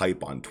there's like a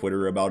hype on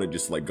Twitter about it,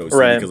 just to, like go see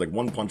it, because like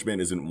One Punch Man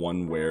isn't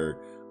one where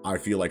I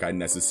feel like I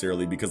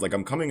necessarily, because like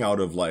I'm coming out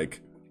of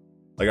like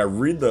I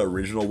read the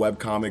original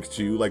webcomic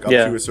too, like up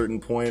to a certain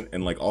point,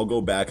 and like I'll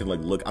go back and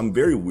like look. I'm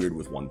very weird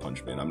with One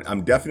Punch Man.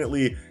 I'm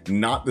definitely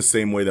not the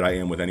same way that I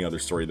am with any other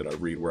story that I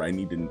read, where I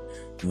need to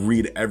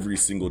read every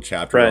single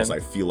chapter or else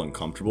I feel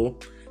uncomfortable.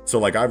 So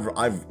like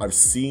I've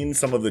seen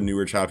some of the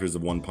newer chapters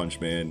of One Punch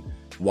Man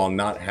while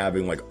not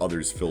having like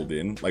others filled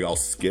in. Like I'll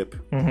skip,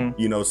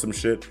 you know, some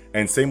shit.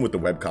 And same with the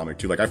webcomic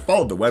too. Like I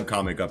followed the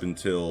webcomic up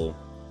until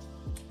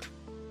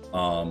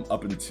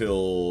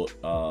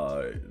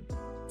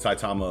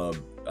Saitama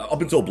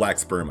up until Black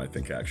Sperm, I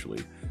think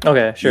actually.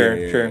 Okay,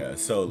 sure, sure. Yeah.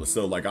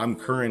 So like I'm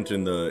current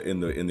in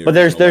the. But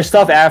there's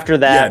stuff after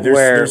that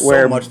where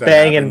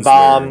Bang and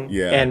Bomb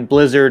and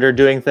Blizzard are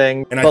doing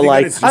things. And but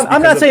like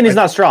I'm not saying he's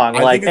not strong.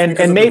 Like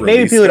and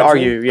maybe people would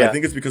argue. Yeah, I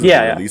think it's because of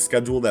the release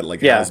schedule that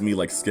like has me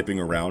like skipping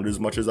around as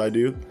much as I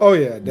do. Oh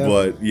yeah,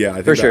 definitely. But yeah,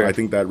 I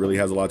think that really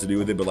has a lot to do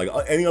with it. But like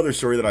any other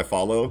story that I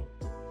follow,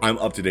 I'm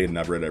up to date and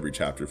I've read every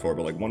chapter for.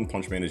 But like One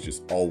Punch Man has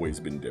just always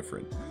been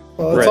different.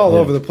 Well, it's all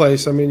over the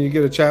place. I mean, you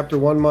get a chapter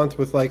 1 month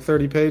with like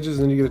 30 pages,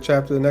 and then you get a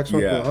chapter the next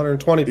month with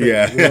 120 pages.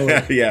 Yeah, you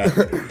know? yeah.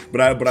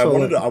 But I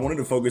wanted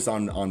to focus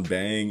on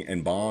Bang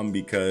and Bomb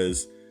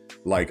because,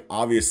 like,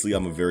 obviously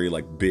I'm a very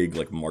like big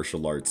like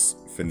martial arts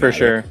fanatic. For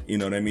sure. You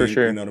know what I mean? For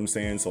sure. You know what I'm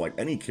saying? So like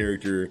any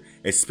character,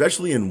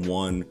 especially in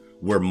one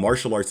where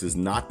martial arts is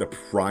not the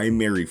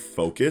primary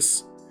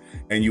focus,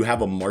 and you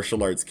have a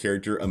martial arts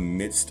character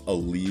amidst a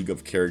league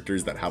of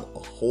characters that have a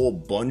whole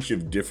bunch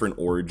of different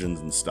origins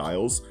and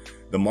styles,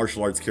 the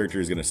martial arts character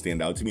is going to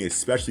stand out to me,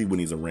 especially when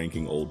he's a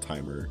ranking old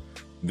timer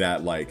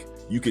that like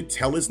you could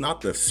tell is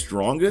not the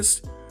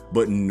strongest,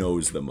 but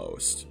knows the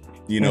most.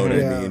 You know what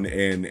I mean?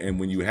 And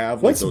when you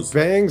have like what's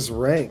Bang's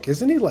rank?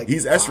 Isn't he like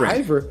he's S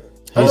rank?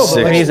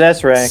 He's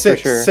S rank for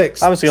sure.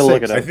 Six. I was gonna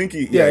look it up. I think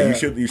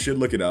you should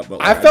look it up. But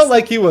like, I felt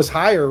like he was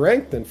higher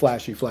ranked than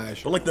Flashy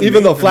Flash. But like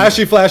even though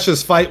Flashy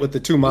Flash's fight with the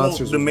two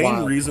monsters. The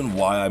main reason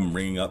why I'm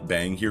bringing up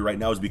Bang here right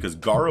now is because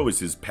Garo is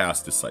his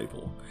past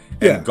disciple,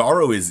 and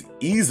Garo is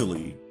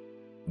easily,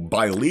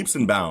 by leaps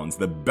and bounds,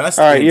 the best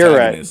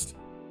antagonist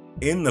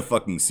in the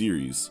fucking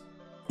series.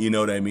 You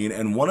know what I mean?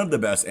 And one of the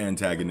best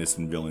antagonists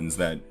and villains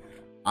that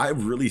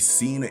I've really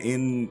seen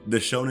in the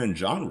shonen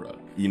genre.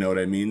 You know what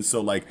I mean?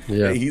 So like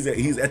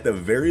he's at the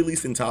very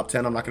least in top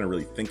 10. I'm not gonna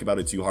really think about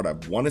it too hard. I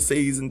want to say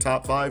he's in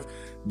top 5,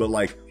 but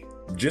like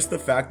just the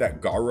fact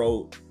that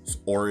Garo's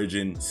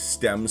origin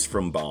stems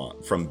from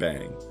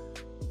Bang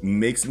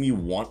makes me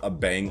want a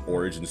Bang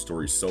origin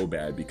story so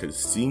bad, because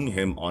seeing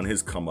him on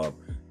his come up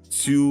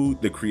to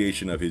the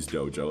creation of his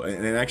dojo,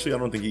 and actually I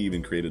don't think he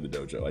even created the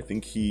dojo. I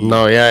think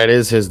it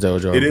is his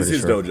dojo. It is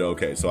his dojo.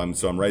 Okay, so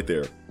I'm right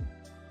there.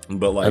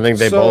 But like, I think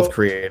they both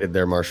created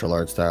their martial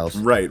arts styles.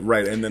 Right.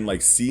 And then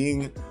like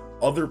seeing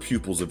other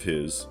pupils of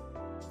his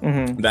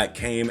that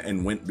came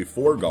and went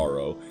before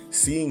Garo,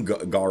 seeing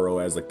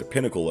Garo as like the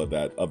pinnacle of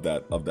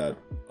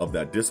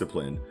that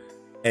discipline,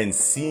 and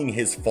seeing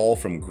his fall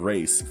from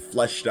grace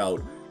fleshed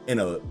out in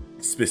a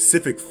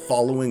specific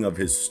following of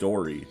his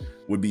story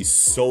would be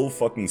so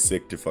fucking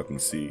sick to fucking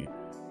see.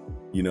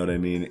 You know what I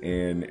mean?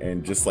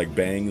 And just like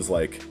Bang's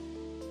like,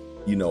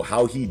 you know,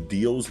 how he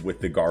deals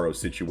with the Garo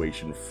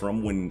situation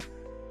from when,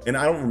 and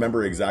I don't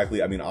remember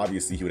exactly. I mean,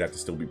 obviously he would have to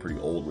still be pretty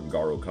old when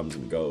Garo comes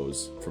and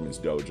goes from his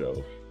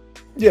dojo.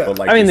 Yeah, but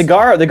like I mean, the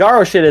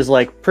Garo shit is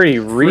like pretty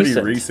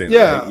recent.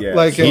 Yeah,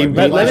 like so, let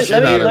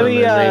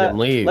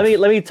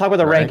me talk about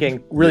the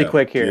ranking really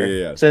quick here.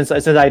 Yeah. Since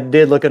I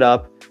did look it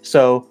up.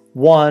 So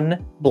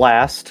 1,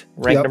 Blast,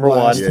 ranked number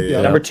 1.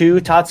 Number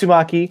 2,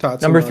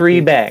 Tatsumaki. Number 3,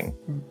 Bang.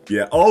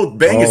 Yeah. Oh,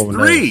 Bang is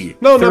 3. Nice.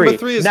 No, number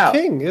 3 is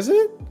King, isn't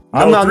it?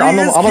 I'm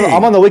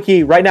on the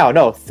wiki right now.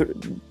 No,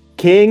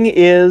 King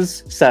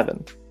is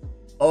 7.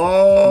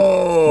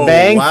 Oh,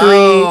 Bang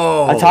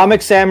 3,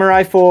 Atomic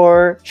Samurai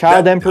 4,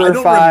 Child Emperor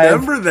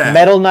 5,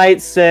 Metal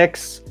Knight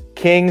 6,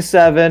 King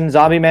 7,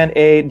 Zombie Man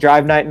 8,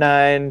 Drive Knight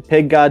 9,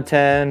 Pig God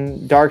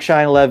 10,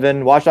 Darkshine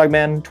 11, Watchdog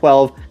Man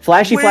 12,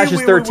 Flashy Flash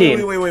is 13.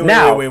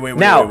 Now,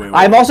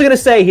 I'm also going to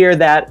say here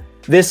that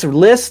this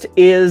list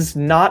is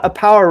not a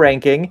power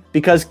ranking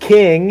because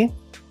King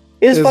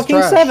is fucking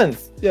trash.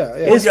 7th. Yeah.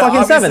 It's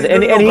fucking 7th.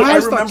 And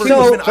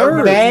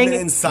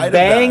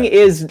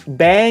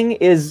Bang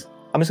is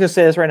I'm just gonna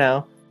say this right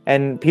now,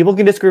 and people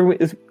can disagree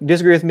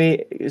with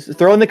me.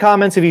 Throw in the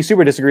comments if you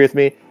super disagree with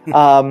me.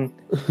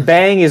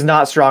 Bang is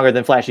not stronger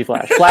than Flashy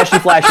Flash. Flashy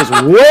Flash is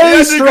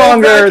way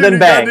stronger than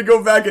Bang. And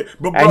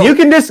you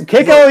can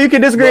you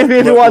can disagree with me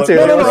if you want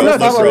to.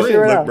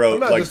 Look, bro.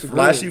 Like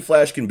Flashy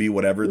Flash can be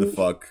whatever the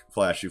fuck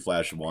Flashy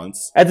Flash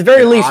wants. At the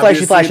very least,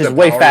 Flashy Flash is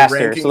way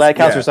faster, so that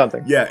counts for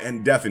something. Yeah,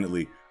 and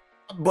definitely.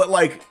 But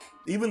like,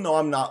 even though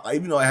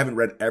I haven't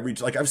read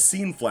like I've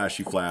seen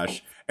Flashy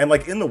Flash. And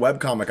like in the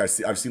webcomic,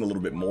 I've seen a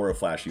little bit more of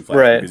Flashy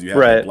Flash because you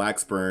have the Black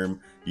Sperm,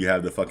 you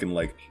have the fucking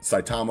like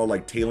Saitama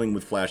like tailing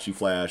with Flashy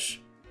Flash,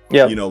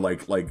 you know,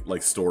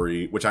 like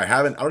story, which I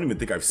don't even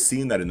think I've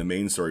seen that in the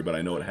main story, but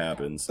I know it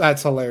happens.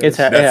 That's hilarious.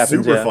 That's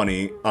super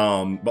funny.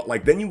 But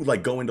like then you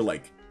like go into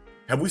like,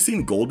 have we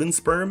seen Golden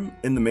Sperm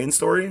in the main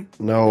story?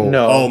 No.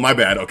 Oh my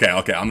bad. Okay,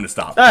 I'm gonna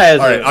stop. All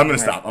right, I'm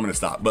gonna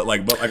stop. But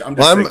like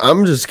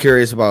I'm just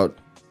curious about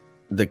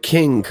the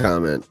King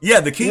comment.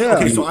 Yeah, the King. Yeah.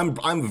 Okay, so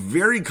I'm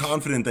very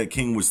confident that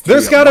King was 3.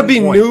 There's got to be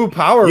new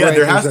power rankings. Yeah,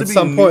 there has to be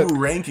new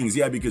rankings.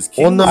 Yeah, because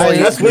King.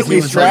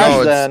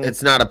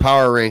 It's not a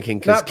power ranking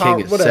because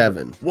King is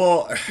 7.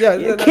 Well,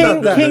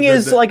 King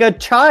is like a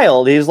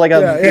child. He's like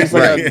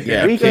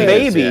a weak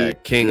baby. Yeah,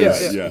 King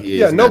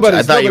is. Nobody.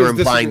 I thought you were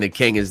implying the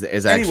King is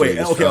actually.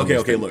 Anyway,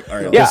 okay. Look, all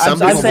right. Yeah,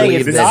 I'm saying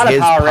it's not a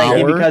power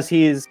ranking because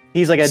he's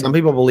like a. Some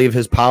people believe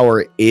his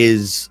power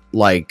is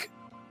like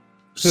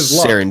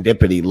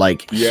serendipity.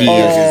 Like Yeah. he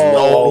is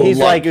so he's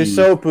like lucky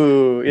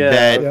Usopp. Yeah,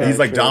 that He's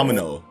like true.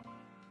 Domino.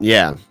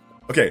 Yeah.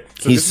 Okay,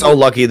 so He's so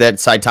lucky that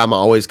Saitama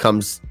always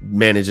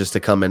manages to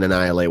come and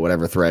annihilate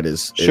whatever threat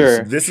is.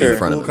 Sure. This in is a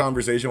front cool of him.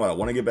 conversation. I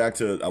want to get back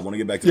to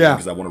Yeah.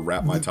 because I want to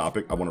wrap my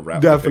topic. I want to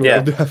wrap Definitely. my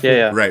Yeah, pick. Definitely.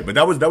 yeah. Right, but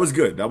that was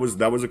good. That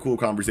was a cool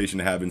conversation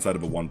to have inside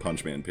of a One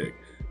Punch Man pick.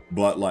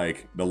 But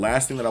like the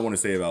last thing that I want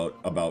to say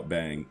about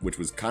Bang, which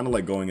was kind of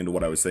like going into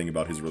what I was saying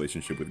about his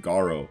relationship with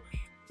Garo,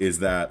 is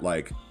that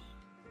like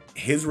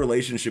his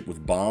relationship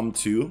with Bomb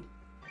too,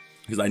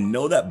 because I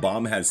know that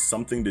Bomb has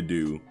something to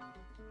do.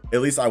 At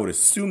least I would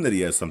assume that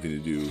he has something to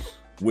do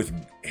with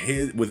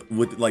his with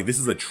like this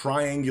is a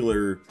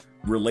triangular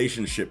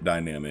relationship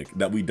dynamic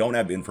that we don't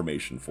have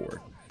information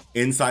for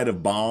inside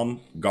of Bomb,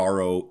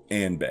 Garo,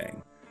 and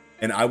Bang.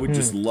 And I would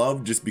just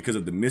love, just because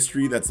of the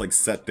mystery that's like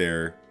set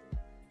there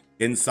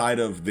inside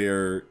of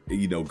their,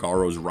 you know,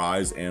 Garo's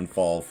rise and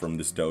fall from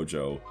this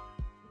dojo.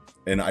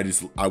 And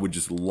I would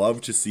just love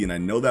to see, and I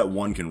know that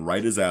one can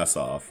write his ass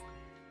off,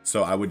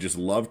 so I would just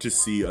love to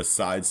see a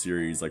side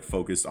series like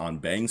focused on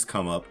Bang's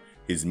come up,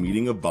 his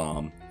meeting of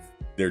Bomb,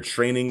 their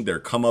training, their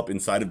come up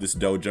inside of this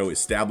dojo,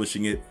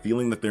 establishing it,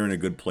 feeling that they're in a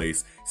good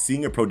place,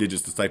 seeing a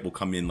prodigious disciple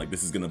come in, like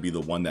this is going to be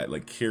the one that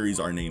like carries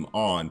our name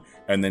on,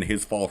 and then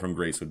his fall from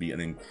grace would be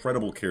an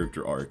incredible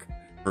character arc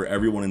for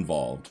everyone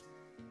involved.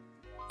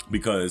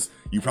 Because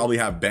you probably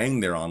have Bang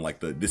there on like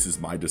this is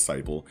my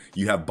disciple,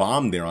 you have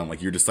Bomb there on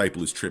like your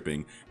disciple is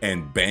tripping,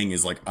 and Bang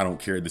is like, I don't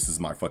care, this is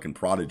my fucking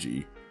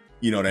prodigy,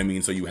 you know what I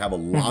mean? So you have a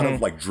lot of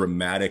like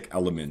dramatic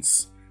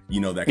elements, you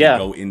know, that can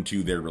go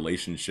into their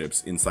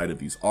relationships inside of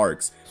these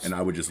arcs, and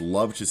I would just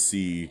love to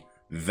see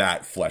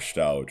that fleshed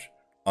out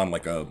on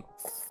like a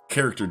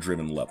character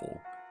driven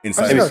level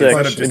instead of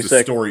just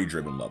a story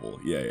driven level.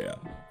 Yeah.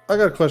 I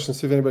got a question,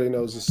 see if anybody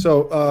knows this.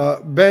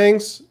 So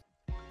Bang's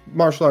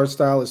martial arts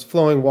style is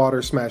flowing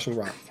water, smashing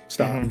rock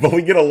style. But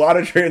we get a lot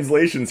of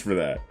translations for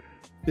that.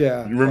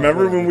 Yeah. You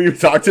remember when we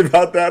talked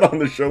about that on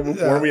the show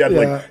before? We had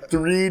like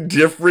 3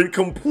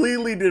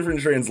 completely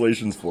different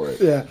translations for it.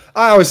 Yeah.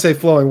 I always say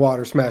flowing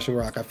water, smashing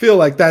rock. I feel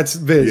like that's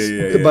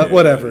Viz, but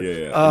whatever.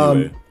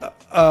 Anyway.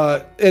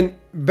 And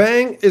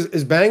Bang,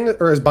 is Bang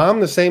or is Bomb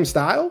the same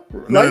style?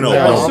 No.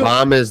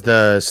 Bomb is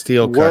the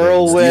steel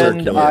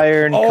whirlwind,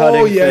 iron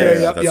cutting. Oh,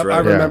 yeah. Yep. I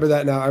remember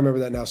that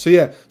now. So,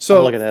 yeah. So,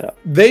 I'm looking that up.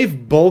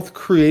 They've both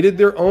created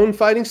their own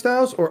fighting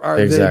styles, or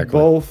are they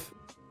both...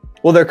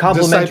 Well, they're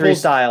complementary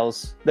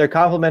styles. They're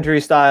complementary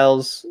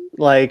styles.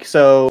 Like,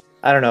 so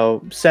I don't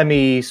know.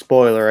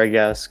 Semi-spoiler, I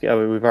guess.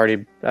 We're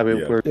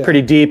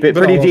pretty deep in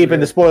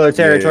the spoiler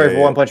territory for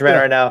One Punch Man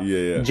right now.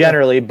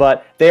 Generally,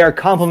 but they are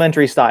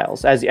complementary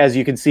styles, as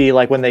you can see,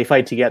 like when they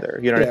fight together.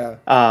 You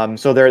know.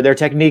 So their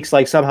techniques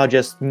like somehow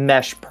just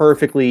mesh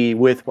perfectly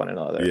with one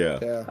another.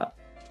 Yeah.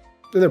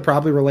 They're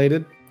probably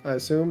related, I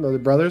assume. Are they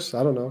brothers?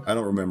 I don't know. I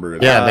don't remember.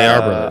 Yeah, they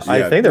are brothers.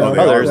 I think they're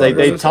brothers.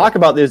 They talk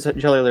about each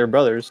other. They're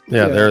brothers.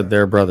 Yeah,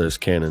 they're brothers.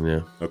 Canon.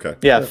 Yeah. Okay.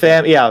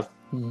 Yeah.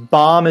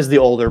 Bomb is the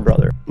older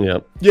brother.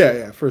 Yep.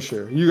 Yeah, for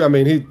sure. I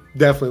mean, he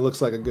definitely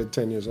looks like a good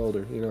 10 years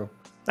older. You know.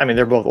 I mean,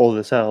 they're both old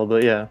as hell,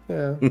 but yeah.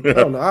 Yeah. I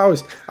don't know. I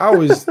always,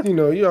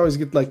 you always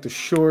get like the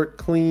short,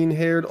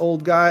 clean-haired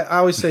old guy. I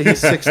always say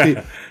he's 60.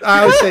 I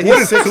always say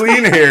he's 60. What does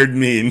clean-haired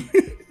mean?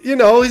 You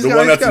know, he's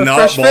got a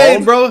fresh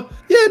fade, bro.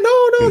 Yeah,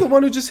 no, the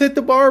one who just hit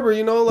the barber.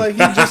 You know, like he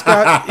just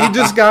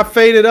got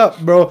faded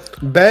up, bro.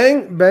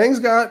 Bang's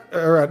got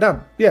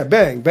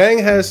Bang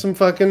has some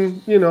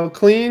fucking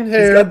clean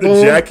hair. He's got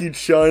the Jackie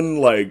Chun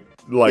like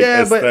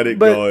aesthetic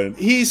but going.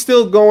 He's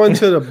still going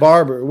to the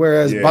barber,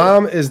 whereas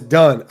Bomb is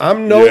done.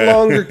 I'm no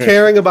longer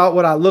caring about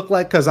what I look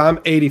like because I'm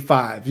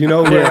 85. You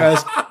know,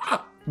 whereas.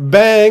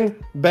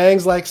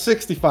 Bang's like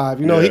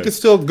 65. You know, he could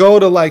still go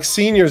to like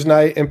seniors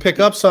night and pick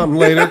up something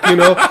later, you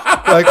know,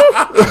 like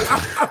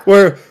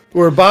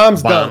where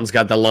Bomb's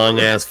got the long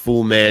ass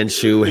Fu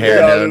Manchu hair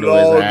down to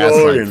his ass.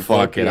 Like,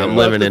 fuck it. I'm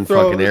living in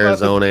fucking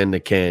Arizona in the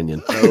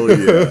canyon. Oh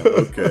yeah.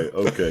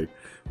 Okay.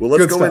 Well,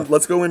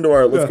 let's go into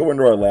our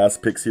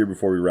last picks here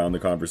before we round the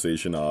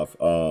conversation off.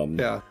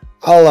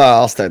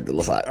 I'll start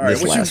this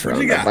last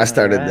round. I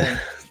started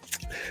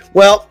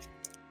Well,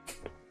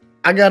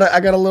 I got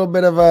a little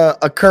bit of a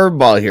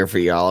curveball here for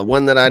y'all.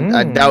 One that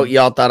I doubt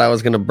y'all thought I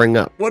was going to bring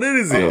up. What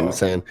is it? You know what I'm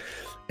saying?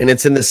 And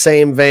it's in the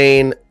same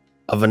vein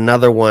of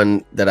another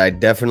one that I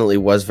definitely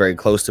was very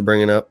close to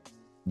bringing up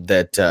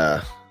that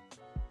I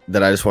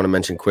just want to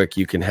mention quick.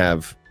 You can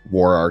have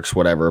war arcs,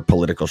 whatever,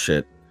 political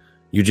shit.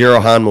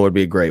 Yujiro Hanma would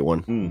be a great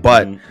one.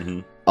 But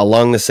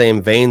along the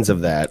same veins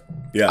of that,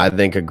 I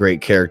think a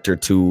great character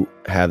to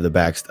have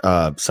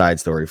the side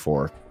story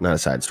for. Not a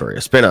side story,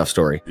 a spin-off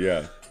story.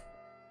 Yeah.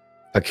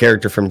 A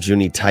character from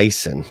Juni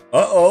Taisen.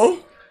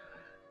 Uh-oh.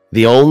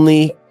 The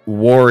only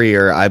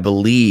warrior, I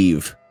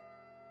believe,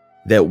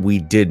 that we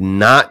did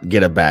not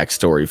get a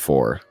backstory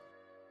for.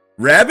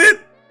 Rabbit?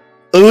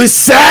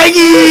 Usagi!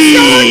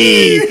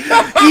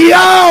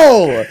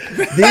 Yo!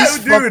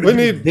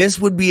 This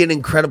would be an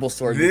incredible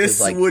story.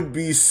 This would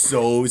be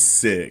so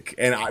sick.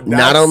 And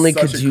not only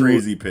could you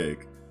crazy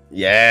pick.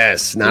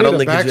 Yes. Not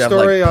only could you have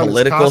like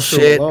political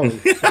shit,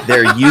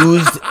 they're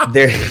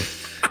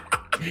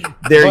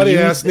Buddy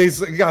ass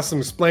got some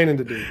explaining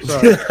to do.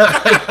 Sorry.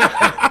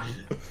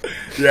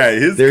 Yeah,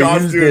 his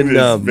costume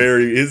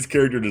is his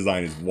character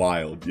design is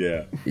wild.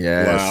 Yeah.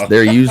 Yes. Wow.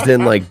 They're used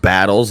in like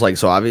battles. Like,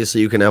 so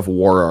obviously you can have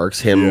war arcs,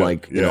 him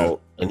you know,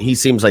 and he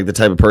seems like the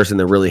type of person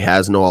that really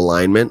has no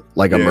alignment,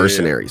 like a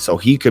mercenary. So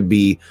he could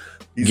be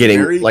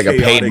getting like a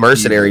paid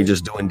mercenary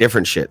just doing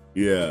different shit.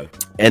 Yeah.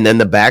 And then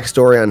the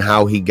backstory on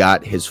how he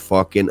got his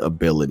fucking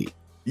ability.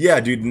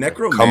 Yeah, dude,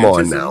 necromantism. Come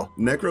on now.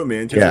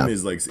 Necromantism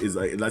is like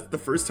that's the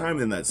first time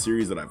in that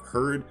series that I've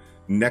heard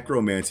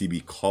necromancy be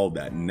called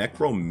that,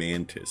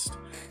 necromantist.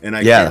 And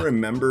I can't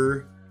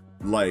remember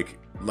like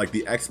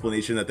the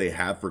explanation that they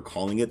have for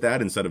calling it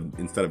that instead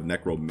of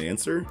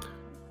necromancer.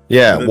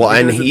 Yeah, well,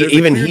 and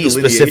he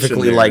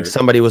specifically there. Like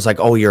somebody was like,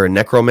 "Oh, you're a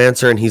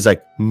necromancer," and he's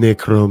like,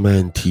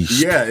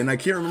 "Necromantist." Yeah, and I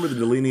can't remember the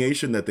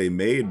delineation that they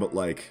made, but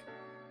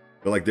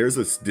there's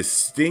a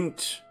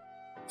distinct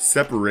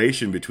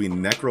separation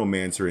between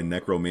necromancer and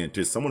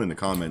necromantist. Someone in the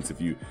comments,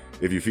 if you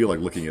feel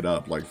like looking it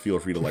up, like feel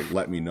free to like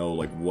let me know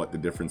like what the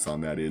difference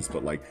on that is.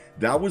 But like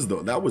that was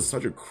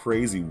such a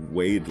crazy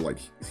way to like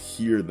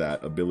hear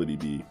that ability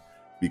be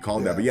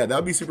called that. But yeah, that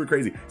would be super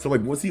crazy. So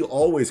like, was he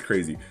always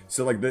crazy?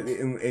 So like,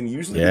 and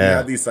usually when you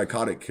have these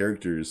psychotic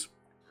characters,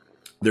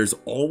 there's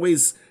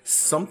always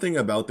something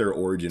about their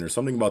origin or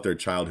something about their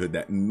childhood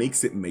that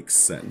makes it make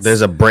sense.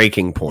 There's a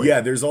breaking point. Yeah,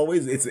 there's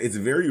always, it's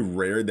very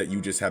rare that you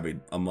just have a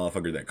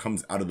motherfucker that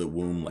comes out of the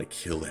womb like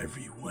kill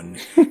everyone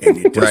and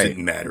it doesn't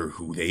matter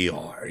who they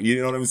are. You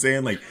know what I'm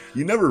saying? Like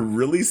you never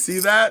really see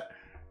that.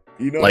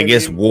 You know, like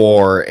it's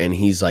war, and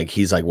he's like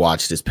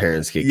watched his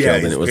parents get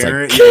killed, and it was like,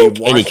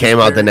 and he came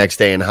out the next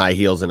day in high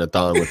heels and a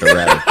thong with the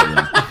rabbit.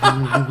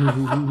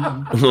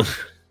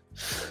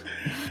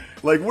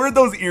 Like, where'd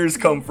those ears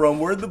come from?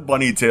 Where'd the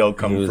bunny tail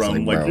come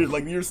from?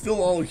 Like you're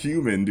still all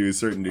human to a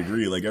certain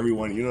degree. Like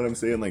everyone, you know what I'm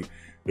saying? Like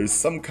there's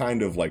some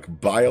kind of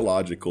like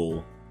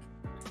biological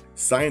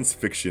science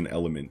fiction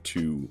element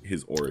to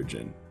his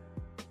origin.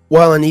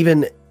 Well, and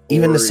even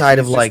the side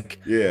of like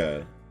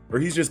or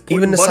he's just putting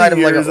even the side of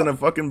like a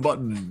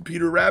fucking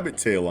Peter Rabbit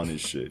tail on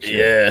his shit.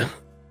 Yeah.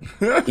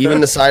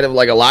 Even the side of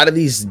like a lot of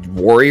these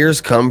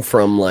warriors come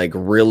from like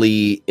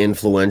really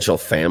influential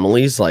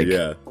families, like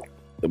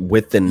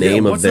with the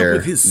name of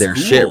their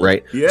shit,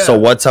 right? Yeah. So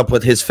what's up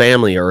with his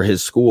family or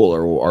his school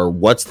or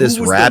what's this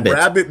rabbit? The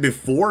rabbit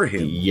before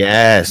him.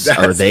 Yes.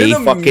 Are they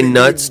fucking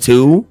nuts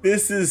too?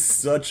 This is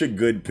such a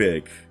good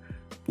pick.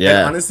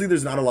 Yeah. And honestly,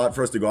 there's not a lot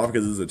for us to go off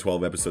because this is a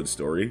 12 episode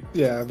story.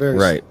 Yeah, very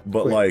right.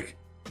 But like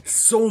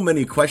so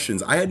many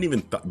questions. I hadn't even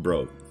thought,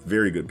 bro.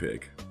 Very good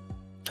pick.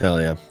 Hell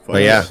yeah.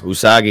 But yeah,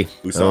 Usagi.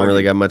 I don't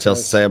really got much else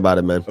to say about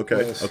it, man.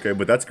 Okay. Okay,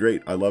 but that's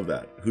great. I love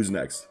that. Who's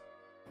next?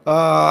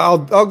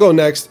 I'll go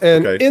next.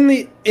 And in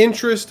the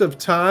interest of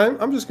time,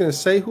 I'm just gonna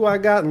say who I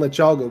got and let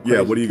y'all go crazy.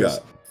 Yeah, what do you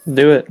got?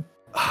 Do it.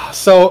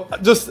 So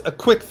just a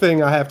quick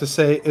thing I have to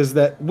say is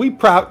that we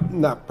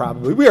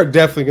are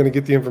definitely going to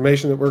get the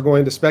information that we're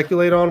going to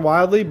speculate on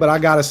wildly, but I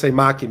gotta say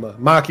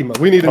Makima.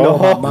 We need to know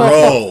about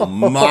Makima. Bro,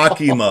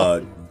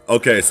 Makima.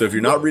 Okay, so if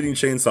you're not reading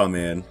Chainsaw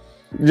Man,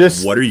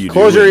 just what are you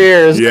close doing? Your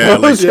ears. Yeah,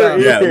 close your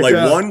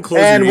ears. One,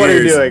 close and your ears. And what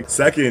are you doing?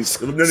 Second,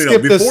 no.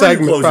 Before you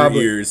close your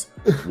ears,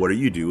 what are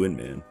you doing,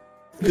 man?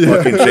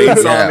 Fucking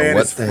Chainsaw Man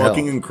is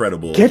fucking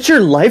incredible. Get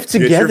your life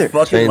together. Get your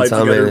fucking life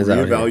together.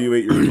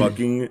 Reevaluate your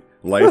fucking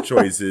life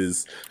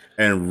choices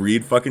and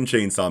read fucking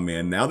Chainsaw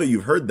Man. Now that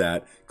you've heard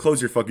that,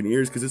 close your fucking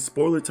ears because it's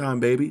spoiler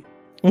time, baby.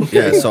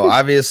 Yeah, so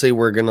obviously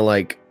we're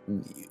gonna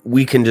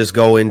we can just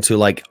go into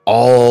like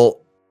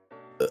all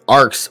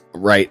arcs,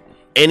 right?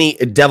 Any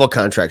devil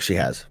contract she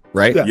has,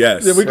 right? Yeah.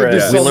 Yes. Yeah,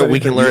 we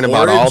can learn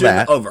about all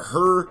that. Of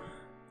her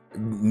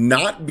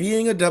not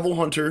being a devil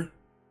hunter,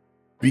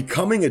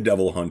 becoming a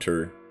devil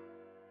hunter,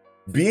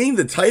 being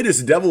the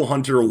tightest devil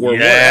hunter or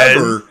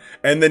whatever,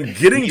 and then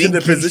getting to the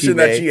position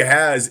that she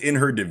has in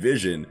her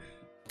division.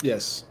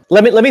 Yes.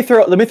 Let me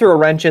throw a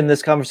wrench in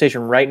this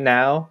conversation right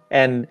now.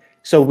 And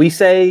so we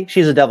say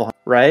she's a devil hunter,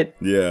 right?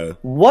 Yeah.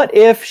 What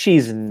if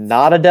she's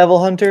not a devil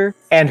hunter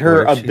and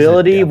her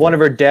ability, one of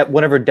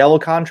her devil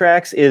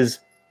contracts is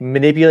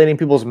manipulating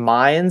people's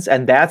minds,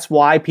 and that's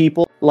why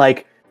people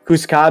like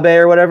Kusakabe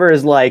or whatever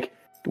is like,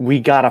 we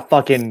gotta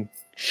fucking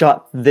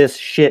shut this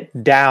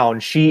shit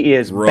down. She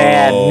is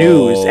bad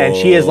news, and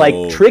she is like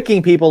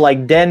tricking people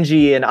like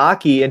Denji and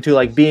Aki into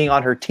like being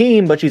on her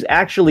team, but she's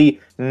actually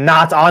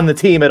not on the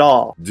team at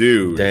all.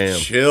 Dude,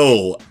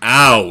 chill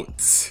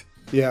out.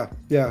 Yeah,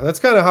 that's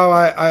kind of how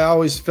I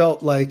always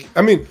felt like.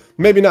 I mean,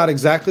 maybe not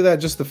exactly that,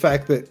 just the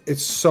fact that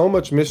it's so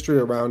much mystery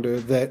around her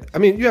that, I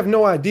mean, you have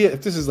no idea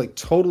if this is like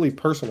totally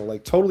personal,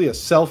 like totally a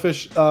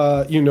selfish,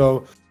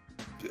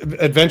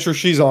 adventure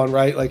she's on,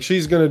 right? Like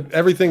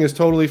everything is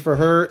totally for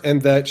her,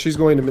 and that she's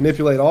going to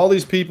manipulate all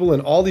these people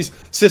and all these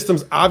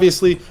systems.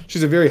 Obviously,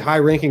 she's a very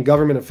high-ranking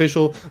government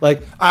official.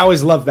 Like, I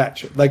always love that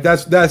shit. Like,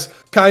 that's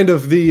kind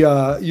of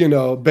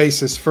the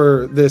basis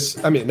for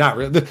this. I mean, not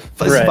really. This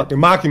is fucking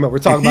Makima we're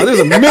talking about. There's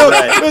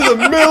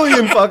a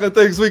million fucking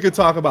things we could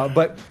talk about,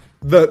 but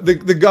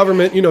the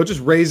government,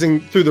 just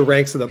raising through the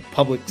ranks of the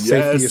Public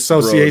Safety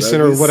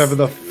Association or whatever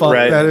the fuck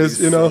that is,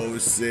 So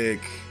sick.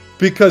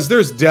 Because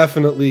there's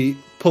definitely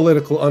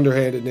political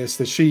underhandedness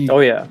that she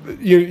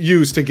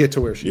used to get to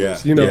where she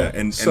is.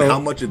 And how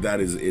much of that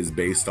is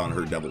based on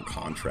her devil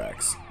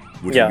contracts,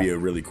 which would be a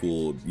really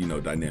cool,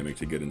 dynamic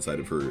to get inside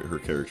of her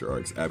character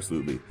arcs.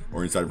 Absolutely.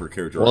 Or inside of her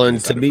character arcs. Well, and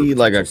to be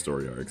like a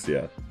story arcs,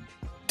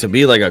 to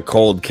be like a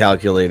cold,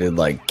 calculated,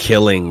 like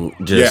killing,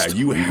 just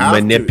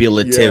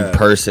manipulative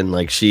person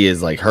like she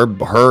is, like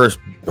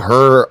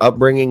her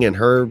upbringing and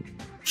her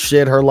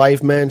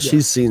life, man,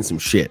 she's seen some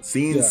shit.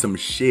 Some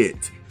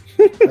shit.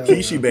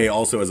 Kishibe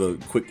also, as a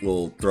quick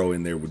little throw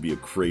in there, would be a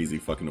crazy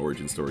fucking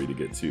origin story to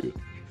get to.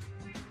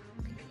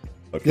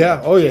 Okay.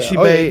 Yeah. Oh yeah.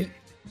 Kishibe.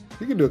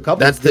 You can do a couple.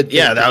 That's the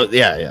yeah.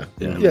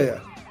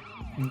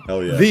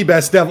 Hell yeah. The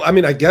best devil. I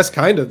mean, I guess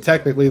kind of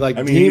technically, like,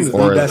 he's the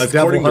best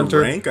devil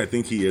hunter. Rank, I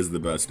think he is the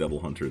best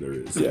devil hunter there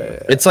is.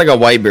 Yeah. It's like a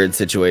Whitebeard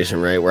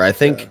situation, right? Where I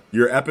think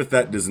your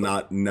epithet does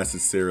not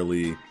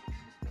necessarily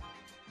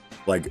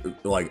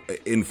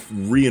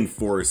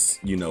reinforce,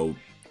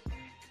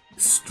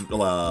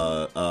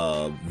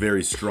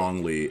 very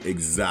strongly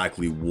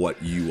exactly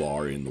what you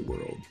are in the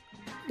world.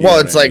 Well,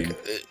 it's like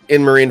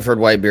in Marineford,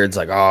 Whitebeard's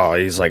like, oh,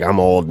 he's like, I'm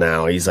old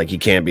now. He's like, you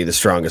can't be the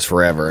strongest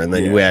forever. And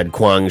then you add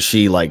Kwang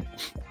Shi, like,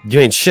 you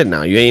ain't shit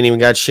now. You ain't even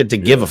got shit to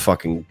give a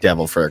fucking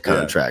devil for a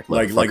contract.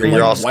 Like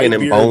you're all skin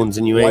and bones,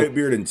 and you ain't.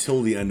 Whitebeard,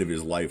 until the end of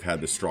his life,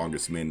 had the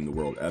strongest man in the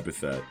world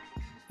epithet.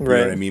 You know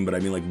what I mean? But I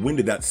mean, like, when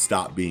did that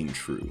stop being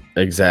true?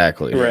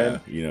 Exactly. Yeah,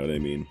 you know what I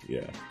mean?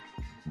 Yeah.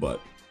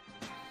 But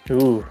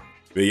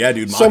yeah,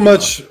 dude. So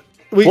much.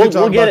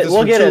 We'll get it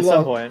at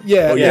some point.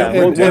 Yeah,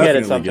 we'll get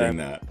it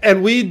sometime.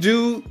 And we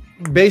do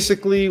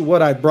basically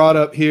what I brought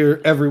up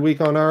here every week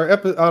on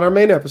our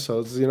main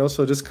episodes.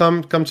 So just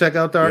come check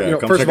out our.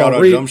 First of all,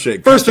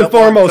 read. First and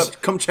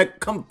foremost, come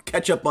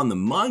catch up on the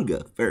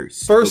manga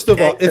first. First of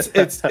all, it's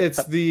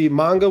the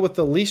manga with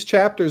the least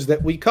chapters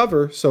that we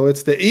cover, so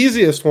it's the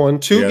easiest one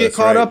to get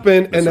caught up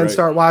in, and then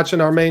start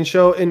watching our main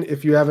show. And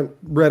if you haven't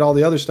read all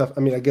the other stuff, I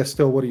mean, I guess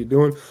still, what are you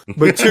doing?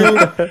 But two,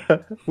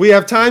 we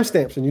have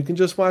timestamps, and you can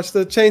just watch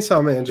the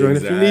Chainsaw Man joint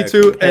if you need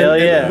to.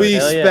 And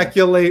we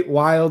speculate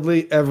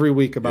wildly every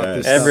week about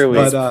this every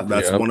week. But,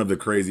 that's one of the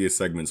craziest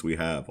segments we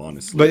have,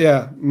 honestly. But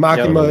yeah,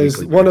 Makima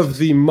is one of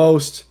the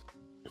most.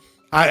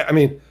 I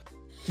mean,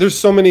 there's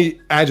so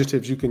many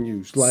adjectives you can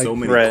use, like so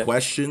many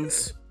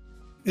questions.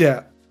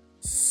 Yeah,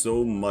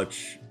 so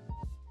much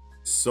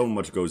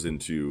goes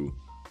into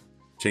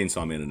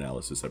Chainsaw Man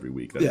analysis every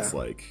week that it's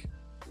like.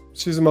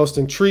 She's the most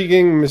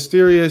intriguing,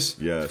 mysterious,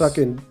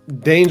 fucking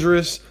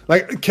dangerous,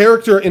 like,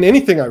 character in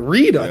anything I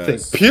read. I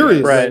think,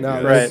 period. Right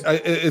now,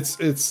 it's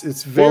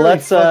very. Well,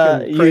 let's.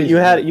 You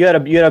had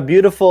a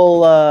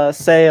beautiful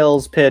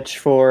sales pitch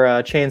for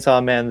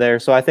Chainsaw Man there,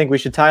 so I think we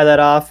should tie that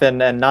off and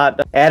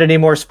not add any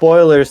more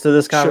spoilers to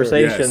this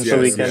conversation, so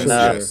we can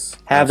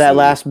have that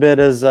last bit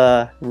as.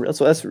 So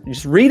let's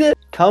just read it.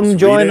 Come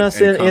join us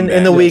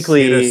in the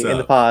weekly in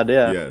the pod.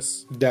 Yeah.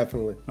 Yes.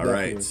 Definitely. All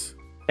right.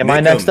 Am I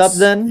next up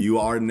then? You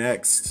are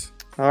next.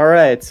 All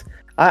right.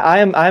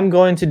 I'm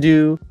going to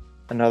do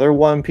another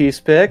One Piece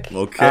pick.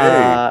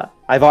 Okay.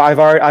 I've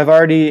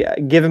already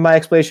given my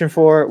explanation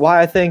for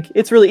why I think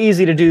it's really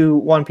easy to do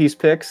One Piece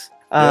picks.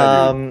 So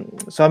I'm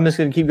just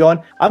going to keep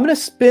going. I'm going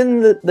to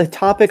spin the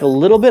topic a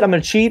little bit. I'm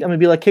going to cheat. I'm going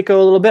to be like Kiko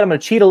a little bit. I'm going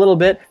to cheat a little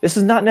bit. This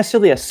is not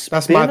necessarily a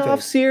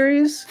spin-off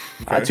series.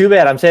 Okay. Too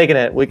bad. I'm taking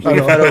it. We can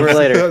fight over it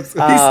later. He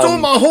stole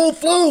my whole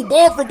flow,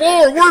 bar for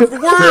bar, word for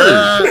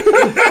word.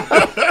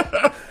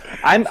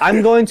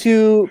 I'm going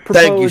to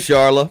propose. Thank you,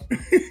 Charla.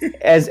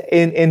 As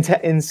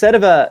instead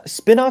of a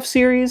spin-off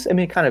series, I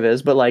mean, it kind of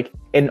is, but like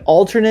an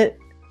alternate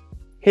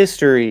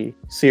history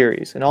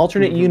series, an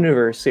alternate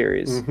universe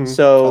series.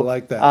 So I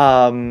like that.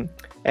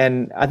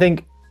 And I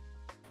think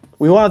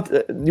we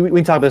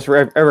can talk about this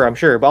forever, I'm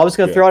sure, but I'm just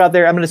going to throw it out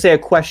there. I'm going to say a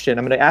question.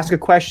 I'm going to ask a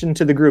question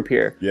to the group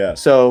here. Yeah.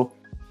 So,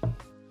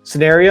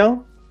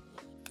 scenario: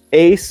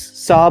 Ace,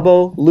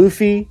 Sabo,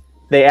 Luffy,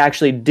 they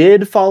actually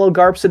did follow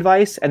Garp's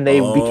advice, and they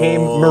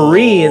became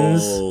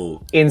Marines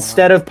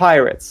instead of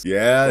pirates.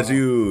 Yeah,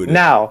 dude.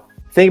 Now,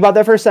 think about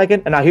that for a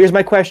second, and now here's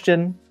my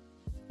question.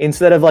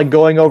 Instead of like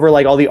going over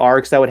like all the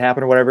arcs that would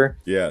happen or whatever,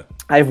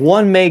 I have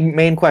one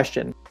main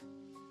question.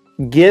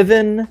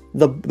 Given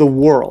the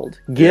world,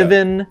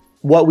 given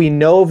what we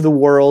know of the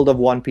world of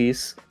One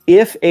Piece,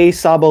 if Ace,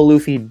 Sabo,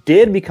 Luffy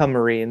did become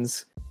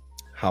Marines,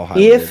 how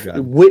high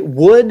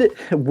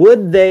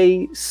would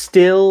they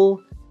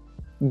still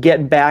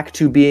get back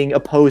to being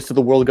opposed to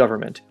the world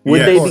government?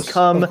 Would they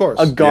become a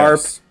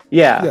Garp?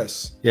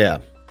 Yes. Yeah.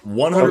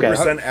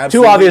 100% absolutely.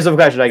 Too obvious of a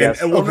question, I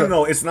guess.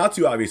 No, it's not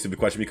too obvious of a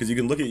question, because you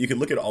can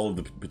look at all of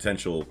the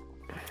potential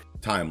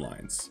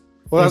timelines.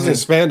 Well, I was going to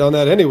expand on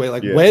that anyway.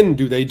 Like, when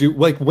do they do?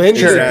 Like, when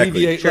does it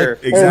deviate? Sure.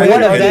 Like,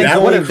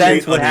 exactly. What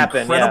events would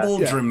happen?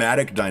 Incredible yeah.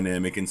 dramatic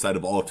dynamic inside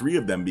of all three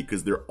of them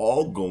because they're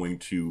all going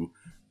to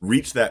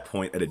reach that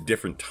point at a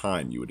different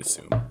time. You would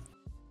assume.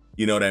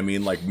 You know what I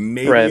mean? Like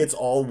maybe it's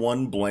all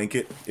one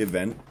blanket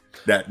event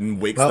that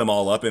wakes them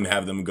all up and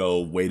have them go,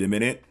 wait a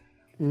minute.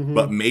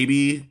 But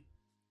maybe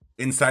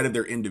inside of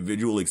their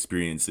individual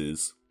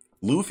experiences,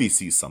 Luffy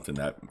sees something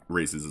that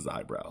raises his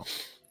eyebrow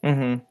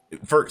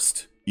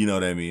first. You know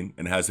what I mean?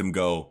 And has him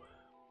go,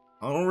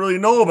 I don't really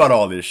know about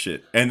all this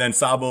shit. And then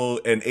Sabo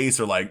and Ace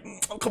are like,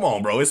 oh, come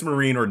on, bro. It's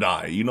Marine or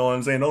die. You know what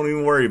I'm saying? Don't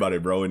even worry about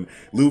it, bro. And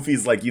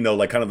Luffy's like, you know,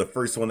 like kind of the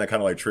first one that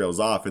kind of like trails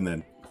off. And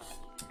then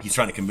he's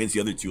trying to convince the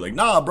other two, like,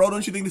 nah, bro,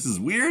 don't you think this is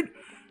weird?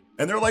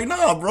 And they're like,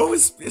 nah, bro,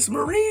 it's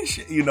Marine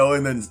shit, you know.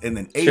 And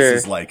then Ace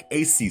is like,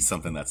 Ace sees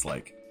something that's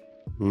like,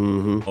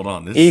 hold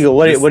on, this Eagle,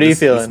 what are you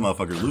feeling? This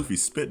motherfucker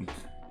Luffy's spitting.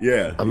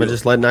 Yeah, I'm gonna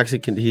just let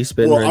Noxie. He's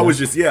spitting. Well, right I was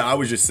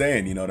just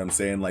saying, you know what I'm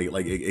saying?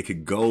 Like it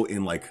could go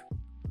in like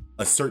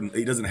a certain.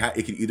 It doesn't have.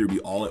 It could either be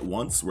all at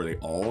once, where they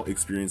all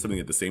experience something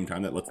at the same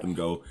time that lets them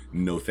go,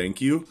 no, thank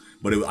you.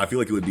 But I feel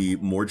like it would be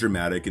more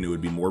dramatic and it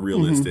would be more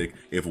realistic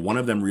if one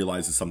of them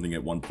realizes something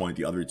at one point,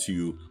 the other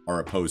two are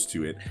opposed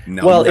to it.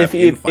 Now, well, if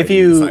you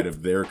inside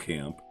of their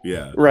camp,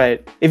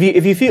 right. If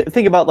you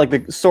think about like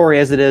the story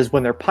as it is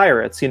when they're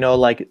pirates, you know,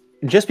 like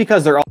just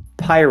because they're all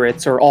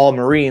pirates or all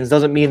Marines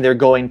doesn't mean they're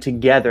going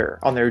together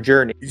on their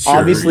journey. Sure,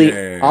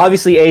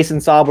 obviously Ace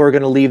and Sabo are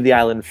going to leave the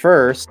island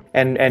first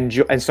and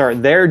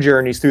start their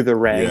journeys through the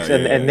ranks,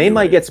 and they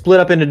might get split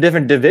up into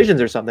different divisions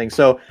or something.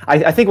 So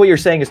I think what you're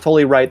saying is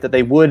totally right, that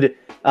they would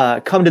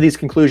come to these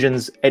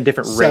conclusions at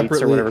different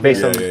rates or whatever,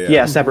 based on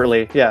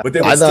separately. Yeah, but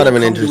I thought of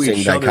an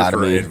interesting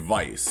dichotomy.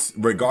 Advice,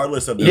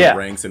 regardless of their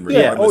ranks and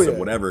regardless of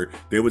whatever,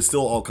 they would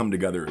still all come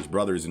together as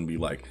brothers and be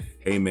like,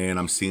 "Hey, man,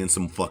 I'm seeing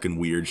some fucking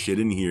weird shit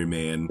in here,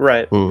 man." Right.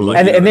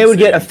 And they would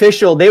get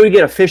official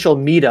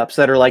meetups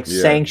that are like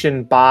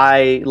sanctioned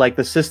by like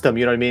the system,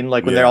 you know what I mean?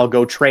 Like when they all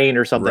go train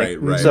or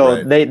something.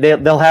 So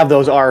they'll have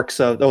those arcs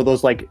of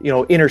those like, you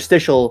know,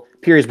 interstitial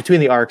periods between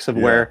the arcs of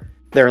where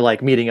they're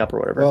like meeting up or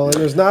whatever. Well, and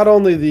there's not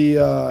only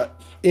the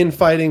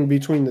infighting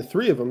between the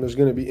three of them, there's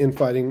going to be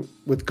infighting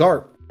with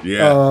Garp.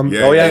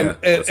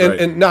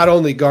 And not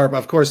only Garp,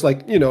 of course,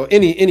 like, you know,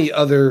 any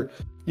other,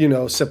 you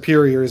know,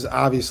 superiors,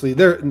 obviously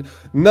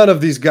none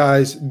of these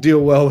guys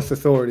deal well with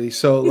authority.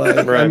 So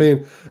like, I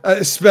mean,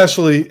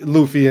 especially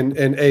Luffy and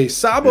Ace.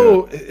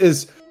 Sabo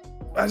is,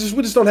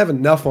 we just don't have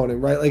enough on him,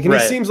 right? Like, and he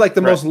seems like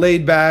the most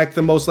laid back,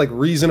 the most like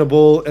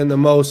reasonable, and the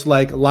most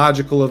like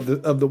logical of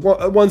the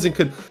ones that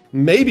could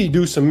maybe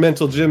do some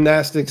mental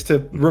gymnastics to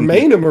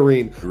remain a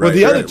Marine. Well,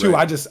 the other two,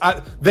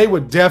 they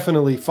would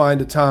definitely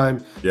find a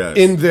time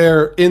in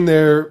their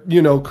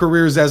you know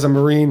careers as a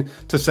Marine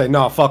to say,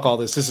 no, fuck all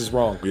this. This is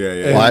wrong.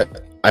 Well,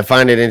 I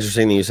find it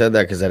interesting that you said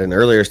that, because at an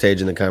earlier stage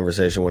in the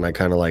conversation, when I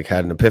kind of like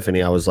had an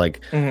epiphany, I was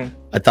like, I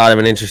thought of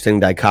an interesting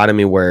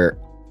dichotomy where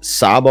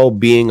Sabo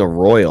being a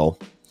royal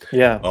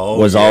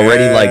was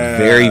already like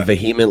very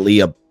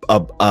vehemently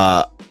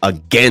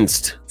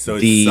against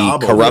the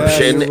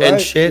corruption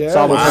and shit.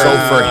 So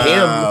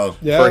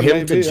for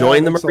him to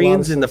join the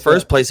Marines in the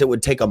first place, it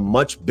would take a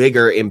much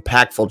bigger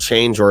impactful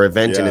change or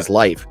event in his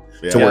life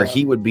to where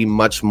he would be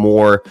much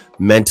more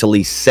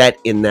mentally set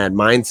in that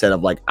mindset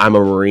of like, I'm a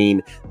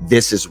Marine,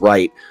 this is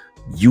right,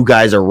 you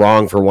guys are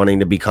wrong for wanting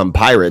to become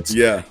pirates.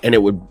 And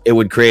it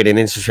would create an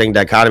interesting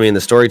dichotomy in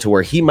the story to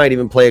where he might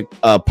even play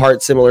a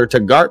part similar to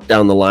Garp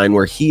down the line,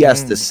 where he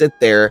has to sit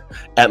there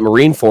at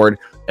Marineford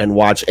and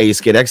watch Ace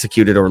get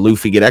executed or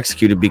Luffy get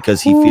executed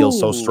because he feels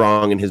so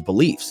strong in his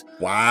beliefs.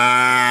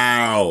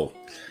 Wow.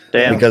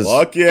 Damn. Because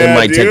it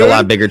might take a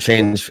lot bigger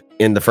change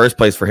in the first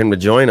place for him to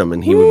join them,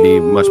 and he would be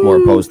much more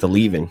opposed to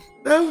leaving.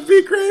 That would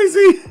be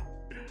crazy.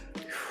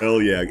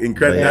 Hell yeah.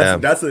 Incredible.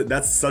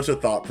 That's such a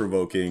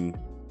thought-provoking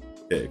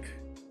pick.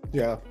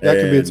 Yeah, that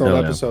could be its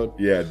own episode.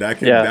 Yeah, that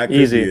could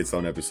be its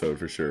own episode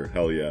for sure.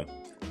 Hell yeah.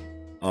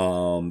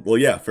 Well,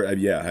 yeah, I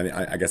mean,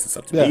 I guess it's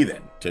up to me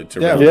then to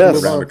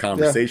round the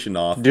conversation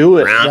off. Do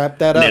it. Wrap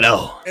that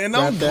up. And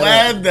I'm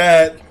glad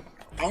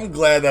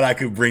that I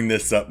could bring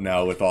this up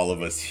now with all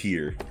of us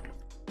here.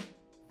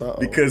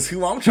 Because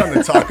who I'm trying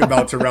to talk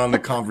about to round the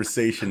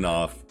conversation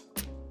off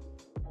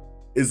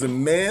is a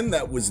man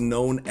that was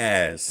known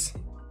as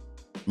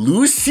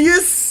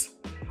Lucius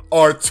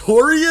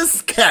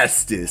Artorius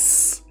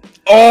Castus.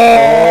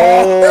 Damn.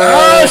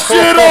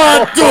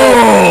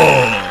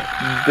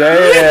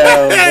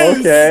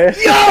 Okay.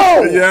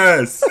 Yo.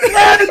 Yes.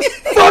 Let's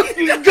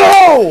fucking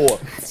go.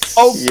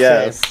 Okay.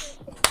 Yes.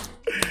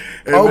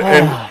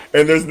 And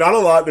there's not a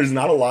lot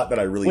that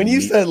I really. When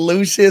you said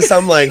Lucius,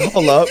 I'm like,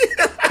 hold up.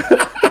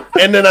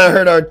 And then I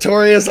heard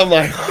Artorius, I'm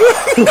like,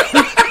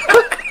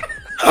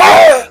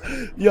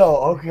 yo,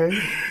 okay.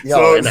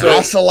 Yo, an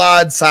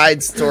Ocelot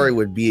side story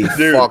would be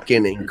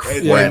fucking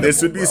incredible. And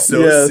this would be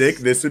so sick.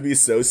 This would be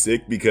so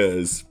sick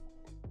because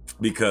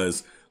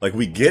like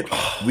we get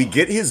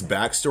his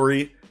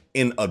backstory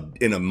in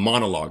a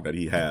monologue that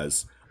he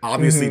has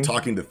obviously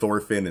talking to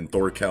Thorfinn and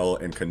Thorkel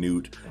and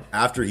Canute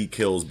after he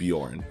kills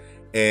Bjorn.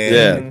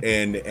 And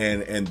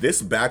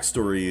this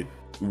backstory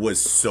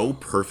was so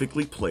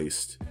perfectly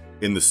placed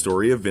in the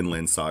story of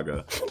Vinland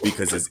Saga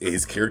because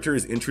his character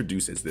is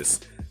introduced as this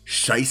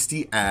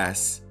shiesty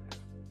ass,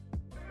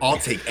 I'll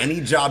take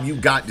any job you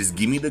got, just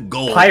give me the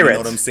gold. Pirate. You know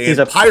what I'm saying? He's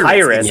a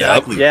pirate.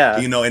 Exactly. Yeah.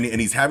 You know, and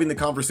he's having the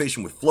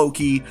conversation with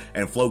Floki,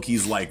 and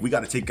Floki's like, we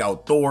got to take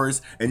out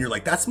Thor's. And you're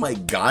like, that's my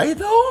guy,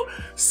 though?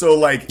 So,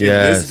 like, if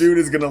this dude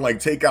is going to, like,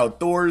 take out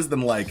Thor's,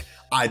 then, like,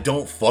 I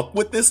don't fuck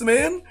with this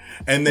man.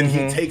 And then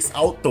he takes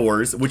out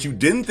Thor's, which you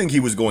didn't think he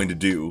was going to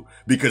do,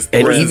 because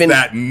Thor is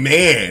that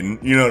man.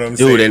 You know what I'm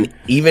saying? Dude, and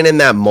even in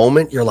that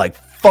moment, you're like,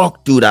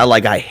 fuck, dude,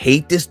 I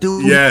hate this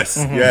dude. Yes,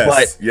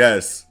 but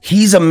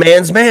he's a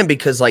man's man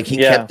because like he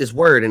kept his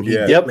word, and he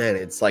did, man.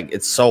 It's like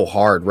it's so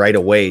hard right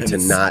away to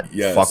not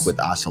fuck with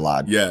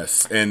Askeladd.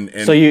 Yes, and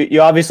so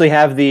you obviously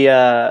have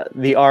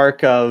the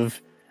arc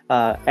of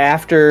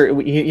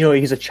after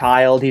he's a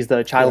child, he's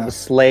the child of a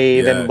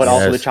slave, but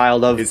also the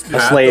child of a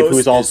slave who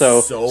is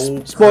also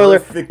spoiler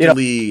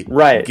perfectly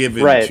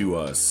given to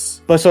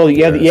us. But so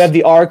you have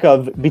the arc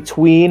of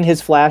between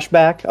his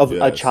flashback of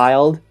a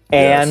child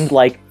and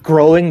like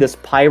growing this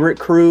pirate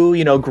crew,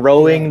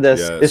 growing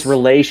this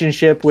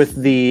relationship with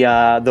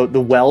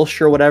the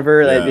Welsh or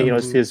whatever,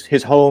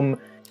 his home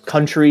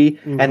country,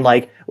 and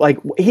like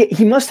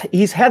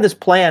he's had this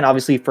plan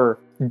obviously for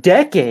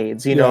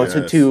decades,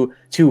 to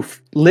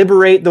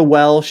liberate the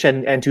Welsh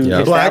and to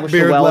establish Blackbeard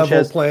the Welsh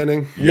level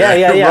planning.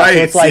 Right,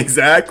 so it's like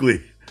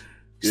exactly.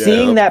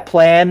 Seeing that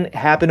plan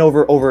happen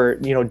over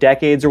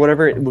decades or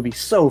whatever, it would be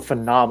so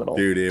phenomenal,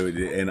 dude.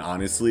 And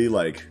honestly,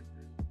 like,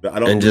 I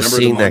don't remember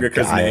the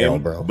mangaka's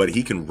name, bro, but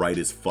he can write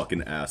his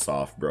fucking ass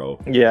off, bro.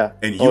 Yeah,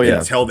 and you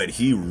can tell that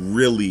he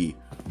really,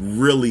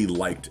 really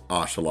liked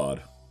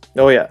Askeladd.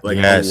 Oh yeah, like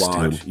a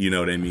lot. Dude. You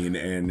know what I mean?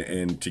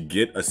 And to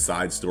get a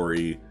side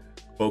story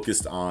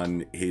focused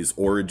on his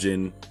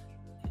origin,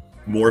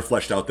 more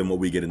fleshed out than what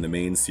we get in the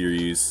main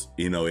series,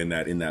 in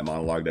that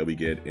monologue that we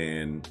get,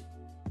 and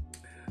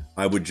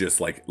I would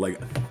just like,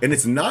 and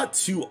it's not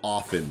too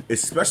often,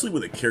 especially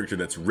with a character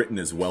that's written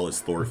as well as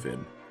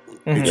Thorfinn.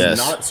 It's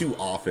not too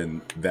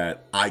often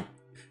that I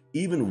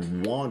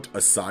even want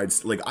a side,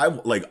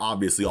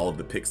 obviously all of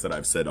the picks that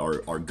I've said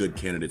are good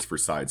candidates for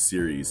side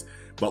series,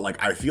 but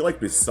like I feel like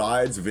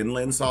besides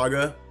Vinland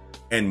Saga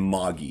and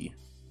Magi,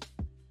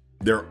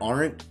 there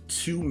aren't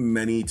too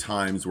many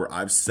times where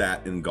I've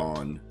sat and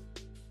gone,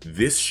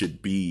 this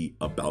should be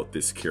about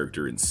this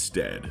character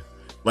instead.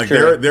 Like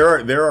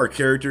there are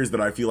characters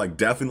that I feel like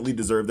definitely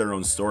deserve their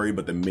own story,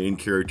 but the main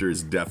character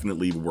is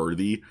definitely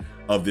worthy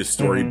of this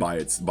story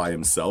by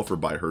himself or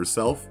by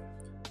herself.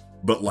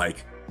 But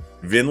like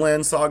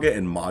Vinland Saga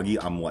and Magi,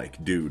 I'm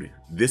like, dude,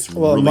 this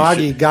really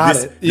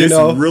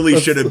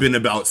should have been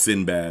about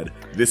Sinbad.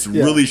 This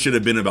really should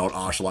have been about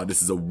Askeladd.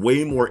 This is a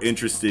way more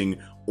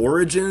interesting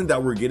origin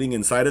that we're getting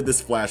inside of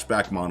this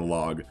flashback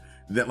monologue.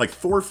 That like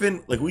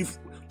Thorfinn, like we've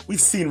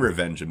seen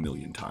Revenge a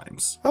million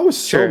times. I was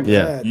so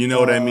mad. You know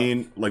what I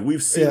mean? Like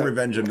we've seen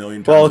Revenge a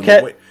million times.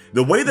 Well,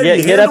 the way that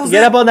he get up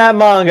on that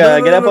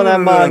manga. Get up on that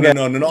manga.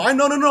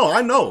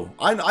 No.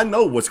 I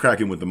know what's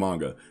cracking with the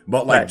manga,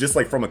 but like just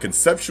like from a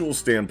conceptual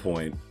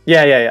standpoint.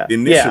 Yeah.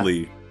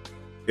 Initially,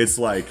 it's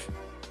like,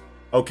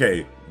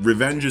 okay,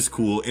 Revenge is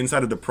cool.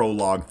 Inside of the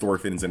prologue,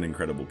 Thorfinn's an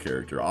incredible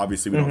character.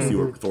 Obviously, we don't see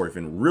what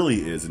Thorfinn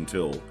really is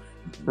until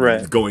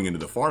going into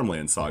the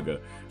Farmland Saga,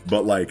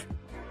 but like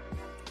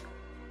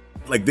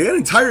the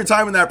entire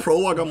time in that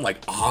prologue, I'm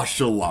like,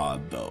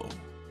 Askeladd, though.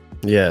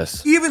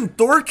 Yes. Even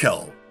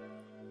Thorkel.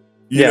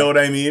 You know what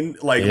I mean?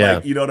 Like,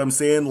 you know what I'm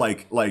saying?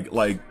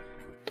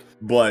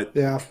 But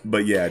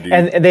yeah, dude.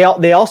 And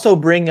they also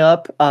bring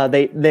up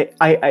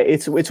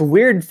it's a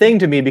weird thing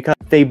to me because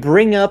they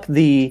bring up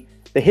the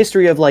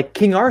history of like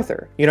King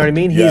Arthur. You know what I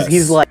mean?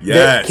 He's like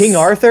King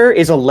Arthur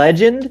is a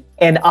legend,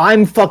 and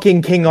I'm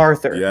fucking King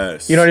Arthur.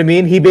 Yes. You know what I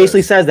mean? He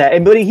basically says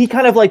that, but he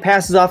kind of like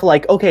passes off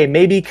like, okay,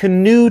 maybe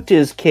Canute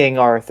is King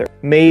Arthur.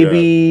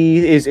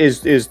 Maybe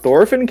is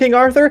Thorfinn King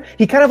Arthur?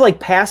 He kind of like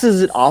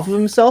passes it off of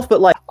himself, but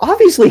like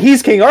obviously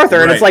he's King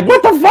Arthur, and it's like,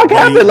 what the fuck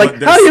happened?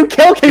 Like, how do you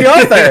kill King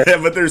Arthur?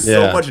 But there's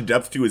so much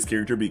depth to his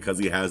character because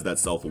he has that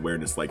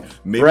self-awareness. Like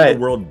maybe the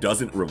world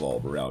doesn't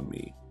revolve around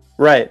me.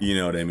 Right. You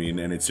know what I mean?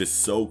 And it's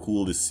just so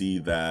cool to see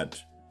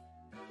that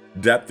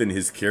depth in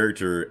his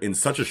character in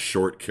such a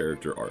short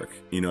character arc.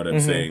 You know what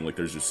I'm saying? Like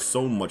there's just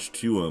so much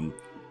to him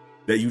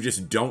that you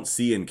just don't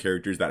see in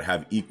characters that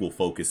have equal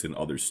focus in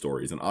other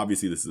stories. And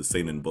obviously this is a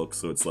seinen book,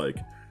 so it's like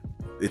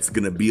it's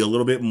going to be a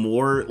little bit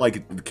more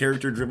like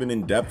character driven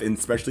in depth, and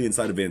especially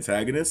inside of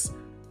antagonists.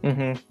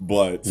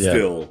 But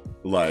still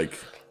like...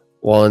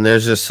 Well, and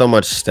there's just so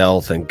much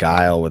stealth and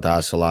guile with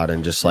Askeladd,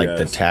 and just like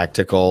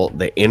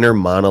the inner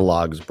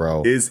monologues,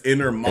 bro. His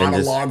inner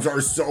monologues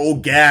are so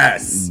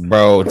gas,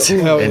 bro.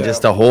 And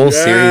just a whole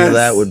series of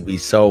that would be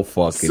so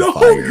fucking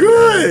fire,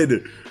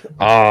 good.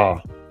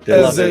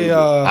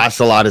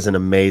 Askeladd is an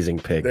amazing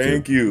pick.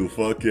 Thank you.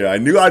 Fuck yeah. I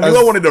knew I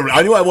wanted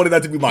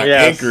that to be my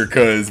anchor,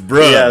 cause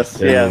bro.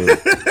 Yes.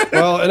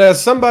 Well, and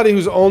as somebody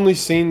who's only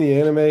seen the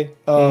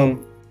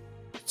anime,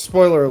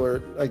 spoiler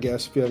alert, I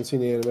guess, if you haven't seen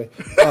the anime.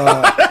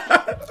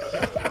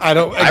 I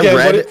don't.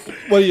 Again,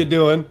 what are you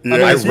doing? Yeah,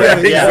 I it's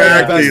read really one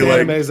of the best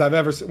like, animes I've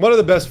ever seen. One of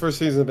the best first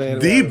seasons of anime.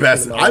 The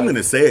best. I'm going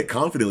to say it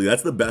confidently.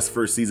 That's the best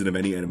first season of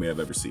any anime I've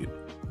ever seen.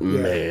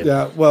 Man.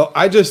 Yeah. Well,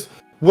 I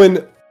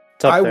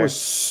was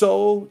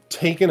so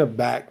taken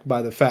aback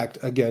by the fact,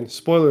 again,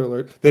 spoiler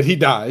alert, that he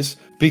dies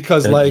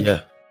because,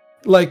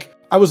 like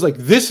I was like,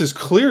 this is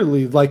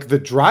clearly like the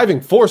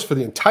driving force for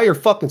the entire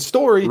fucking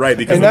story, right?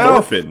 Because of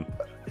Thorfinn.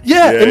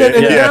 Yeah,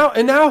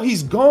 and now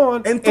he's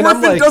gone, and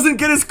Thorfinn doesn't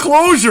get his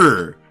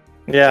closure.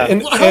 Yeah,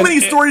 and how many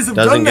stories have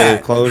done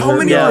that? How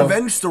many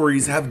revenge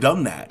stories have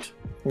done that?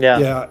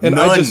 Yeah, and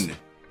none.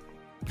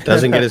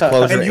 Doesn't get his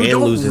closure, and you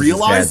loses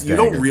realize his you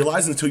don't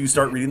realize until you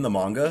start reading the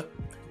manga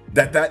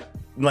that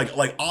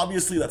like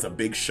obviously that's a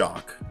big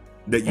shock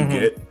that you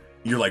get.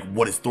 You're like,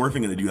 what is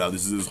Thorfinn going to do now?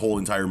 This is his whole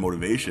entire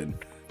motivation,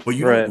 but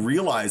you don't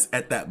realize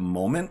at that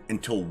moment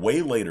until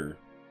way later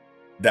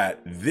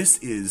that this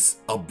is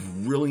a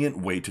brilliant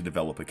way to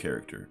develop a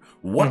character.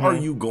 What are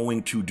you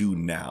going to do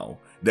now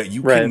that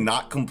you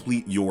cannot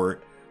complete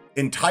your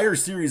entire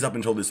series up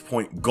until this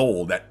point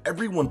goal that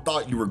everyone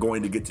thought you were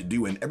going to get to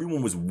do and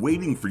everyone was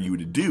waiting for you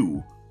to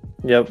do?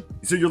 Yep.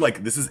 So you're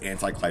like, this is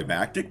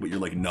anticlimactic, but you're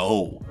like,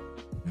 no,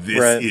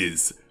 this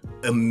is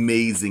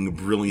amazing,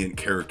 brilliant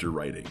character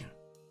writing.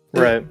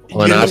 Right.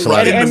 Well, in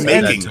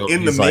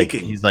the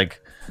making. He's like,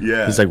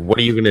 what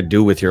are you gonna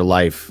do with your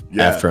life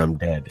after I'm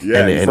dead?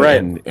 Yeah,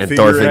 and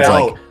Thorfinn's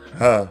like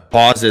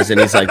pauses and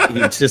he's like,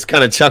 he just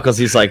kind of chuckles.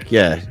 He's like,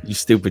 yeah, you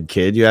stupid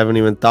kid, you haven't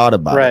even thought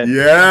about it.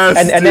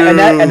 Yes,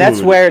 and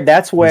that's where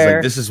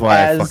like, this is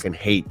why I fucking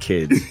hate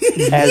kids.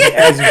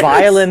 as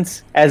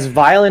violent as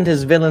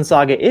Vinland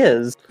Saga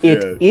is,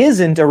 it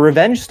isn't a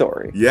revenge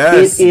story.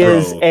 Yes, it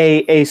is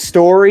a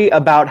story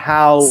about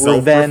how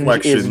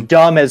revenge is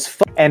dumb as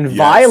fuck and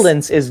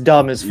violence is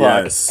dumb as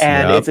fuck.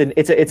 And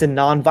it's a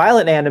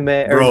non-violent anime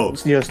or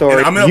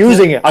story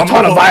using a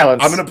ton of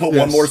violence. I'm gonna put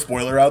one more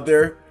spoiler out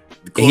there.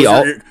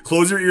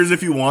 Close your ears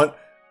if you want.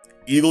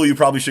 Eagle, you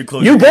probably should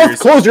close your ears. You both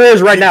close your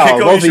ears right now.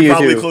 Kiko, both you should of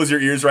probably close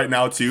your ears right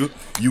now too.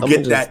 You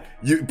get that.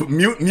 You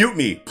mute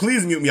me.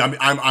 Please mute me.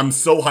 I'm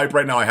so hyped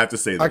right now. I have to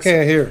say this. I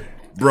can't hear.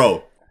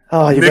 Bro.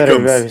 Oh, you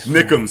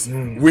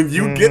Nickums. When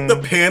you get the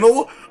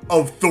panel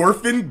of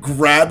Thorfinn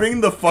grabbing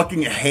the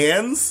fucking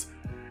hands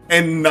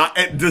and not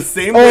at the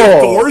same way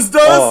Thor's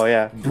does. Oh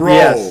yeah. Bro.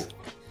 Yes.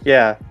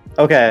 Yeah.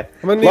 Okay.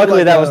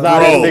 Luckily, that was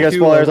not as big a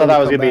spoiler as I thought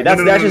it was gonna be.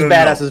 That's just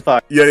badass as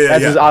fuck. Yeah.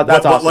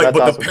 That's awesome.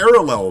 But the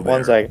parallel there,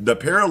 1 second. the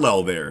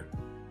parallel there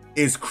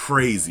is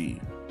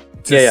crazy.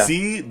 To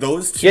see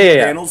those two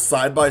panels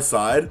side by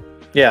side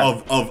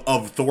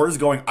of Thor's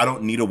going, I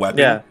don't need a weapon.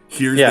 Yeah.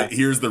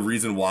 Here's the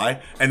reason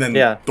why. And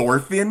then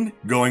Thorfinn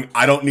going,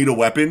 I don't need a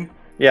weapon.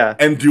 Yeah.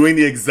 And doing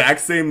the exact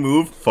same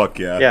move. Fuck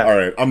yeah. All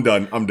right. I'm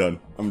done.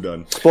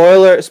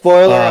 Spoiler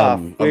off.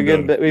 We're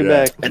good. We're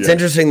back. It's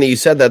interesting that you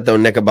said that though,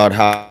 Nick, about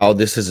how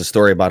this is a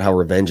story about how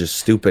revenge is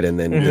stupid, and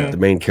then the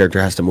main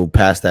character has to move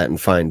past that and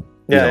find.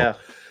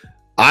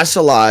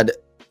 Asalad.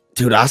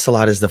 Dude,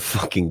 Asalad is the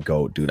fucking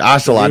GOAT, dude.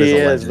 Asalad is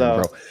a legend,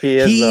 bro.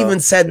 He even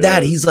said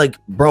that. He's like,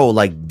 bro,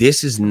 like,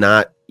 this is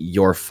not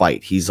your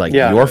fight. He's like,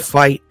 your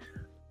fight.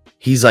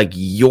 He's like,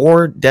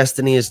 your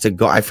destiny is to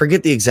go. I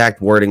forget the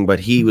exact wording,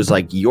 but he was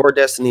like, your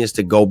destiny is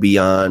to go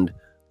beyond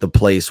the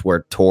place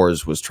where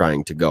Tors was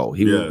trying to go.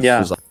 He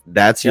was like,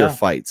 that's your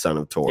fight, son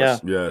of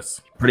Tors.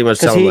 Yes. Pretty much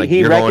sounding like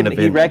you're going to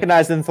he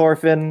recognized in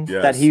Thorfinn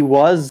that he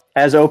was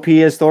as OP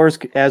as Thor's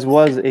as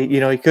was.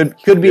 He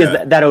could be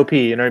as that OP.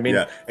 You know what I mean?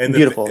 Yeah. And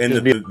beautiful.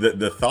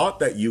 The thought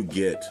that you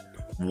get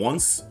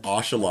once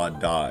Asalad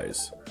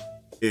dies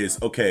is,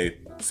 okay,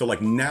 so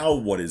like now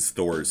what is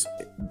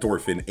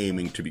Thorfinn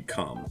aiming to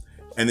become?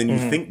 And then you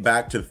think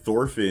back to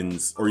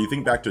Thorfinn's, or you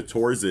think back to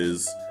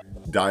Tors's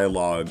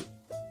dialogue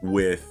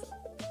with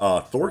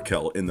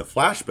Thorkel in the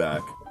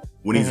flashback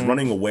when he's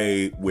running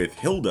away with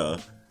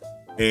Hilda,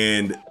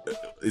 and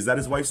is that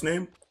his wife's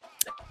name?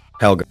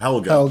 Helga.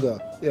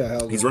 Yeah,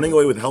 Helga. He's running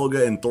away with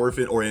Helga and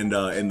Thorfinn,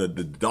 and the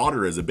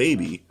daughter as a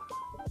baby,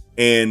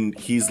 and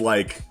he's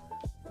like,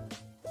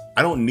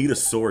 I don't need a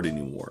sword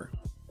anymore.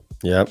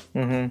 Yep.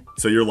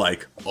 So you're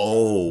like,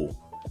 oh,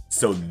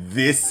 so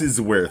this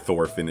is where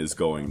Thorfinn is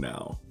going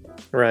now.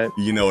 Right.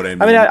 You know what I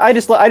mean? I mean, I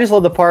just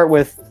love the part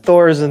with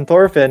Thor's and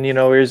Thorfinn,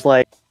 where he's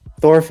like,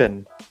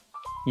 Thorfinn,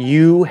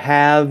 you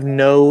have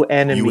no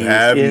enemies. You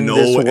have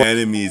no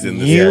enemies in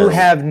this world. You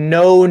have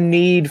no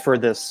need for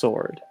this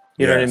sword.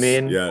 You know what I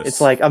mean? Yes.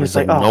 It's like, I'm just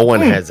like, no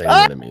one has any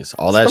enemies.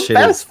 All that shit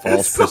is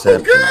false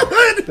perception.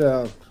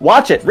 Yeah.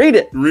 Watch it. Read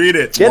it.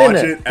 Get in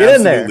there. Get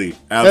in there. Absolutely.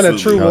 And a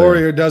true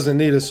warrior doesn't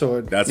need a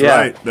sword. That's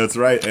right. That's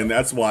right. And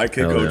that's why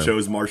Kiko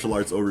chose martial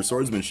arts over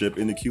swordsmanship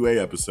in the QA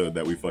episode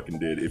that we fucking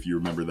did, if you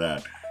remember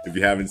that. If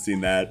you haven't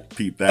seen that,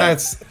 peep that.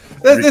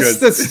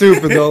 That's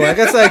stupid though. Like,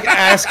 that's like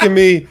asking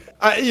me,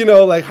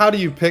 like, how do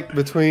you pick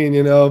between,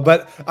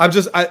 but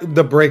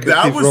the breaker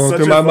keeps rolling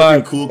through my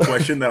mind. Cool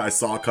question that I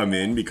saw come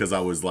in, because I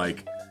was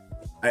like,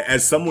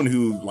 as someone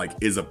who like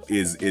is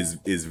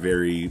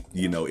very,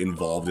 you know,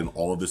 involved in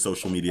all of the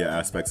social media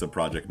aspects of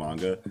Project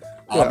Manga,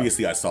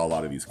 obviously I saw a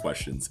lot of these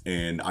questions,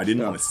 and I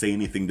didn't want to say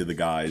anything to the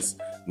guys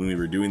when we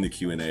were doing the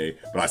Q&A,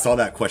 but I saw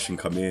that question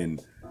come in,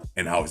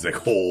 and I was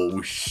like,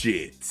 oh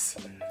shit.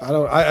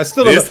 I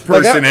still don't. This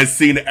person has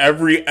seen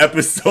every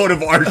episode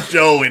of our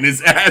show and is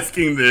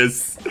asking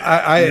this.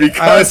 I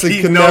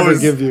honestly can never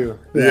give you.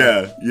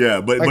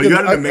 Yeah. But you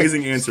had an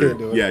amazing answer.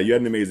 Yeah, you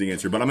had an amazing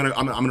answer. But I'm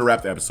gonna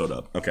wrap the episode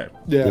up. Okay.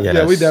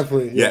 Yeah, we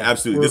definitely. Yeah,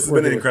 absolutely. This has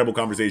been an incredible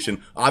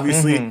conversation.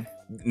 Obviously,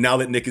 now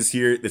that Nick is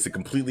here, it's a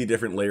completely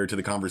different layer to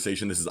the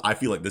conversation. I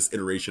feel like this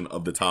iteration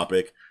of the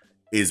topic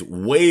is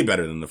way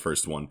better than the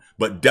first one.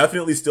 But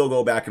definitely still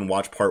go back and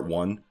watch part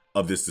 1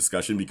 of this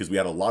discussion, because we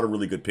had a lot of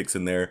really good picks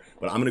in there.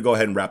 But I'm going to go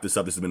ahead and wrap this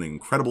up. This has been an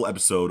incredible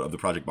episode of the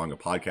Project Manga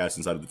podcast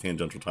inside of the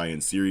Tangential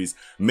Tie-In series.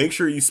 Make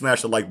sure you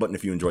smash the like button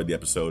if you enjoyed the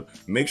episode.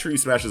 Make sure you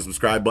smash the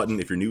subscribe button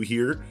if you're new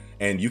here,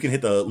 and you can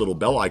hit the little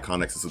bell icon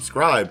next to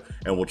subscribe,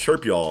 and we'll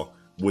chirp y'all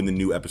when the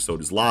new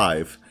episode is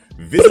live.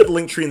 Visit the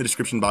link tree in the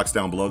description box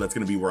down below. That's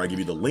going to be where I give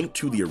you the link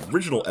to the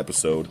original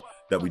episode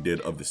that we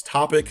did of this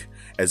topic,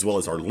 as well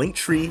as our link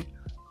tree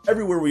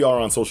everywhere we are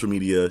on social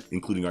media,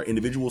 including our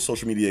individual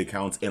social media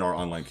accounts and our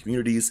online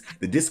communities,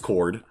 the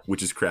Discord,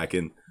 which is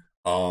cracking.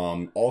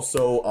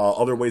 Also,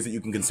 other ways that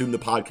you can consume the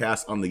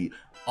podcast on the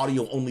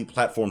audio-only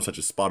platforms such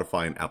as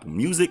Spotify and Apple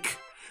Music.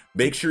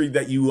 Make sure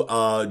that you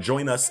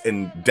join us,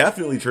 and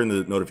definitely turn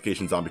the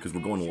notifications on, because we're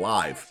going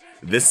live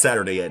this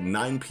Saturday at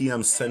 9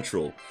 p.m.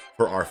 Central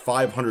for our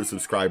 500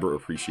 subscriber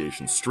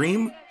appreciation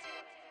stream.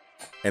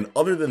 And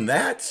other than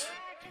that,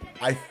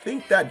 I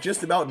think that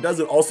just about does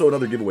it. Also,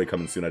 another giveaway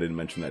coming soon. I didn't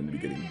mention that in the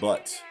beginning,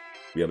 but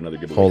we have another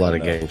giveaway. Whole lot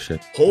of gang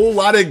shit. Whole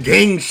lot of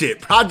gang shit.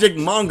 Project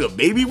Manga,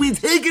 baby. We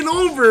taking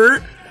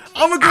over.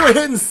 I'm going to go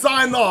ahead and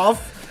sign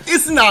off.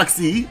 It's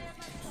Noxie.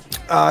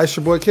 It's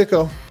your boy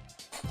Kiko.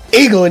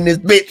 Eagle in this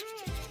bitch.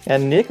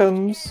 And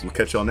Nickums. We'll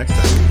catch y'all next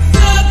time.